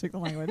and you don't speak the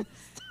language.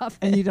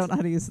 And you don't know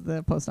how to use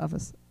the post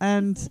office.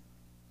 And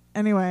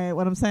anyway,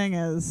 what I'm saying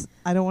is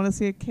I don't want to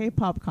see a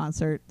K-pop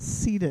concert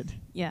seated.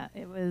 Yeah,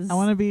 it was. I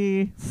want to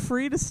be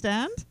free to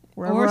stand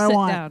wherever or I sit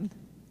want. down.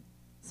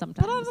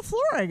 Sometimes. But on the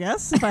floor, I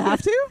guess, if I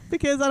have to,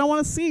 because I don't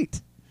want a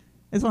seat,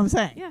 is what I'm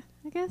saying. Yeah,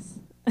 I guess.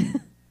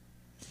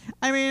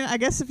 I mean, I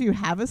guess if you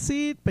have a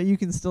seat, but you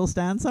can still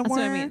stand somewhere.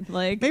 That's what I mean.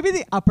 Like, maybe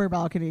the upper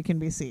balcony can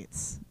be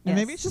seats. And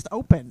maybe it's just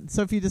open.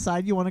 So if you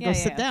decide you want to go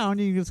sit down,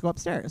 you can just go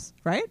upstairs,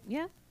 right?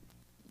 Yeah.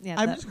 Yeah,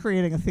 I'm just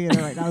creating a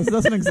theater right now. This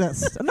doesn't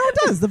exist. No, it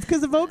does,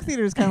 because the Vogue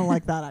Theater is kind of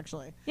like that,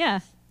 actually. Yeah.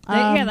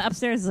 The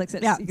upstairs is like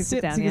yeah, you can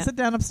sit down. So you can sit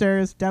down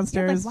upstairs.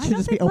 Downstairs why should don't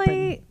just they be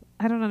play, open.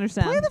 I don't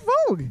understand. Play the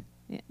Vogue.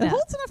 Yeah. It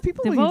holds enough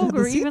people The when you Vogue have the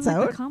or even seats like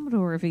out. the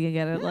Commodore if you can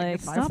get it. Yeah,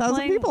 like 5,000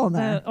 playing people in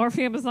there. The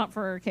Orpheum is not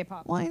for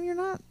K-pop. Well, and you're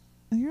not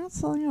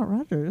selling out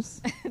Rogers.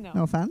 No.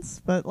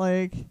 Offense, but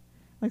like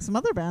some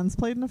other bands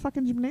played in a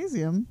fucking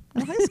gymnasium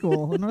in high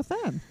school in North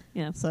Van.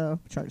 Yeah. So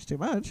charged too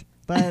much,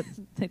 but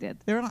They did.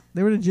 they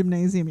were in a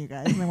gymnasium, you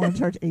guys, and they want to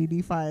charge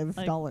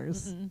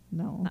 $85.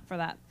 No, Not for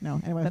that. no.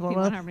 Anyways, But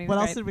P1 Harmony what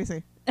was else did we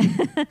see?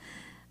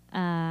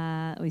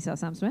 We saw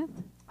Sam Smith.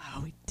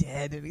 Oh, we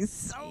did, and he's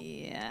so.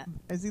 Yeah.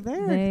 Is he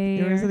there?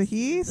 They Or is it a are-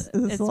 he? Is It's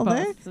this all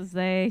they? both. It's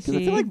they, Because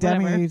she, I feel like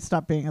whatever. Demi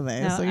stopped being a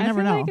they, No, so you I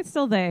never feel know. like it's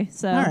still they.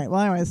 So. All right. Well,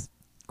 anyways,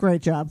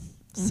 great job.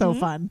 So Mhm.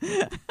 fun.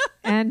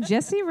 And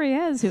Jessie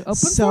Reyes, who opened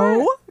for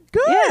So it.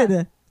 good.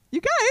 Yeah. You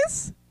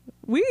guys,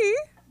 we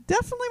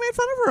definitely made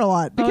fun of her a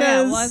lot Oh, because.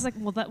 yeah. Well, I was like,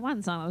 that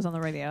one song that was on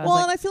the radio. I was Well,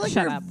 like, and I feel like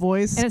shut her up.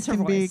 voice And it's her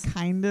can be voice.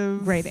 kind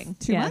of Grating,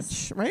 too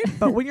yes. much, right?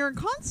 But when you're in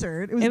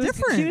concert, it was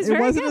different. She was it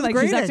very wasn't good. as Like,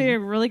 grating. she's actually a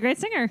really great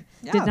singer.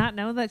 Yeah. Did not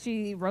know that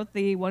she wrote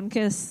the One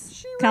Kiss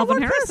She wrote Calvin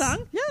One Harris Kiss.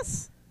 song.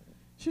 Yes,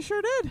 she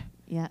sure did.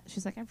 Yeah,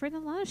 she's like, I've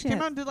written a lot of shit. Came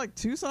out and did like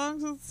 2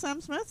 songs with Sam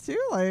Smith too.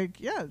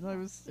 Like, yeah,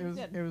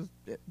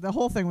 the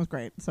whole thing was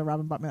great. So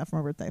Robin bought me that for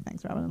my birthday.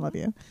 Thanks, Robin. I love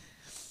you.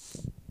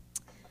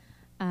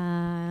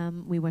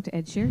 We went to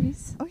Ed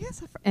Sheeran's. Oh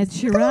yes, Ed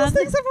Look at all those Sheeran.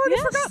 things I've already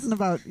Yes. forgotten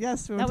about.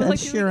 Yes, we went That to Ed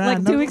was Sheeran.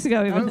 like 2 weeks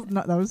ago.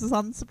 That was just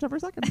on September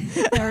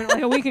 2nd. Or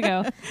like a week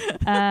ago.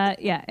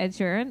 Yeah, Ed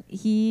Sheeran.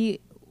 He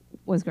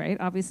was great,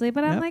 obviously,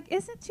 but I'm Yep. like,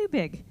 is it too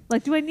big?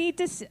 Like, do I need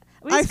to? I feel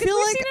we've like- seen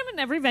him in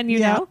every venue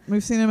now.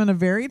 We've seen him in a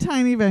very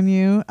tiny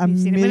venue, a We've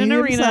seen him in an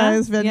arena.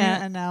 medium-sized venue,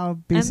 Yeah. and now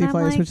And BC I'm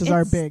Place, like, which is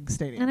our it's- big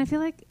stadium. And I feel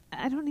like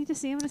I don't need to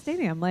see him in a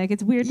stadium. Like,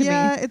 it's weird to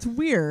Yeah, me. it's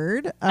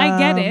weird. I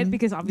get it,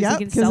 because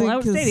obviously you can sell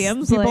out 'cause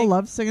stadiums, People like-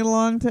 love singing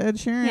along to Ed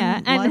Sheeran. Yeah,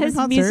 live and in his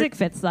concert. music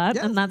fits that,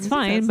 Yeah, and that's music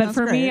fine. fits, But that's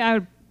for me, great. I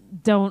would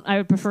I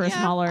would prefer a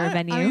smaller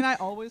venue. I mean, I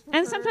always prefer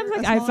and sometimes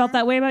like I felt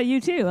that way about you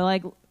too.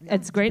 Like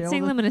it's great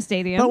seeing them in a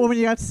stadium. But when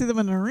you got to see them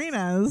in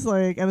arenas,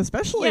 like, and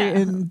especially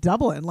in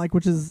Dublin, like,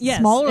 which is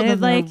smaller than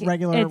like, the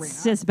regular arena.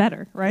 It's just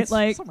better, right? It's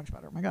like so much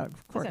better. Oh my God,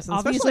 of course.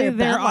 Obviously,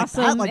 they're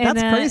awesome. Like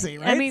that's crazy,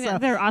 right? I mean,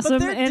 they're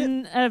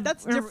awesome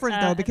that's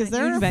different though, because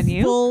they're a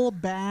venue. full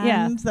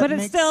band. Yeah, but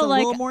it's still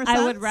like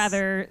I would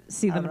rather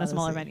see them in a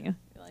smaller venue.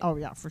 Oh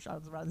yeah, for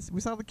sure.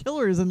 We saw the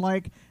Killers in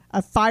like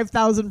a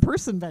 5,000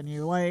 person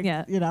venue, like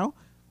you know.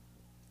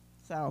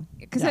 So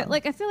because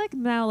I feel like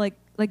now like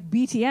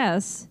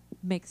BTS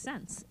makes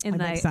sense in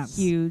that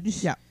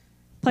huge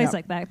place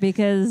like that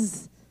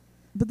because.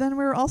 But then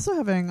we were also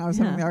having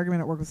the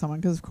argument at work with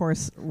someone because of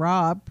course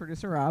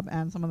producer Rob,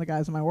 and some of the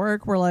guys in my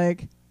work were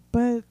like,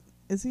 "But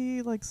is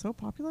he like so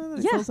popular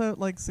that he sells out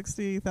like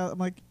 60,000?" I'm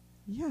like.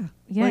 Yeah,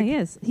 like, he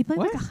is. He played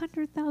like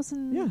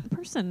 100,000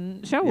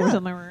 person show or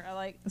something.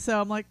 So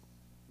I'm like,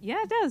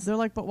 yeah, it does. They're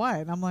like, but why?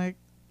 And I'm like,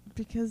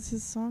 because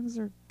his songs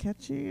are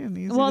catchy and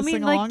easy to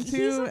sing along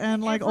to,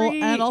 and like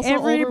and also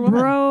every older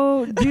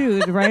bro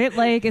dude, right?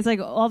 Like it's like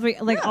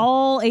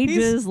all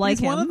ages like he's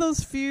him. One of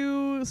those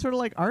few sort of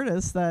like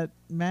artists that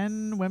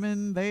men,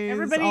 women,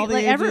 everybody all the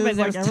like ages, everybody.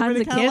 There's tons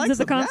of kids at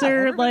the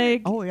concert.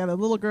 Oh yeah, the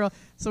little girl.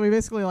 So we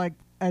basically like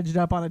edged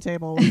up on a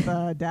table with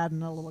dad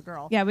and a little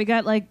girl. Yeah, we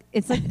got like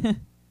it's like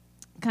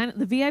kind of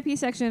the VIP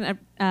section at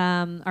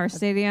our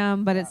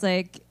stadium, but it's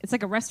like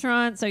a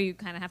restaurant, so you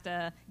kind of have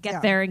to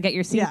get there and get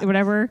your seat or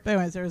whatever. But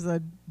anyways, there was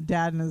a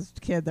dad and his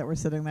kid that were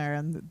sitting there,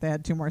 and they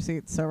had 2 more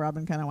seats. So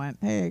Robin kind of went,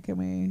 "Hey, can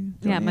we?"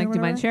 Mike, do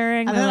you mind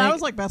sharing? And then I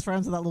was like best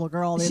friends with that little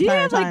girl the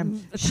entire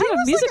time. She was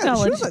music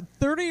knowledge. She was a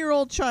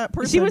 30-year-old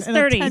person. She was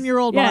 30. In a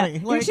 10-year-old body.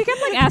 Like, she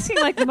kept like asking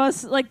like the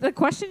most like the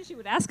questions she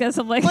would ask us.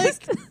 I'm like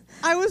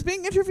I was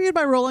being interviewed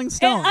by Rolling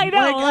Stone. I know.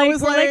 I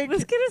was like,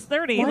 this kid is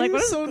 30. Why are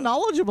you so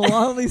knowledgeable on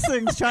all these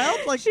things, child?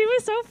 Like she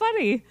was so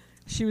funny.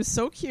 She was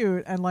so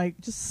cute and like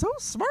just so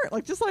smart.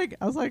 Like just like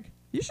I was like,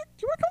 do you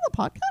want to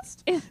come on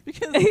the podcast?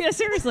 Because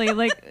seriously,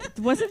 like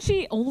wasn't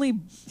she only?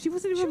 She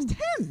wasn't even. She was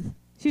 10.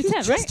 She was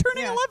 10, just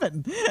turning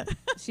 11.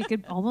 She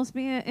could almost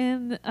be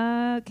in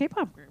a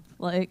K-pop group.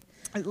 Like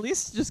at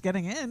least just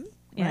getting in.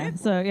 Yeah. Right?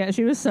 So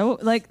she was so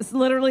like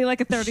literally like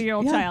a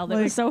 30-year-old child.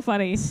 It was so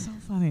funny. So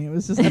funny. It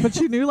was just, but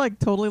she knew like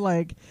totally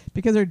like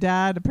because her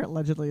dad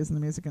allegedly is in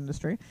the music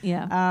industry.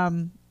 Yeah.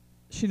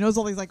 She knows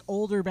all these like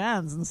older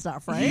bands and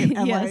stuff, right?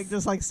 And like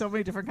just like so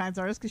many different kinds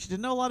of artists because she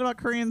didn't know a lot about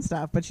Korean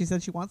stuff, but she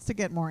said she wants to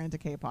get more into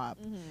K-pop,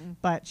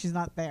 but she's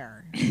not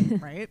there,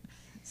 right?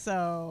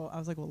 So I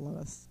was like, well, let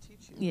us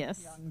teach you, young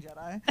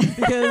Jedi,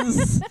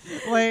 because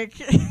like.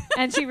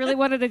 And she really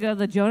wanted to go to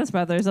the Jonas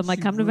Brothers. I'm like,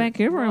 come to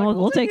Vancouver and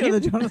we'll take you.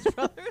 The Jonas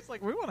Brothers,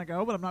 like we want to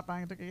go, but I'm not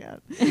buying a ticket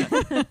yet.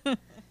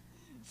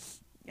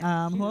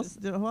 Who else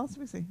did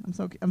we see?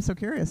 I'm so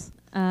curious.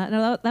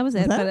 No, that was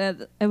it. That?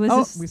 But it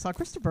was. We saw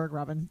Krista Berg,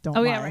 Robin. Don't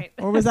lie. Yeah, right.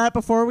 Or was that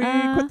before we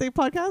quit the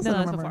podcast? No,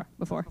 that was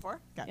before. Before?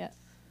 Okay. Yeah.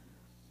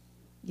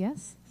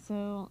 Yes.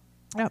 So.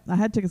 Yeah, I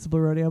had tickets to Blue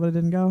Rodeo, but I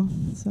didn't go.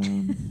 So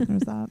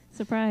there's that.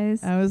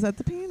 Surprise. I was at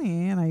the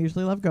Peony, and I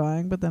usually love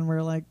going, but then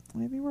we're like,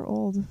 maybe we're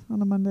old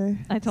on a Monday.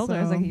 I told her,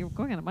 I was like, you're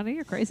going on a Monday?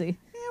 You're crazy.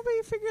 Yeah, but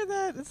you figure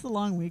that it's the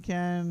long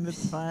weekend.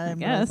 It's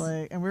fine. I guess.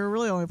 Like, and we were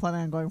really only planning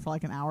on going for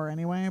like an hour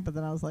anyway, but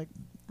then I was like,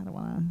 I don't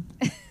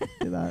want to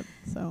do that.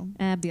 So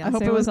Beyonce I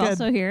hope it was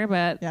also here,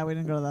 but yeah, we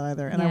didn't go to that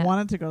either. And I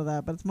wanted to go to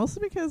that, but it's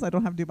mostly because I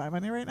don't have Dubai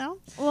money right now.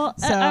 Well,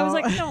 so I was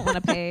like, you don't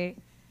want to pay.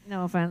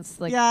 No offense,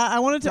 like I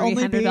wanted to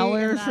only be in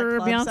that for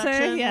club Beyonce.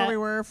 Section where we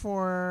were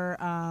for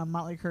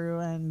Motley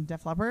Crue and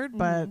Def Leppard,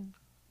 but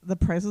the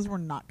prices were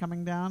not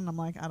coming down. I'm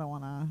like, I don't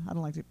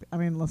like to. I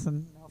mean,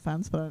 listen, no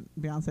offense, but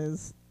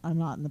Beyonce's. I'm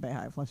not in the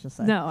Bayhive. Let's just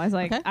say. No, I was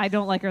like, I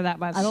don't like her that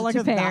much. I don't like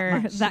her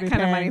that much. That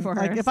kind of money for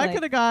her. Like, if I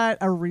could have got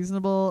a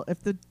reasonable,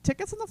 if the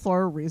tickets on the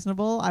floor were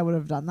reasonable, I would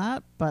have done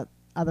that. But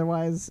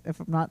otherwise,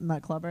 if I'm not in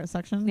that club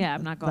section,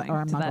 I'm not going.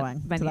 I'm not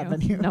going to that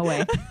venue. No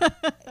way.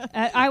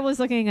 I was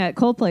looking at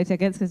Coldplay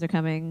tickets because they're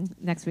coming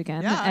next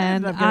weekend,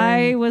 and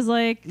I was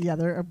like,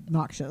 they're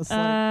obnoxious.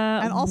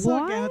 And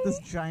also again at this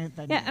giant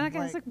venue. Yeah, and I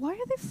was like, why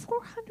are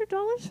they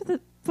 $400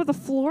 for the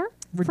floor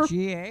for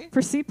GA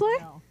for C play?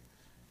 No.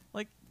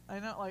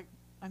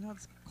 I know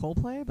it's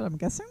Coldplay, but I'm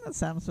guessing that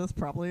Sam Smith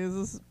probably is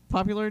as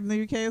popular in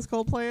the UK as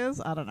Coldplay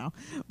is. I don't know,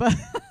 but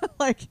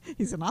like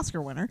he's an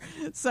Oscar winner,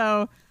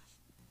 so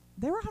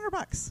they were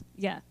 $100.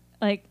 Yeah,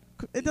 like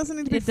it doesn't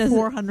need to be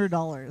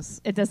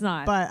 $400. It does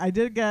not. But I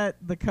did get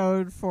the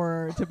code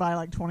to buy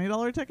like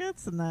 $20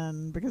 tickets, and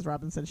then because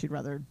Robin said she'd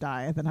rather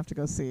die than have to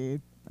go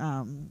see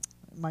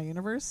My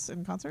Universe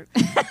in concert,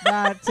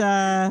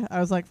 that I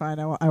was like, fine,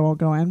 I won't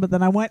go in. But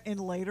then I went in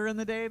later in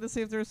the day to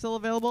see if they were still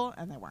available,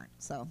 and they weren't.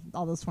 So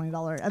all those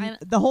 $20, and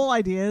the whole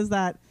idea is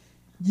that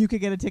you could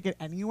get a ticket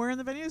anywhere in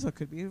the venue. So it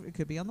could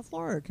be on the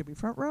floor, it could be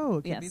front row,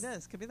 it could be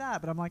this, could be that.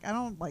 But I'm like, I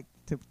don't like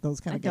those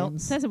kind of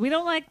games. We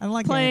don't like. I don't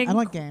like playing. I don't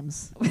like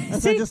games.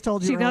 As I just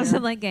told you, she earlier.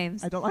 doesn't like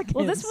games. I don't like games.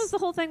 Well, this was the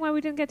whole thing why we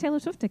didn't get Taylor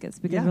Swift tickets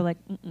because we're like,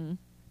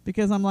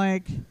 because I'm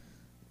like,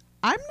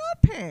 I'm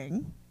not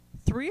paying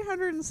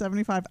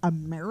 $375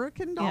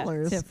 American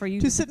dollars for you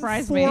to to sit in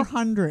surprise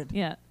 400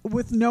 Yeah.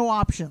 with no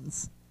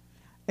options.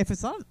 If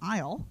it's on an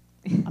aisle,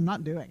 I'm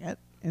not doing it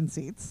in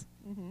seats.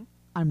 Mm-hmm.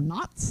 I'm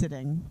not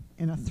sitting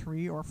in a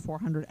 300 or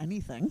 400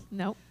 anything.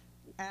 Nope.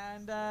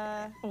 And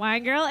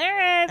Wine Girl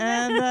Erin.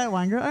 And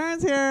Wine Girl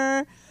Erin's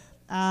here.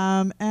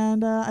 I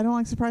don't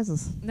like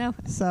surprises. No.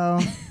 So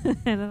I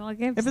don't like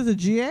games. if it's a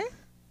GA,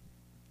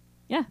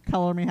 yeah,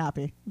 color me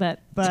happy.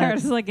 But Tara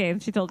doesn't like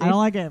games. She told you. I don't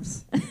like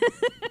games.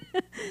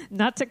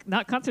 not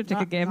concert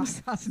ticket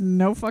games.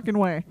 No fucking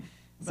way.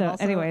 So,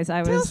 also, anyways,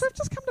 Taylor Swift,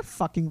 just come to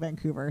fucking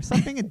Vancouver.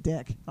 Stop being a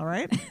dick. All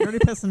right, you're already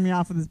pissing me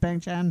off with this Bang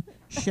Chan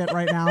shit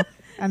right now,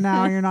 and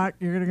now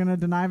you're gonna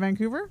deny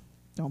Vancouver.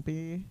 Don't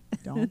be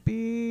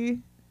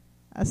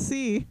a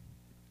C.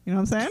 You know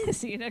what I'm saying?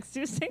 See you next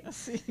Tuesday.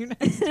 See you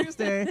next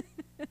Tuesday.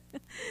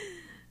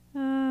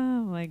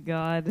 Oh my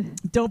God.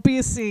 Don't be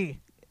a C.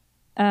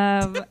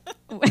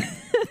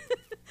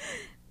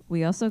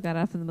 We also got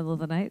up in the middle of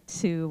the night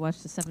to watch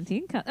the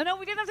 17. No,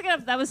 we didn't have to get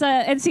up. That was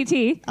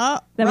NCT.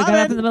 That we got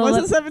up in the middle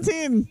wasn't of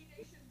 17.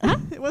 Huh?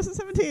 It wasn't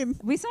 17.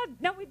 We saw.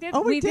 No, we did.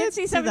 Oh, we did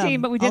see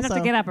 17, but we didn't have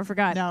to get up. I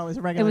forgot. No, it was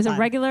a regular. It was time. a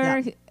regular.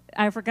 Yeah.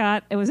 I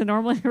forgot. It was a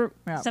normal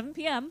Yeah. 7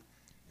 p.m.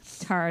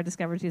 Tara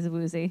discovered she's a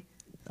woozy.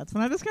 That's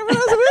when I discovered I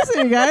was a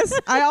woozy, you guys.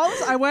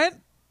 I went,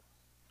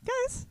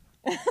 guys.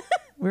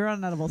 We were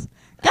on edibles.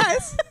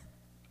 Guys,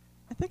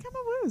 I think I'm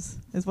a wooze,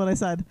 is what I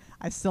said.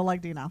 I still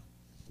like Dino.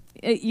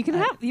 You can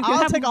have.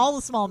 I'll take all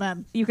the small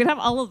men. You can have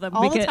all of them.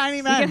 All the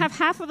tiny men. You can have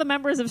half of the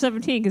members of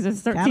 17 because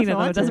there's 13 of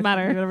them. It doesn't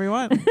matter. Do whatever you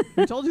want.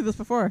 I told you this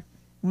before.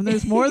 When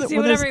there's more than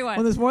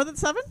when there's more than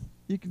 7,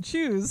 you can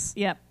choose.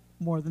 Yep.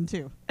 More than 2.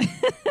 Do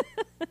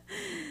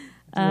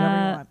whatever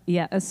you want.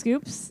 Yeah,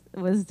 Scoops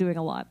was doing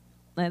a lot,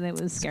 and it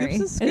was scary.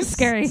 Scoops it was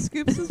scary.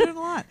 Scoops is doing a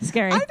lot.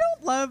 Scary. I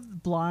don't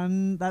love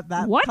blonde. That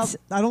what?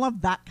 I don't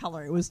love that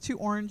color. It was too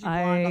orangey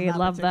blonde. I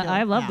love that.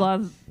 I love yeah.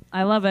 blonde.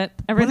 I love it.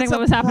 Everything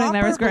that was happening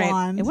there was great.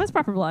 Blonde, it was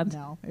proper blonde.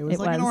 No, it was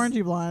like an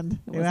orangey blonde.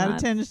 It had a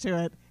tinge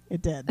to it.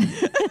 It did.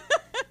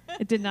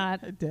 It did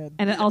not. It did.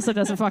 And it also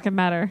doesn't fucking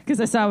matter because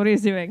I saw what he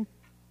was doing.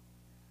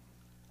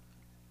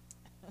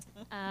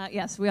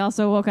 Yes, we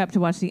also woke up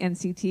to watch the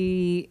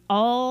NCT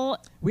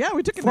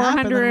we took a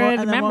 400 nap and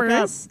then members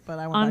woke up, but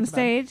I went on back to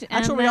bed. stage.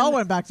 Actually, we all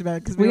went back to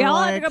bed because we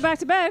all had to go back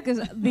to bed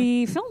because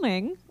the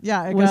filming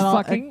it was got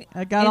fucking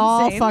it got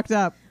all insane. fucked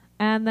up.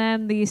 And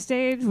then the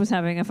stage was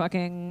having a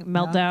fucking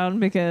meltdown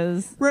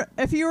because...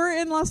 If you were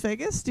in Las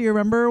Vegas, do you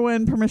remember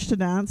when Permission to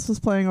Dance was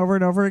playing over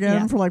and over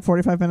again for like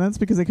 45 minutes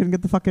because they couldn't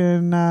get the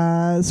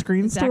fucking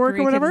screens to work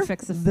or whatever?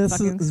 Fix the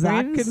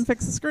Zach couldn't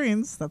fix the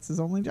screens. That's his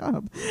only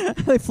job.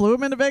 They flew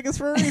him into Vegas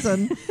for a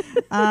reason.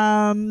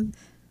 And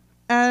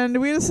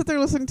we had to sit there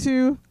listening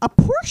to a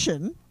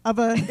portion of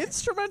an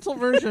instrumental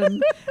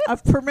version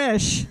of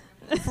Permish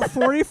for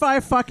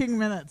 45 fucking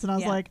minutes. And I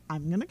was like,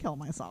 I'm going to kill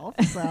myself.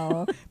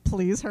 So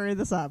please hurry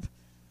this up.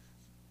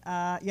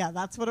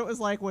 That's what it was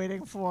like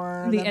waiting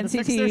for the them NCT to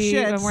fix their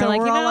shit. And we're so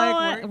like, we're you all know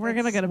like, what? We're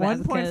going to go to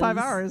bed. 1.5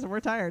 hours and we're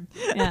tired.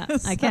 Yeah,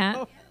 so I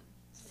can't.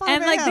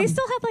 And like they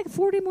still had like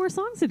 40 more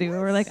songs to do. Yes.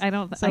 We're like, I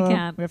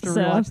can't. We have to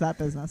rewatch that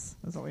business.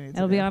 That's what we need to do.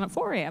 It'll be on at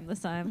 4 a.m. this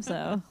time.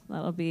 So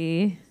that'll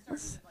be...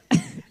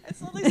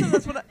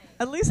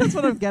 At least that's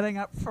what I'm getting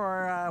up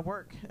for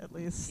work. At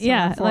least,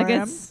 yeah, like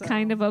it's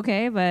kind of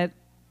okay, but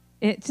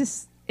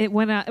it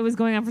went out. It was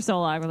going on for so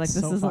long. We're like,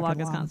 this is the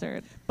longest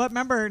concert. But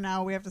remember,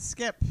 now we have to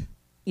skip.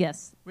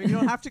 Yes, we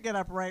don't have to get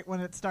up right when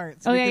it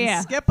starts. Oh we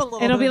can skip a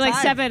little. It'll bit be like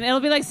time. 7.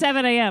 It'll be like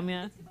 7 a.m.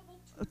 Yeah,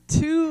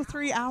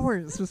 2-3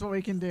 hours is what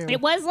we can do.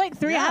 It was like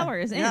 3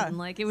 hours in.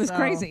 Like it was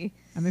crazy,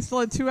 and they still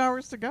had 2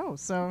 hours to go.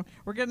 So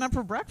we're getting up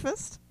for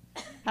breakfast.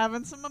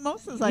 Having some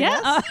mimosas, I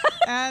guess.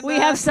 And, we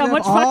have so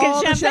much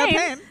fucking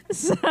champagne.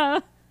 So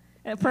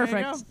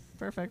perfect.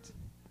 Perfect.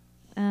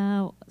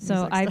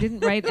 So I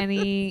didn't write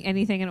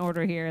anything in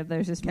order here.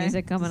 There's just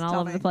music coming all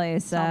over the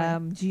place.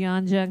 Jeon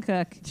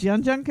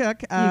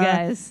Jungkook.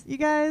 You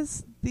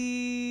guys,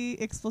 the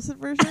explicit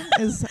version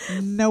is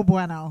no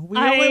bueno. We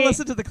only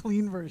listen to the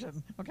clean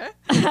version. Okay.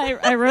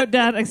 I wrote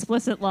down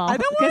explicit law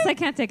because I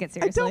can't take it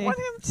seriously. I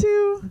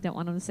don't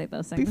want him to say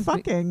those things. Be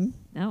fucking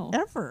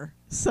ever.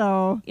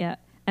 So yeah.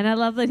 And I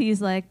love that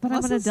he's like, but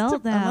I'm an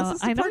adult now.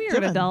 I know you're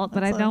an adult,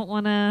 but I don't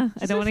want to.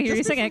 I don't want to hear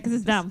you sing it because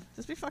it's dumb.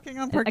 Just be fucking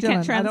on Park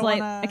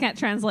Jimin. I can't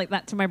translate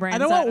that to my brain. I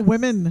don't want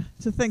women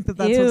to think that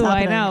that's what's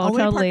happening. I know, only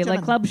totally.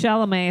 Like Club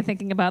Chalamet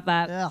thinking about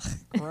that. Ugh,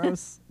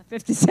 gross.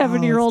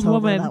 57-year-old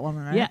totally woman. That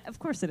woman, right? Yeah, of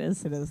course it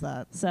is. It is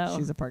that. So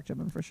she's a Park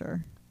Jimin for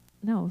sure.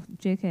 No,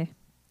 JK.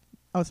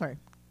 Oh, sorry.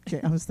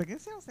 I was thinking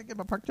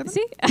about Park Jimin.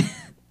 See?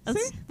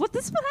 See? What?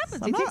 This is what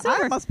happens.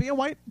 I must be a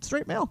white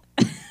straight male.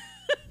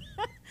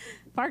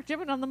 Park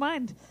Jimin on the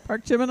mind.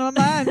 Park Jimin on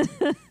the mind.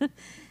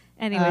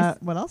 Anyways,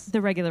 what else?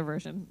 The regular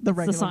version. The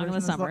regular song of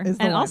the summer.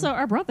 And also,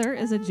 our brother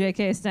is a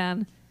JK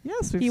stan.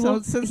 Yes, we've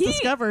since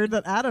discovered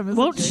that Adam is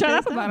won't shut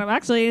up about him.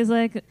 Actually, he's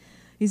like,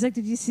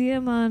 did you see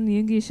him on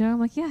Yoongi's show? I'm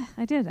like, yeah,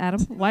 I did,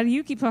 Adam. Why do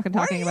you keep fucking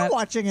talking about it? Why are you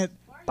watching it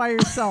by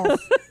yourself?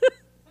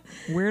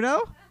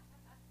 Weirdo?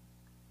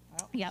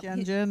 Yeah.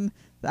 Hyunjin,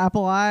 The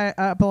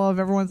apple of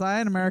everyone's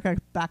eye in America.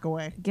 Back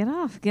away. Get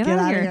off. Get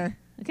out of here.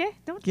 Okay,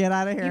 don't get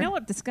out of here. You know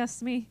what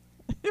disgusts me?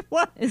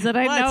 What is that?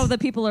 I know that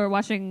people are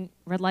watching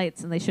red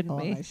lights and they shouldn't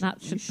be.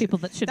 People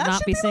that should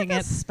not be seeing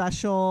it.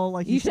 Special,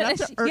 like you have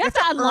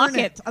to unlock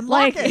it.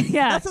 Unlock it.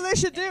 Yeah, that's what they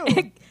should do.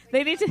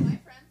 They need to. My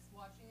friends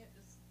watching it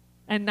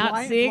and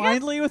not seeing it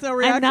blindly with no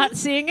reaction. And not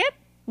seeing it.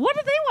 What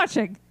are they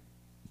watching?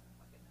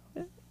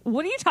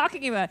 What are you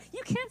talking about?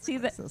 You can't see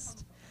that.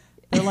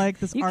 They're like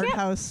this art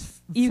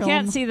house. You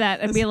can't see that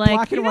and be like,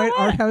 black and white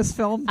art house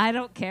film. I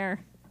don't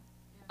care.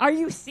 Are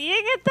you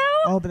seeing it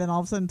though? Oh, but then all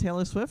of a sudden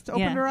Taylor Swift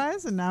opened her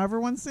eyes, and now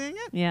everyone's seeing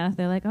it. Yeah,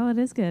 they're like, oh, it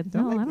is good.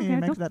 Don't I don't care.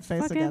 Make that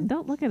face again.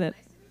 Don't look at it.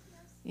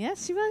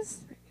 Yes, she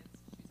was.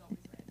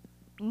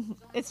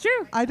 It's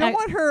true. I don't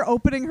want her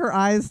opening her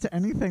eyes to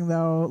anything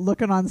though.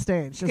 Looking on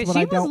stage is what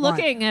I don't want. She was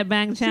looking at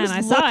Bang Chan.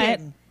 I saw it.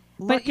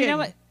 But you know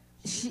what?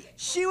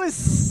 She was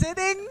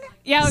sitting.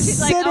 Yeah, she's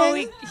sitting. Like,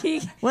 oh,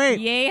 wait,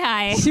 yay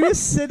high. She was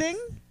sitting.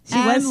 She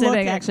was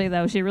sitting, actually,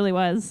 though. She really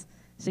was.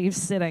 She was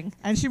sitting.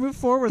 And she moved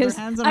forward with her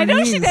hands on her knees. I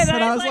know she did.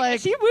 And I was like,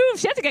 she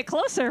moved. She had to get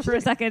closer for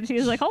a second. She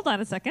was like, hold on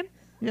a second.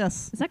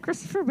 Yes. Is that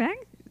Christopher Bang?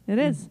 It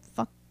is.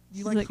 Fuck.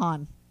 You like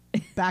Han.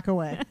 Back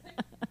away.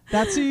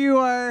 That's who you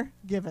are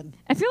given.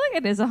 I feel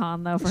like it is a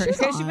Han, though, for her.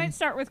 Because she might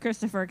start with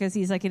Christopher because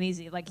he's like an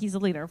easy, like he's a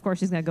leader. Of course,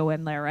 she's going to go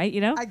in there, right?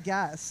 You know? I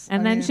guess.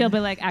 And then she'll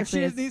be like,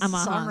 actually, if she needs I'm to a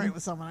Han. songwrite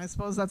with someone, I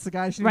suppose that's the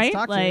guy she needs right? to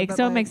talk like, to.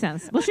 So it makes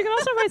sense. Well, she can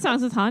also write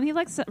songs with Han. He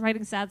likes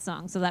writing sad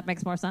songs, so that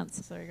makes more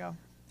sense. So there you go.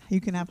 You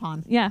can have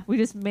Han. Yeah, we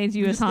just made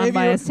you as Han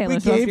by as Taylor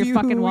Swift. You're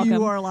fucking welcome.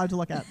 You are allowed to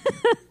look at.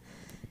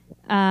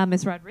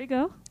 Miss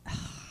Rodrigo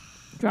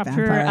dropped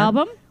her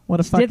album.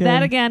 What a fucking... Did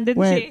that again,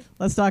 didn't she?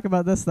 Let's talk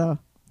about this, though.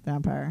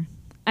 Vampire.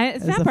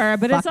 It's Vampire,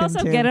 but it's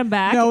also Get Him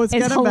Back. No, it's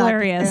Get Him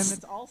hilarious. Back. And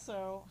it's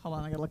also... Hold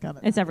on, I gotta look at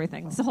it. It's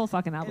everything. It's the whole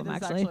fucking album,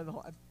 actually. The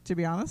whole, to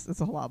be honest, it's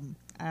the whole album.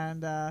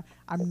 And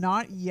I'm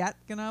not yet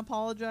gonna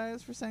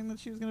apologize for saying that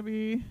she was gonna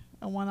be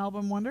a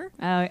one-album wonder.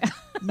 Oh, yeah.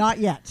 Not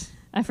yet.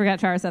 I forgot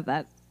Tara said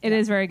that. It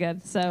is very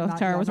good. So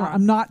Tara was wrong.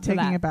 I'm not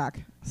taking it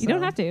back. You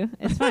don't have to.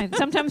 It's fine.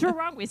 Sometimes we're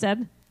wrong, we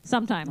said.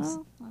 Sometimes.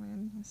 Well, I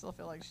mean, I still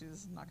feel like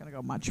she's not going to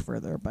go much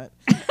further, but...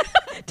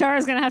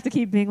 Tara's going to have to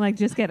keep being like,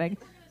 just kidding.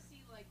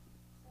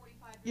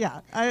 Yeah.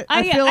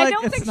 I feel like I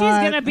don't think she's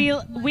going to be...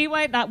 We're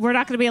not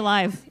going to be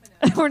alive.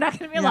 We're not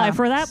going to be alive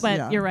for that,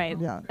 but you're right.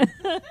 Yeah.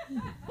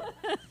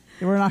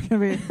 We're not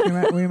going to be...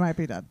 We might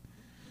be dead.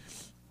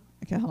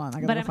 Okay, hold on.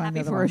 I gotta find the other one. But I'm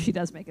happy for her. She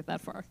does make it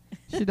that far.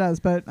 She does,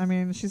 but I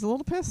mean, she's a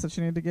little pissed that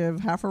she needed to give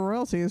half her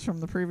royalties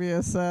from the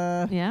previous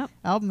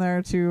album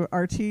there to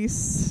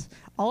Artis.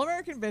 All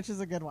American Bitch is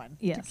a good one.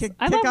 Yes,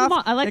 I love them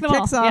all. I like them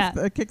all.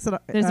 It kicks it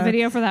off. There's a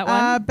video for that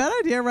one. Bad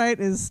Idea, right?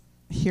 Is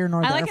here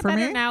nor there for me. I like it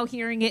better now,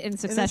 hearing it in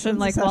succession,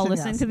 while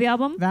listening to the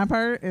album.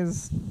 Vampire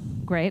is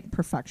great,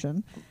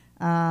 perfection.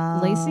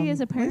 Lacey is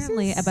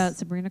apparently about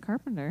Sabrina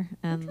Carpenter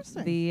and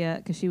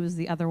because she was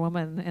the other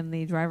woman in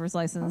the driver's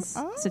license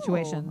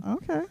situation.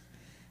 Okay.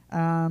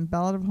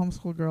 Ballad of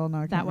Homeschool Girl. No,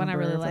 I can't that one I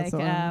really like.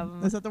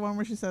 Is that the one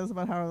where she saes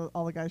about how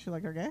all the guys she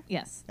like are gay?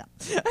 Yes. Yeah.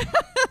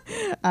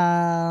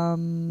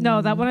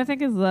 No, that one I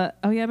think is the.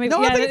 Oh yeah, maybe.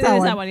 No, yeah, I think it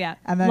is that one. Yeah.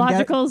 And then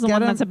Logical is the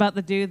one that's about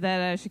the dude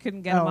that she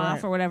couldn't get him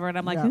off or whatever, and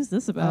I'm like, who's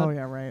this about? Oh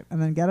yeah, right.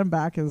 And then Get Him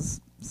Back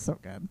is so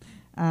good.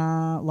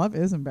 Love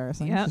is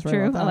embarrassing. Yeah,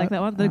 true. I like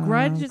that one. The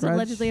Grudge is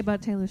allegedly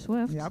about Taylor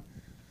Swift. Yep.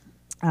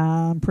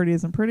 Pretty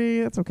Isn't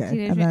Pretty. It's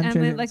okay. And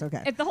then like,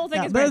 okay. The whole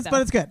thing is great,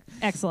 but it's good.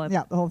 Excellent.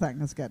 Yeah, the whole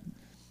thing is good.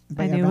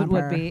 But I knew Vampire.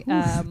 It would be.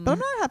 But I'm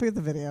not happy with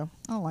the video.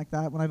 I don't like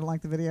that when I don't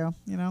like the video.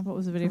 You know what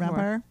was the video for?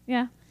 Vampire?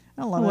 Yeah.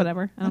 I don't love it.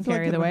 Whatever. I don't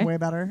care either way. Way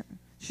better.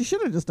 She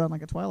should have just done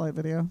like a Twilight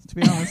video, to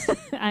be honest.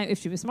 If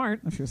she was smart.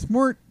 If she was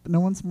smart, but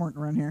no one's smart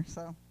around here.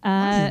 So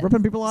she's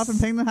ripping people off and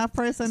paying them half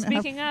price. And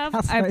speaking of,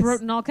 I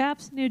wrote in all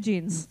caps, New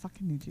Jeans.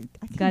 Fucking New Jeans.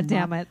 God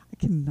damn it. I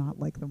cannot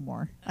like them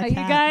more. You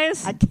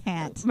guys? I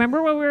can't.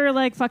 Remember when we were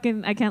like,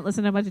 fucking, I can't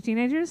listen to a bunch of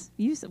teenagers?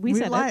 We said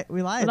it.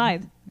 We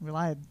lied.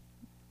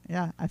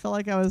 Yeah, I feel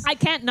like I was... I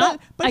can't not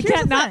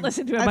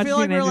listen to a bunch of teenagers. I feel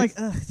like we're like,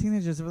 ugh,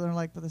 teenagers. They're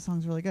like, but the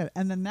song's really good.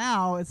 And then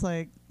now it's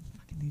like...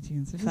 New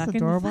Jeans. They're just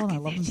adorable, and I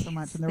love them so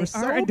much. And they were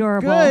so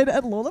adorable. Good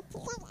at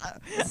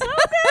Lollapalooza. So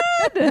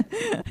good.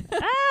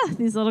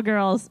 These little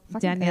girls.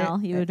 Fucking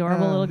Danielle, you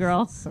adorable little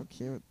girl. So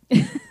cute.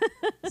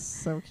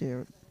 So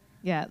cute.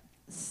 Yeah.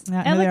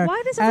 And like,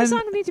 why does every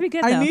song need to be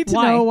good? I need to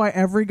know why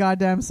every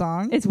goddamn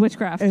song it's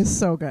witchcraft is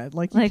so good.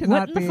 Like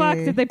what in the fuck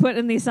did they put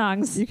in these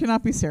songs? You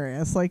cannot be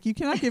serious. Like you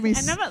cannot give me.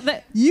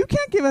 You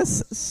can't give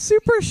us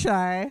Super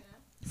Shy,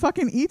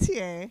 fucking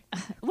ETA.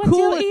 What's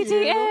your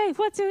ETA?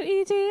 What's your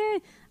ETA?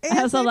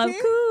 I also love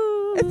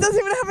cool. It doesn't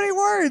even have any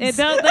words. There's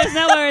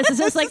no words. It's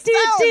just like do.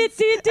 I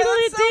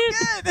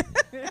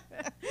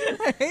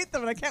hate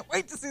them and I can't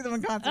wait to see them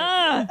in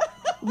concert.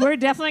 We're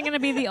definitely going to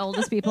be the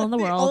oldest people in the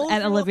world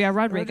at Olivia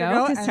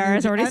Rodrigo because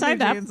Tara's already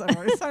signed up. I've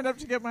already signed up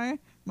to get my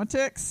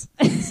ticks.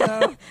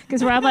 So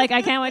because I'm like,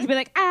 I can't wait to be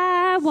like,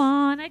 I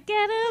want to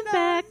get him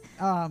back.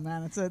 Oh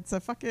man, it's a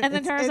fucking. And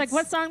then Tara's like,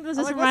 what song does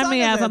this remind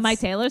me of? I'm like,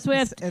 Taylor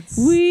Swift. It's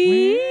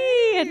We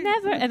and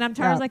never. And I'm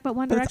Tara's like, but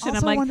One Direction. It's also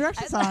I'm like, One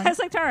Direction song. I was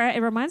like, Tara, it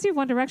reminds me of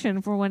One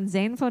Direction for when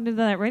Zayn phoned into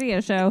that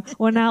radio show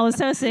when I was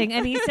hosting,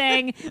 and he's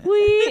saying,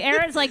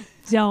 Aaron's like,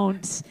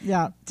 don't.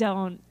 Yeah.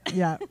 Don't.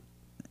 Yeah.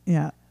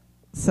 Yeah.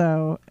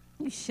 So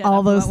Shut all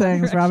up those about One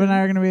things. Rob and Direction. I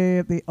are going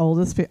to be the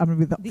oldest. I'm going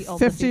to be the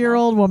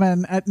 50-year-old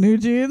woman at New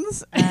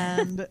Jeans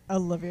and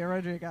Olivia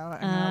Rodrigo.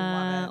 And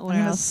I love it. what I'm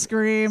going to else?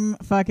 scream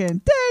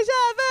fucking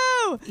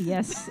deja vu.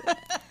 Yes.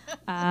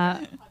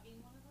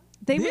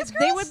 They These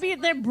would be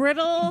their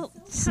brittle,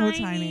 So tiny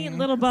tiny.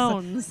 little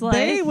bones. So like,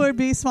 they would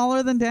be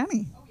smaller than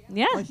Danny.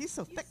 yeah, Like he's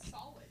so thick.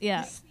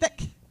 yeah. He's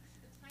thick.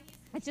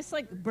 It's just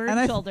like bird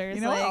And shoulders.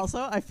 you know what? like,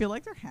 Also, I feel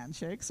like their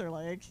handshakes are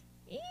like.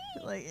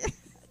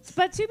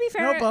 But to be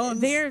fair,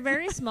 bones. they're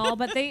very small,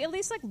 but they at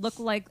least like look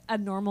like a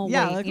normal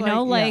Yeah, weight. look You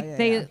know, like- like yeah,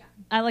 they, yeah.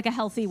 I like a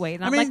healthy weight.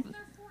 I Not mean, like,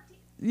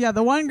 yeah,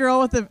 the one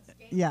girl with the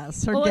her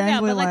well, gangly yeah,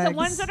 but like legs. the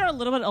ones that are a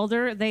little bit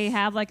older, they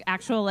have like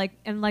actual like,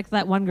 and like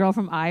that one girl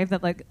from Ive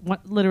that like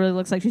literally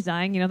looks like she's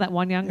dying. You know that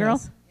one young girl.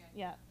 Yes.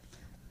 Yeah.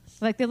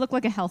 Like they look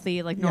like a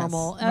healthy, like Yes,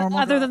 normal, normal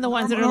other girl- than the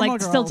ones that are normal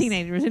like still girls.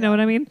 teenagers. You know what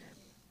I mean?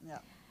 Yeah.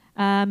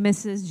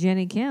 Mrs.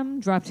 Jenny Kim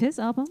dropped his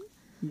album,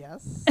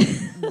 Yes.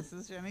 This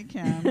is Jenny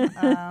Kim.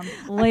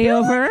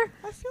 Layover.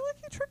 I feel like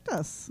he tricked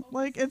us.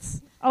 Like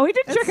it's. Oh, he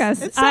did trick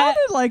us. It sounded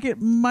like it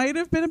might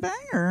have been a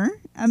banger,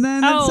 and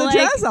then it's a like-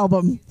 jazz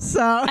album.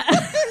 So.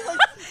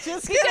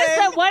 Just Because kidding.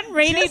 that one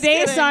rainy Just day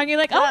kidding. song, you're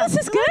like, oh, Yeah. this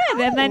is good.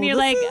 And then Oh, you're this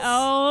like, is-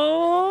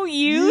 oh,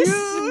 you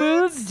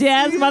smooth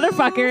jazz You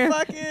motherfucker.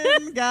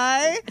 fucking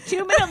guy.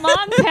 2-minute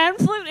long pan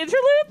flute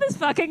interlude? This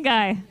fucking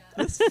guy.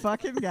 This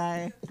fucking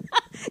guy.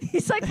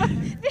 He's like,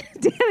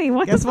 Danny,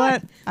 what Guess the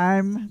fuck?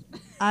 what?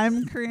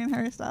 I'm Korean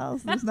Harry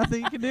Styles. There's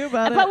nothing you can do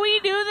about it. But we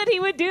knew that he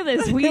would do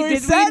this. We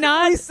said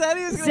not he was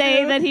gonna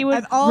say do that he would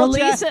an all release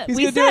jazz, it? He's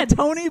We gonna do said a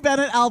Tony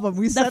Bennett album.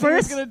 We the said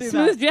first he was gonna do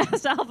smooth that.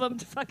 jazz album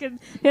to fucking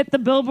hit the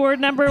Billboard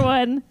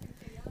 #1.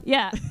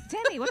 Yeah.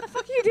 Danny, what the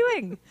fuck are you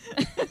doing?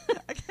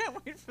 I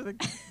can't wait for the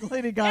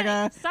Lady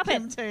Gaga stop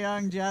Kim it.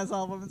 Taeyong jazz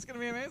album. It's gonna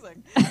be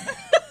amazing.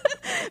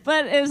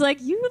 But it was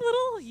like, you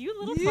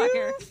little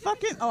fucker.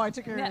 Fucking. Oh, I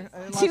took your. Yeah.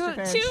 I lost your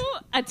page.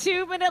 A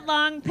 2-minute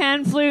long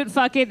pan flute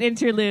fucking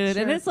interlude,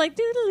 Sure. and it's like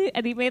doodle,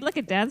 and he made like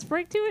a dance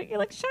break to it. You're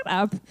like, shut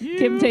up,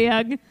 Kim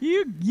Taeyong.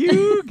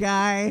 You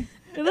guy.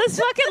 This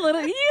fucking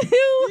little you.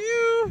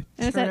 You.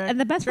 And, I said, and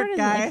the best part trick is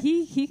guy. like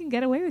he can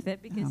get away with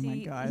it because Oh my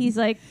God. he's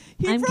like,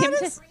 He I'm brought Kim.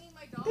 his-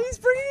 He's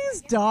bringing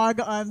his dog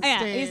on stage.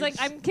 Yeah, he's like,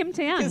 I'm Kim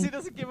because he Taeyong.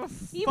 doesn't give a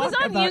fuck He was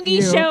on about Yoongi's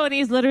you. show, and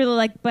he's literally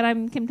like, but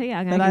I'm Kim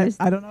Taeyong. But can just-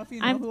 I don't know if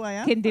you know I'm who I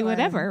am. can do but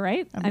whatever,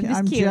 right? I'm just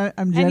I'm cute.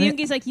 I'm Jenny. And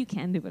Yoongi's like, you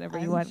can do whatever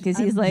you I'm- want because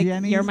I'm he's like,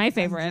 Jenny's- you're my I'm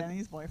favorite.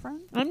 Jenny's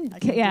boyfriend. I'm I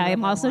can do I'm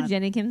whatever I also want.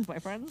 Jenny Kim's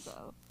boyfriend.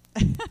 So,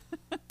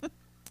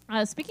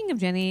 speaking of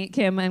Jenny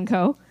Kim and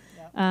co,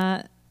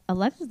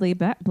 allegedly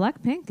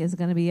Blackpink is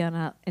going to be on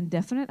an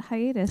indefinite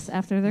hiatus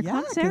after their Yeah,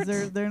 concert.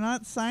 because they're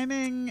not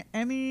signing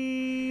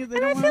any. They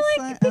And I don't feel wanna like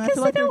sign, and I because feel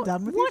they like they're don't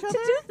done with want each to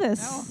other. do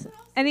this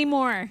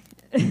anymore.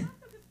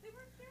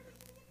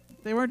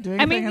 They weren't doing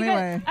I anything mean, you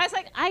anyway. guys, I was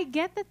like, I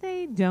get that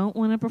they don't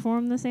want to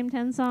perform the same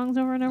 10 songs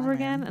over and over I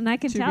again, mean, and I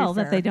can to be tell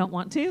that fair. they don't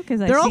want to because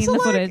They're I've seen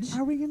also the like, footage.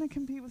 are we going to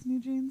compete with New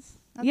Jeans?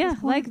 at Yeah, this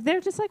point? like they're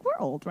just like we're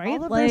old, right? All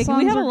of their Like we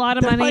songs have a are- lot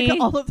of they're money. Like,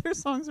 all of their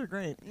songs are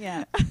great.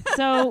 Yeah.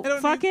 So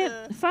don't fuck need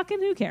it. to- Fucking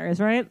who cares,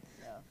 right?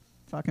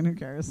 Fucking who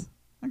cares?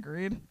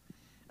 Agreed.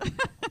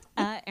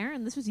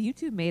 Aaron, this was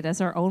YouTube made us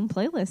our own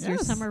playlist, your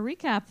Yes. summer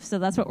recap. So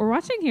that's what we're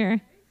watching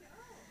here.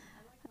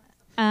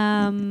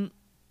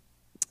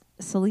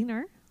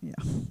 Selena, Yeah.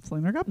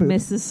 Selena got boobs.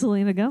 Mrs.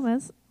 Selena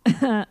Gomez,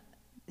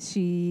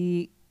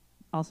 she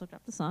also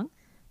dropped a song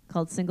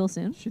called "Single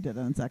Soon." She did,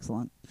 and it's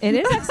excellent. It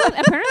is excellent.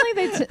 Apparently,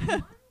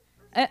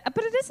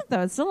 but it isn't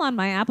though. It's still on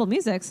my Apple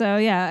Music. So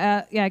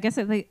yeah. I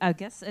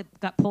guess it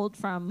got pulled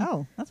from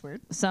Oh, that's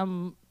weird.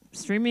 some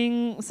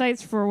streaming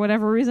sites for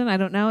whatever reason. I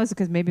don't know. Is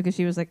it because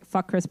she was like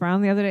fuck Chris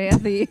Brown the other day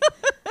at the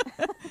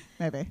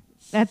Maybe.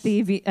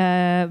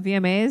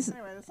 VMAs.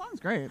 Anyway, the song's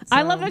great.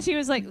 I so- love that she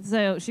was like,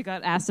 so she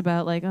got asked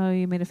about like, oh,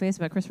 you made a face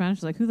about Chris Brown.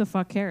 She's like, who the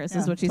fuck cares? Yeah,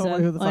 Is what she totally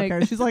said. Who the fuck Like,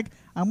 cares? She's like,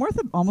 I'm worth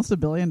almost $1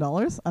 billion. I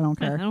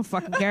don't I care. don't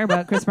fucking care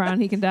about Chris Brown.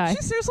 He can die.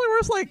 She's seriously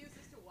worth like.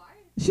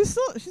 She's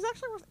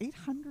actually worth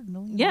 $800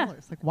 million. Yeah.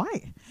 Like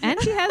why? And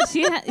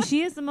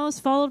she is the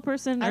most followed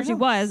person, I or she know.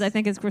 was. I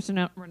think it's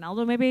Cristiano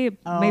Ronaldo, maybe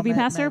Oh,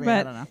 past her, maybe,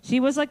 I don't know. but she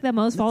was like the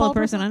most followed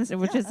person on Instagram,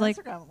 which yeah, is like,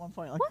 Instagram at one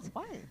point. Like, what?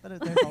 Why? But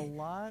there's a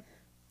lot.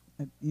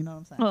 You know what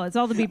I'm saying? oh, it's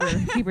all the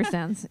Bieber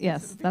stands.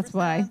 Yes, Bieber that's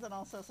why. stands and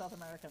also South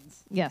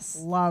Americans Yes.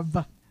 love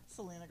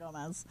Selena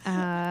Gomez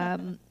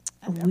And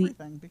and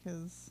everything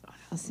because what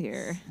else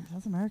here?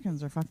 South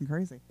Americans are fucking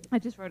crazy. I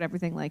just wrote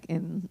everything like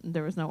in.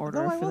 There was no order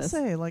Although I for will this.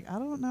 say, like, I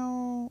don't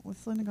know with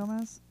Selena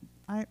Gomez.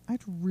 I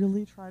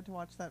really tried to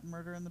watch that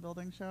Murder in the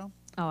Building show,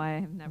 Oh, I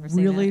have never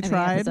seen Really any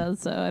tried,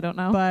 episodes, so I don't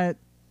know. but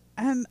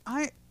I'm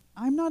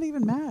not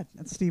even mad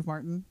at Steve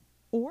Martin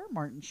or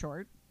Martin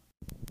Short.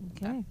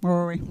 Okay, Where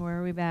were we? where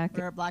are we back?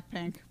 We're at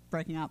Blackpink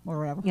breaking up or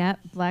whatever. Yeah,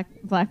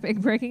 Blackpink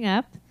breaking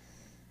up.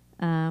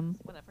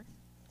 Whatever.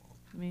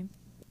 I mean,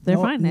 They're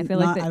fine. I feel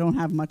like I don't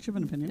have much of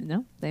an opinion.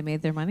 No, they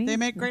made their money. They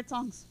make great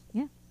songs.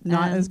 Yeah.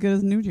 Not as good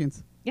as New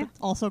Jeans. Yeah.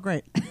 But also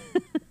great.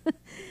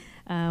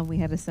 We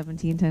had a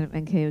 17-10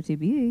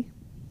 NKOTB.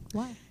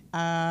 Why?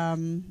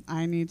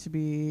 I need to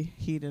be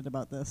heated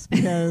about this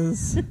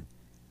because,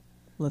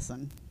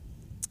 listen,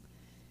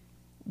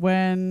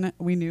 when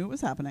we knew it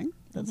was happening,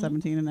 that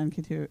 17 and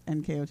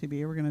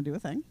NKOTB were going to do a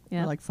thing,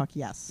 we're like, fuck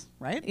yes,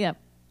 right? Yep.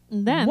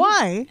 And then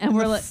why and in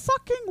we're the like,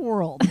 fucking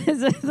world?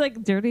 It's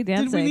like Dirty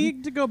Dancing. Did we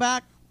need to go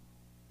back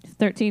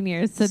 13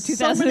 years to so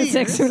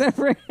 2006 or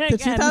whatever? To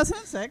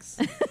 2006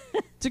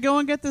 to go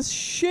and get this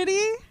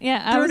shitty.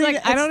 Yeah, I was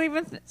like, I don't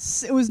even.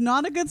 It was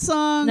not a good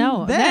song.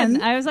 No,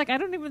 then I was like, I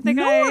don't even think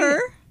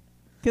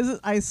because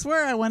I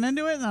swear I went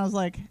into it and I was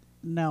like,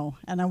 no,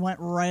 and I went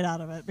right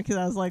out of it because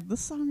I was like, this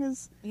song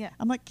is. Yeah.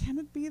 I'm like, can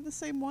it be the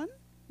same one?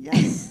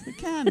 Yes, it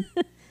can.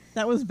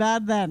 That was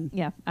bad then.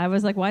 Yeah, I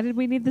was like, why did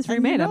we need this And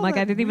remade? you know I'm like,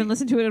 I didn't even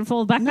listen to it in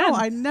full back then. No,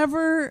 I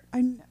never.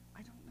 I don't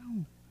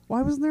know.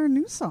 Why wasn't there a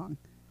new song?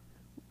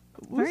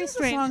 Very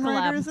strange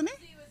collab. Isn't he?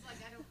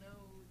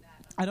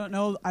 I don't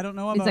know. I don't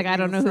know about. He's like, I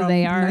don't know from who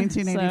they are.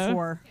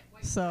 1984.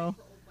 So.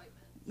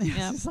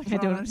 Yeah, like, I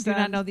do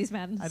not know these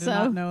men. I do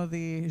not know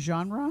the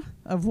genre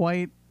of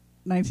white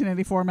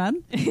 1984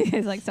 men.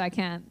 He's like, so I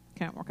can't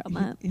work on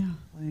that. Yeah,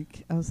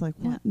 like I was like,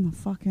 what in the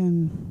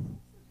fucking?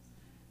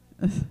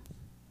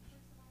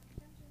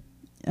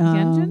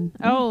 Hyunjin?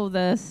 Oh,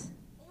 this.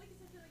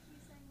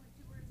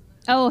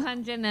 Oh,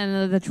 Hyunjin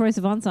and the Troye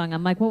Sivan song.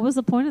 I'm like, what was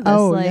the point of this?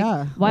 Oh, like,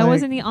 yeah. why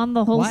wasn't he on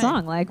the whole why?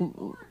 song? Like,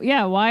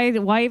 yeah, why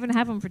even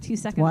have him for 2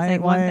 seconds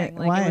saying one thing?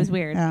 Like, it was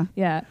weird.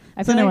 Yeah.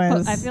 I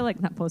feel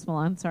like not Post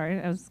Malone. Sorry,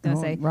 I was gonna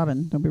say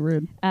Robin. Don't be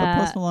rude. But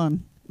Post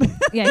Malone.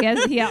 Yeah,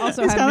 he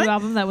also had a new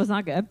album that was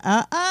not good.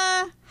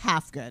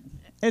 Half good.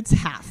 It's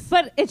half.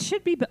 But it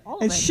should be all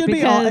of it. It should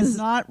be all.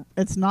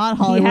 It's not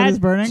Hollywood is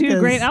Burning. Two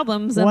great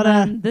albums.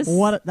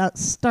 That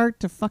start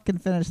to fucking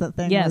finish that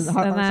thing. Yes,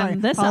 and then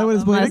this Hollywood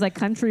album was like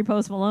Country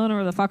Post Malone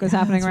or the fuck was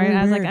happening, right? Really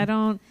I was weird.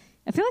 like,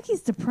 I feel like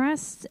he's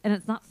depressed and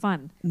it's not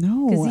fun.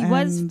 No, because he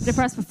was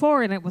depressed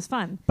before and it was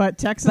fun. But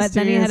Texas Tea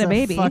then he had is a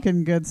baby,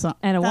 fucking good song.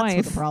 and a That's wife.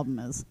 What the problem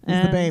is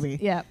the baby.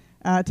 Yeah.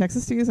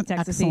 Texas Tea is an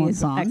excellent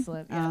song.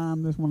 Excellent. Yeah.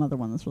 There's one other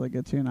one that's really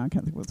good too. Now I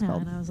can't think what it's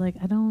called. And I was like,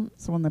 I don't.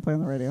 It's the one they play on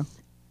the radio.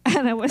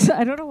 And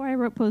I don't know why I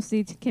wrote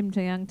Posty to Kim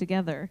Tae-young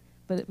together,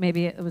 but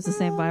maybe it was the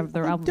same vibe of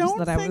their albums that I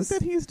was. I don't think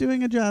that he's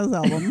doing a jazz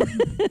album,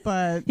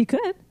 but he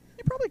could.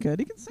 He probably could.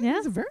 He can sing. Yeah.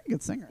 He's a very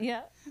good singer.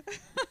 Yeah.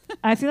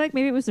 I feel like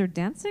maybe it was their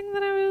dancing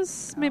that I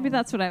was. Maybe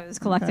that's what I was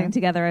collecting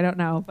together. I don't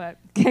know, but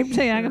Kim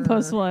Tae-young and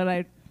Post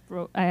Malone,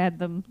 I had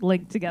them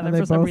linked together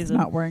for some reason.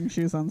 Not wearing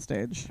shoes on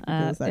stage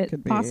because that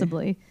could be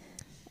possibly.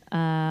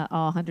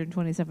 All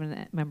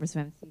 127 members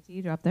of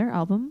NCT dropped their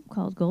album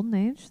called Golden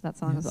Age. That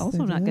song is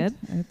also not good.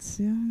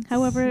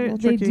 However,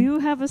 they do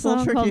have a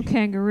song called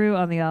Kangaroo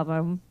on the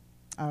album.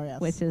 Oh, yes.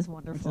 Which is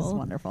wonderful. Which is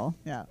wonderful,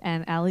 yeah.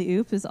 And Alley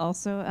Oop is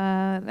also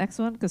an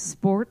excellent because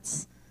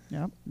sports.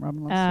 Yep,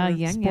 Robin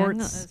loves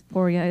sports.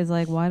 Poor Yang is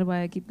like, why do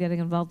I keep getting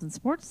involved in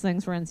sports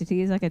things for NCT?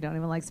 He's like, I don't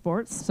even like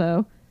sports.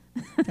 So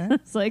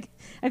it's like,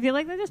 I feel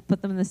like they just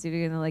put them in the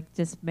studio and they're like,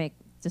 just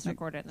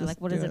record it. And they're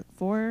like, what is it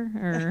for?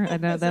 Or I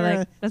know they're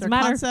like, doesn't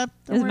matter.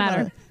 Concept? Doesn't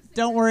matter.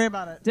 Don't worry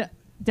about it.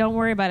 Don't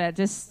worry about it.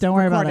 Just don't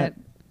worry about it.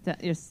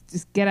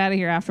 Just get out of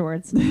here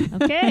afterwards.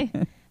 Okay.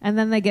 And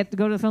then they get to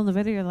go to film the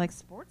video. You're like,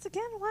 sports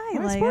again? Why?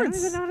 Like, sports? I don't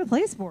even know how to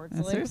play sports.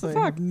 Like, seriously, what the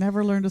fuck? I've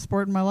never learned a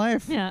sport in my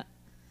life. Yeah.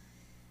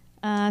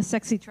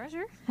 Sexy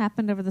Treasure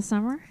happened over the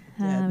summer.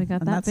 We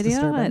got and that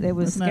video. It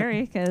was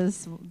scary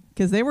because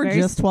they were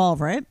just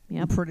 12, right?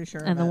 Yep. I'm pretty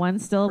sure. And the one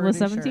still was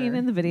 17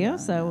 in the video.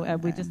 So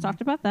we just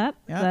talked about that.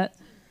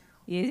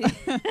 Yep.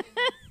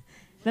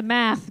 The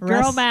math,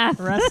 girl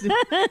math.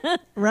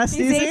 Rest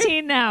He's easy.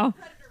 18 now.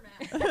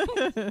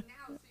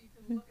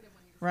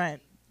 Right.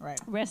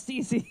 Rest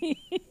easy.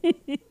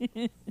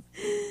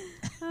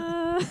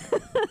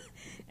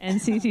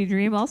 NCT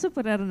Dream also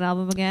put out an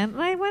album again.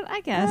 And I went,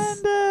 I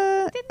guess.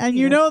 And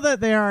you know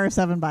that there are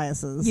 7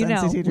 biases. You know,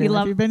 NCT Dream.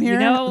 If you've been here, you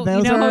know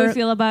how we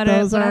feel about it. But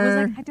I was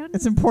like, I don't.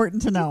 It's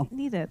important to know.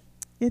 Need it.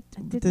 It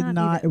did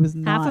not. It was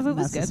not half of it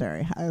necessary.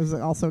 Was good. It was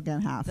also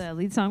again half. The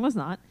lead song was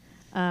not.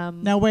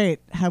 Now wait,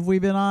 have we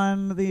been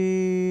on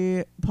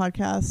the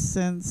podcast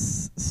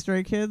since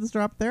Stray Kids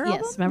dropped their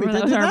album? Yes, remember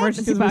that was our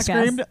emergency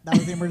podcast. That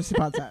was the emergency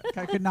podcast.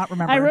 I could not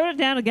remember. I wrote it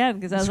down again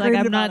because I was like,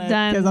 I'm not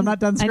done. Because I'm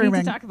not done screaming. I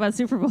need to talk about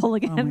Super Bowl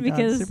again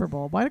because Super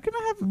Bowl. Why couldn't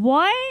I have?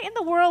 Why in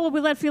the world would we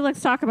let Felix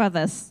talk about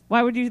this?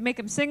 Why would you make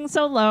him sing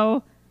so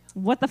low?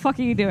 What the fuck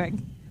are you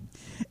doing?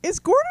 Is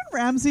Gordon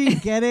Ramsay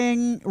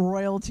getting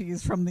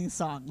royalties from these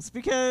songs?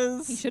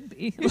 Because he should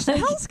be. It's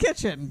Hell's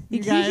Kitchen.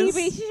 You guys.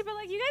 He should be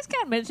like, you guys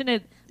can't mention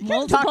it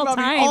multiple talk about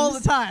times me all the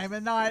time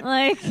and not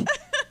like.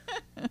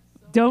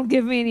 Don't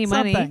give me any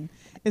money.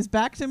 Is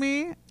Back to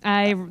Me?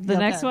 The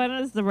next one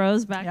is The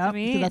Rose. Back to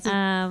Me. You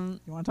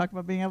want to talk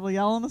about being able to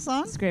yell in a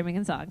song? Screaming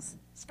in songs.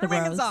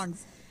 Screaming in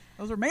songs.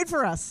 Those were made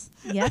for us.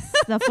 Yes,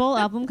 the full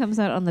album comes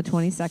out on the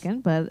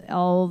 22nd, but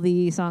all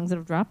the songs that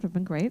have dropped have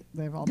been great.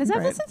 They've all been great. Because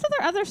I've listened to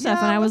their other stuff,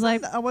 and I was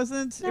like, it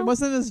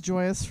wasn't as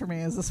joyous for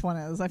me as this one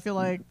is. I feel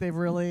like they've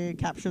really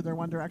captured their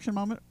One Direction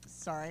moment.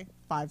 Sorry,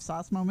 Five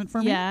Sauce moment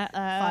for me. Yeah,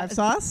 Five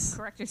Sauce.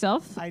 Correct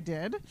yourself. I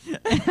did.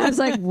 I was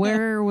like,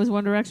 where was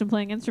One Direction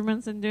playing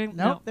instruments and doing?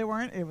 Nope, they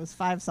weren't. It was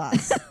Five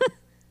Sauce.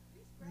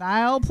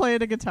 Niall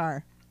played a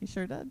guitar. He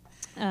sure did.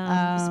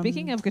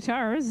 Speaking of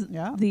guitars,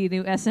 yeah. the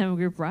new SM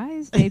group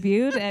Rise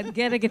debuted and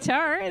Get a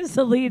Guitar is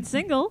the lead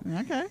single.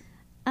 Okay.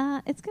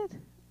 It's good.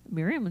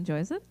 Miriam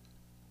enjoys it.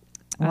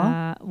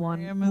 Well,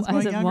 Miriam is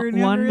going younger and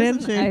younger,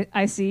 isn't she?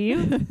 I see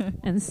you,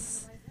 and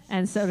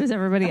so does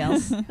everybody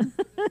else.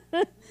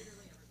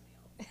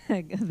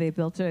 They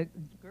built a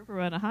group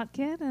around a hot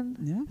kid,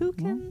 and who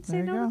can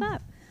say no to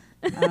that?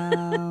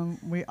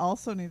 We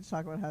also need to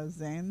talk about how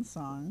Zayn's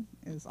song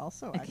is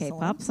also a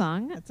K-pop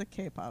song. It's a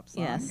K-pop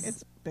song. Yes.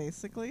 It's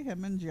basically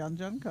him and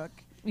Jungkook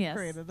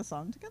created a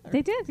song together.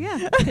 They did,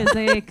 yeah, because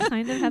they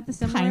kind of have the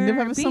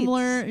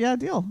similar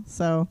deal.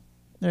 So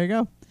there you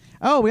go.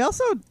 Oh, we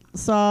also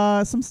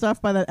saw some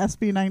stuff by that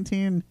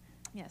SB19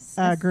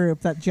 group,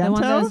 that Gento. The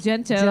one that was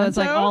Gento. It's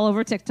like all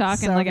over TikTok,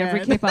 so and like good.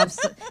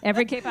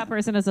 every K-pop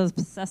person is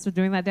obsessed with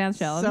doing that dance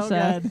challenge. So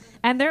good.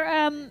 And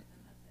they're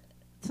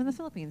from the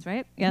Philippines,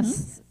 right?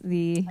 Yes.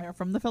 They're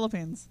from the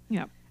Philippines.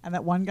 Yeah. And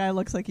that one guy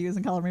looks like he was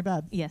in Color Me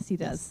Bad. Yes, he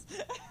does.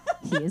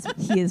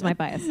 He is my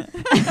bias.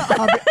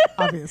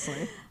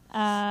 Obviously.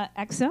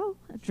 EXO.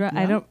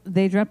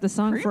 They dropped the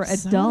song for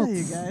adults.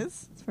 You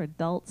guys. It's for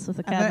adults with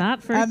a cat,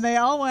 not for. And they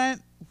all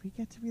went, we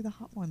get to be the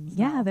hot ones.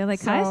 Yeah, now. They're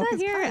like, Kai's not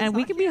here, and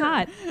we can be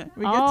hot. We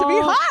get to be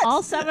hot.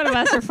 All 7 of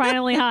us are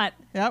finally hot.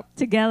 Yep.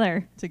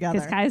 Together.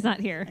 Because Kai's not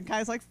here. And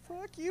Kai's like,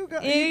 fuck you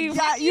guys. You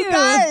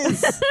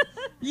guys.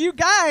 You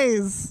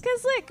guys.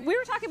 Because, like, we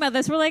were talking about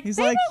this. We're like, he's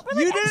like,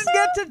 you didn't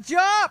get to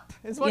jump,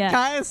 is what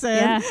Kai is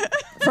saying. Yeah.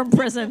 From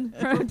prison.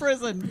 From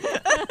prison.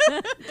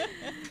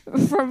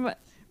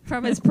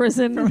 From his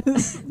prison. From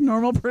his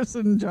normal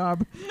prison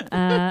job.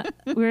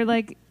 We're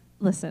like,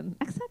 listen,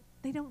 except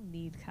they don't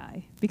need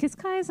Kai. Because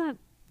Kai is not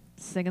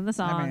singing the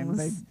songs. I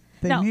mean,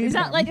 they no, need it's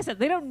not him. like I said,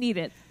 they don't need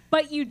it.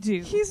 But you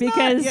do. He's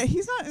not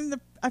in the.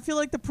 I feel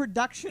like the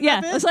production. Yeah,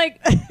 of it, it's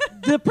like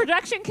the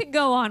production can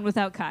go on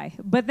without Kai,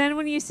 but then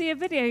when you see a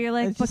video, you're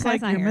like, "But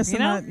Kai's not you're here." missing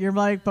that. You're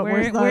like, "But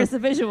where's the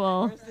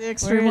visual? Where's the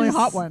extremely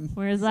hot one?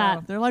 Where's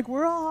that?" They're like,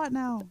 "We're all hot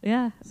now."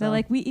 Yeah, they're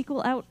like, "We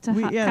equal out to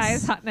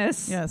Kai's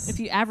hotness." Yes, if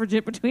you average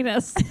it between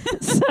us.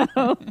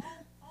 So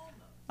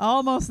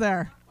almost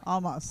there.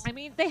 Almost. I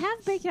mean, they have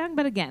Baekhyun,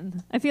 but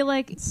again, I feel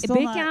like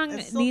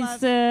Baekhyun needs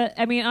to.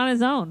 I mean, on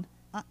his own.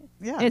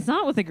 It's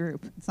not with a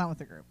group. It's not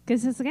with a group.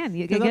 Because it's again,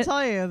 I'll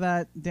tell you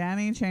that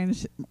Danny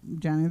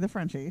the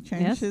Frenchie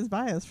changed his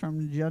bias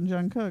from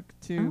Jungkook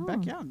to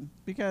Baekhyun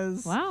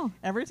because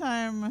every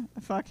time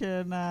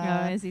fucking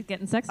is he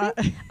getting sexy?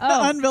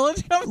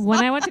 Unvillage comes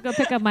when I went to go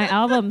pick up my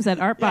albums at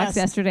Artbox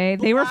yesterday,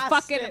 they were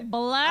fucking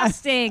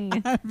blasting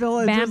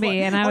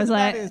Bambi, and I was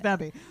like,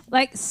 Bambi.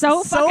 Like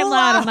so fucking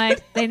loud. I'm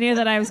like, they knew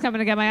that I was coming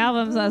to get my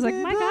albums. I was like,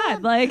 my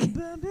God, like,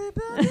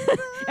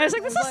 I was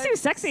like, this is too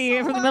sexy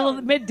from the middle of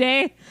the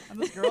midday. And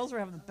those girls were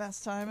having the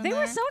best time. They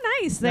were so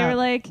nice. They were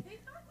like,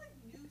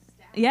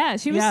 yeah,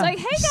 she was like,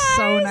 hey guys,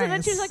 so nice. And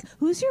then she was like,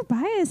 who's your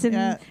bias?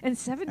 And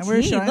 17. And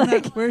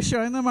we're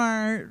showing them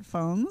our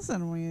phones,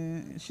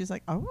 and she's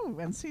like, oh,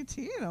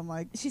 NCT, and I'm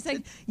like, she's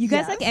like, you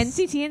guys like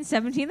NCT and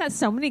 17? That's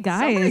so many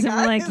guys. And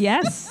we're like,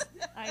 yes,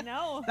 I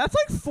know. That's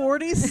like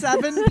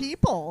 47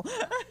 people.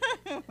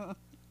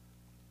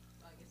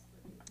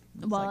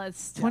 Well,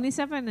 it's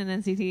 27 in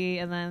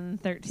NCT and then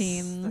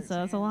 13,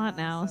 so it's a lot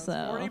now. So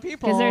 40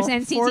 people. Because there's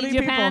NCT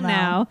Japan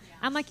now.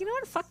 I'm like, you know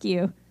what? Fuck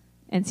you,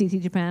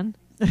 NCT Japan.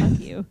 Fuck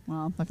you.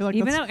 Well, I feel like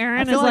even though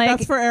Aaron is like,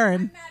 that's for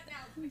Aaron.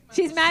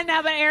 She's mad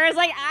now, but Aaron's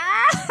like,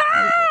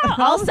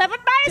 all 7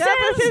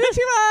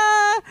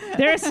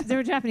 biases.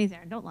 They're Japanese,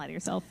 Aaron. Don't lie to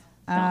yourself.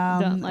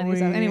 Don't lie to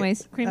yourself.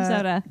 Anyways, cream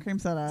soda. Cream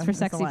soda. It's for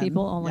sexy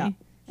people only. Yeah.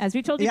 As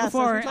we told you yes,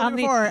 before, on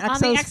the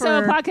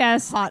EXO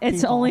podcast,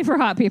 it's only for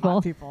hot people.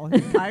 Hot people.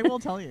 I will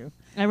tell you.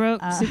 I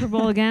wrote Super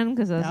Bowl again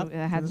because I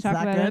had to talk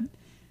about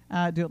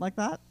it. Do it like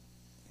that.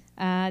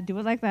 Do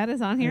it like that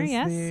is on here.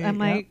 Yes, I'm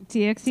like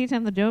TXT,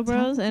 Time the Joe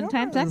Bros, and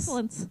Times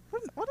Excellence.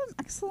 What an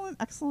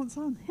excellent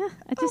song. Yeah,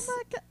 I just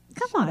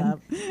come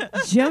on.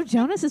 Joe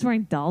Jonas is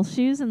wearing doll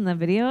shoes in the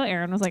video.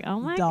 Aaron was like,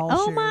 "Oh my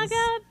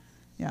god."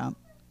 Yeah.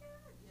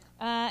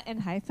 And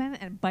Hyphen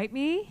and Bite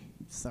Me.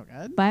 So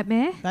good. Bite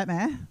Me.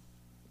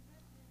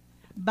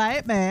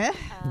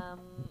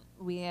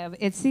 We have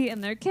ITZY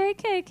and their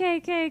cake.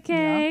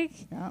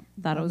 Yeah.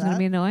 Thought it was going to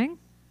be annoying.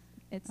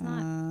 It's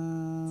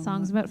not.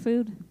 Songs about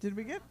food. Did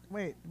we get?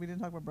 Wait, we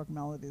didn't talk about Broken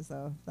Melodies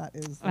though. That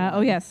is.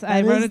 Oh yes,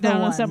 I wrote it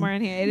down somewhere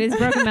in here. It is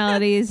Broken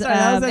Melodies. Sorry,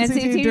 that was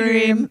NCT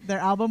Dream. Their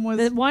album was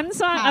the one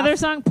song. Other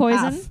song,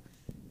 Poison.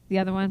 The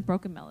other one,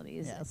 Broken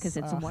Melodies, because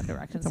it's a One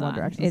Direction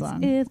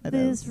song. If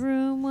this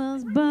room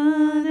was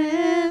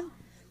burning.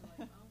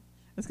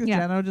 It's because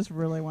Jeno just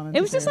really wanted.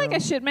 It was just like a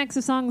shit mix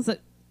of songs that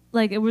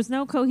like, it was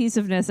no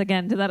cohesiveness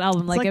again to that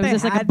album. It's Like, it was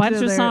just like a bunch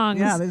of songs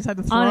they just had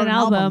to throw on out an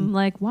album.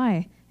 Like,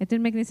 why? It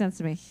didn't make any sense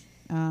to me.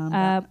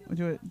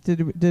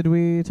 Did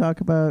we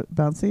talk about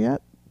Bouncy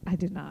yet? I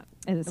did not.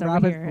 And it's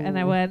Robin, over here. And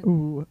I went,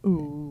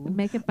 ooh,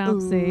 make it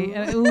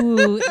bouncy.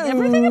 Ooh.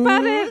 Everything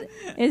about it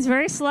is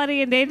very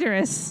slutty and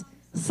dangerous.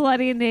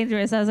 Slutty and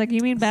dangerous. I was like,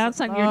 you mean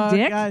bounce on your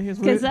dick?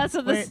 Because that's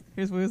what this.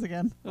 Here's Woo's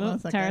again.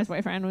 Tara's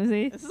boyfriend,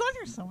 Woozy. This is on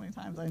here so many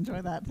times. I enjoy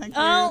that. Thank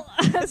you.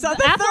 It's not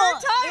the third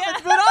time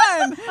it's been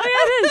on. Oh,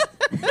 yeah, it is.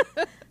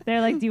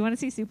 They're like, do you want to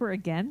see Super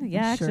again?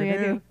 Yeah, actually, I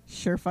do.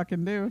 Sure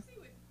fucking do.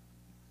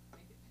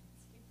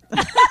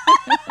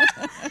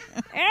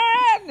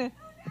 And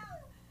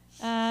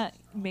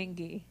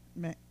Mingy.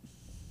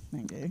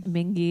 Mingy.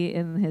 Mingy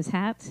in his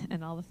hat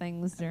and all the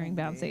things during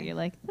Bouncy. You're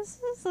like,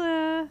 this is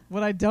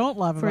what I don't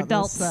love for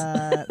about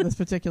adults. This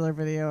particular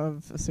video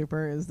of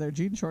Super is their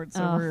jean shorts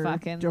over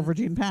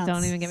jean pants.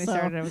 Don't even get me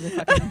started over the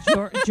fucking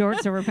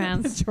jorts over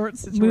pants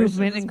jorts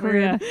movement in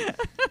Korea.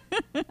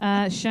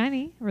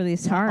 Shiny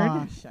released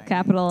hard. Shiny.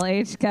 Capital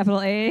H,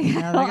 capital A,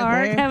 capital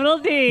R, capital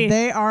D.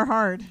 They are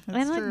hard. That's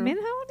and like true.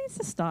 Minho needs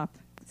to stop.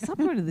 Stop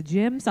going to the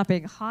gym. Stop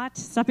being hot.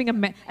 Stop being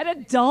an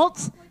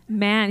adult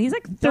man. He's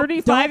like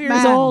 35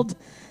 years old.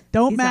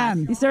 Don't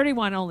man. He's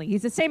 31 only.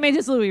 He's the same age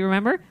as Louis,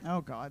 remember?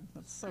 Oh, God.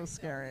 That's so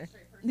scary.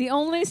 The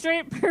only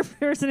straight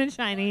person in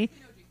Shiny.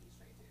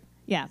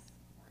 Yeah.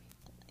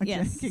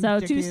 Yes. So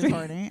two straight.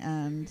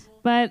 Horny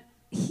but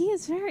he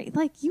is very,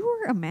 like, you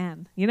were a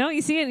man. You know,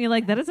 you see it and you're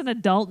like, that is an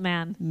adult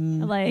man.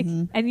 Like,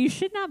 and you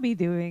should not be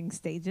doing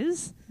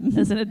stages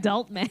as an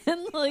adult man.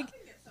 Like,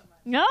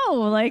 no,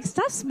 like,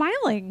 stop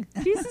smiling.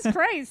 Jesus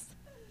Christ.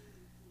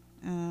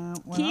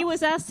 He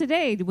was asked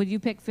today, would you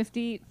pick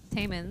 50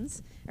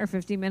 Taemins or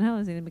 50 Minho?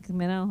 Is he going to pick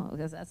Minho?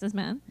 Because that's his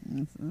man.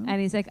 And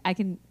he's like, I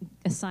can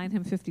assign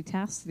him 50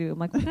 tasks to do. I'm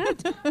like, what kind of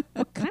tasks?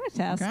 What kind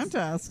of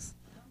tasks?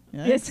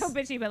 Yeah, it's so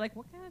bitchy, but like,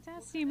 what kind of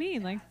tasks do you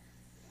mean? Like,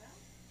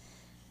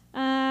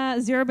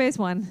 Zero Base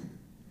One.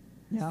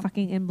 Yeah.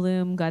 Fucking In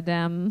Bloom,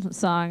 goddamn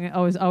song,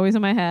 always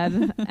in my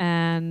head.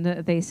 And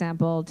they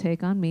sampled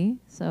Take On Me,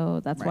 so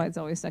that's why it's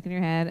always stuck in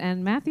your head.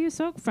 And Matthew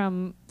Soak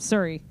from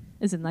Surrey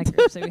is in that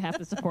group, so you have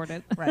to support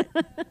it. Right.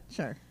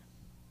 Sure.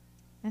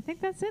 I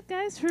think that's it,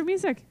 guys, for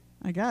music.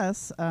 I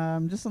guess.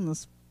 Just on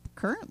this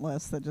current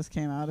list that just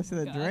came out, I see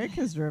that Drake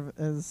has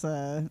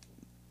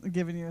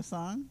given you a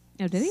song.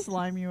 Oh, did he?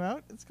 Slime You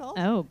Out, it's called.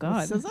 Oh,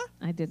 God. SZA?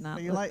 I did not.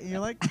 So you like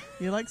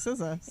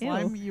SZA.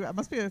 Slime You Out. It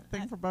must be a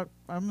thing for about,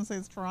 I'm going to say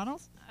it's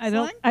Toronto's. I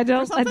don't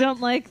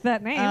like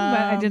that name,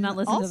 but I did not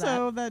listen to that.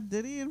 Also, that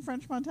Diddy and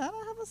French Montana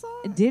have a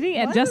song. Diddy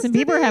and Justin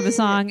Bieber have a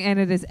song, and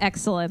it is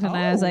excellent. And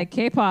I was like,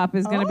 K-pop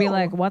is going to be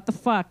like, what the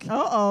fuck?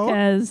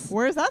 Because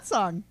where's that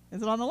song?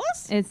 Is it on the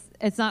list?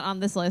 It's not on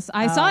this list.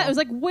 I saw it. It was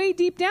like way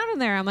deep down in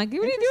there. I'm like,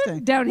 what are you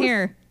doing down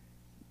here?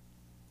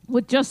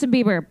 With Justin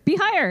Bieber. Be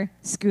higher,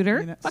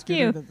 Scooter. Fuck Scooter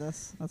you. Did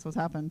this. That's what's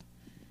happened.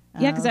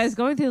 Yeah, because I was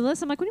going through the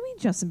list. I'm like, what do you mean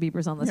Justin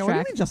Bieber's on this track? What do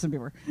you mean Justin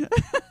Bieber?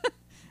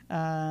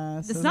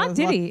 It's not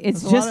Diddy.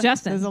 It's just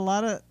Justin. There's a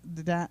lot of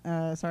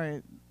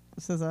SZA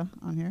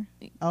on here.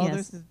 Oh,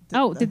 yes. Did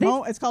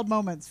they? It's called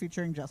Moments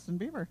featuring Justin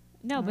Bieber.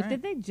 No, all but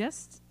did they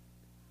just?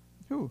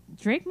 Who?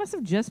 Drake must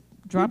have just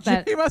dropped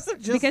that. He must have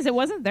just because it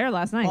wasn't there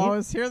last night. Oh,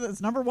 it's here.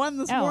 That's number one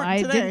this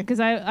morning today. I did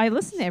because I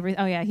listened to every.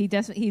 Oh yeah, he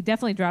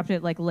definitely dropped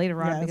it like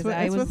later on because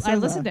I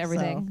listened to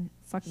everything.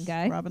 So fucking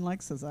guy. Robin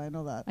likes SZA. I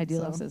know that. I do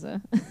love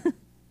SZA.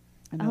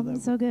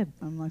 Album's so good.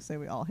 I'm gonna say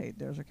we all hate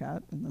Doja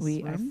Cat in this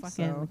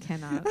room.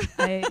 Cannot.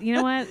 You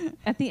know what?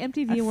 At the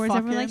MTV Awards,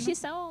 everyone's like, she's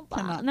so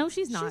no,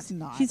 she's not.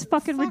 She's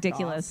fucking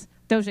ridiculous.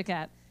 Doja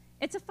Cat.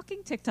 It's a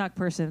fucking TikTok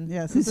person.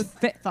 Yes, it's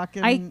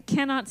fucking. I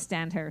cannot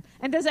stand her.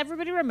 And does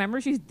everybody remember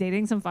she's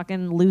dating some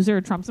fucking loser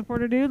Trump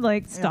supporter dude?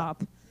 Like,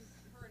 stop.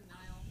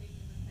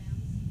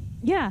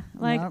 Yeah,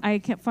 like I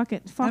can't fuck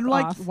and off.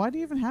 Like, why do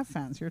you even have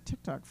fans? You're a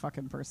TikTok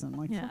fucking person.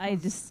 Like, yeah, I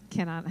just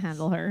cannot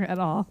handle her at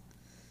all.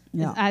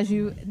 Yeah, as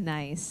you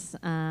nice.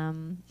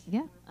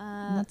 Yeah,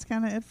 that's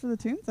kind of it for the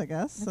tunes, I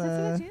guess. That's it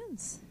for the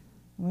tunes.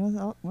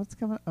 What's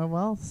coming? Oh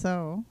well,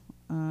 so.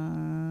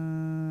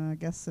 I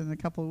guess in a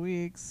couple of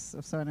weeks.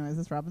 So anyways,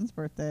 it's Robin's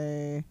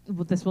birthday.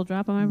 Well, this will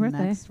drop on my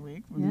birthday. Next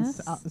week. Yes.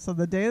 So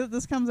the day that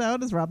this comes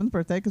out is Robin's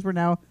birthday because we're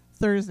now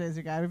Thursdays,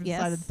 you guys. We've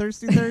decided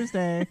Thirsty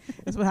Thursday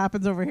is what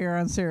happens over here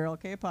on Serial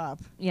K-Pop.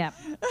 Yeah.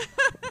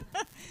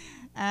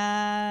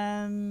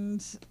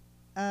 And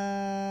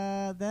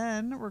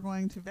then we're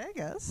going to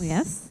Vegas.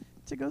 Yes.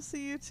 To go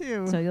see you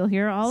too. So you'll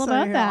hear all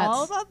about that.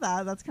 All about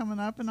that. That's coming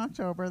up in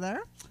October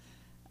there.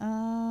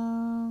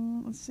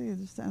 Let's see,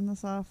 just to end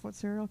this off, what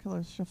serial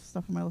killer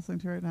stuff am I listening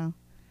to right now?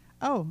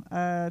 Oh,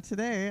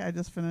 today I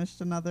just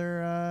finished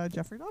another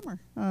Jeffrey Dahmer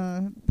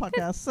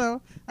podcast,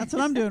 so that's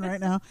what I'm doing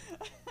right now.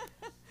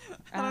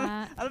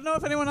 I don't know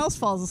if anyone else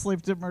falls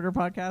asleep to murder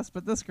podcasts,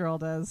 but this girl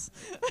does.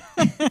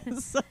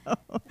 So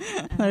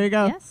there you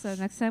go. Yes, so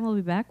next time we'll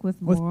be back with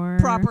more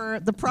proper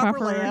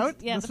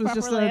layout. Yeah, this was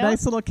just a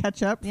nice little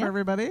catch up for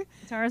everybody.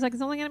 Tara's like,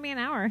 it's only going to be an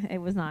hour. It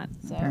was not.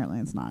 So. Apparently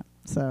it's not.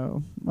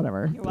 So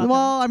whatever. You're welcome.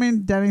 Well, I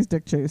mean, Denny's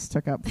dick chase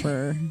took up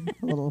for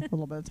a little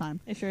bit of time.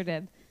 It sure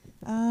did.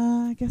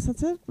 I guess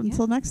that's it.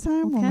 Until next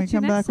time, We'll when we catch you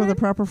come next back with a time.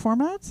 proper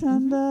format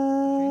and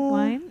Drink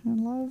wine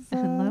and love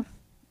and love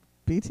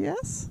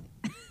BTS.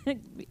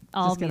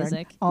 all Just kidding.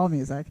 music. All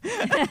music.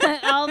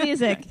 All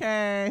music.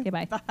 Okay. Okay,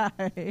 bye.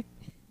 Bye.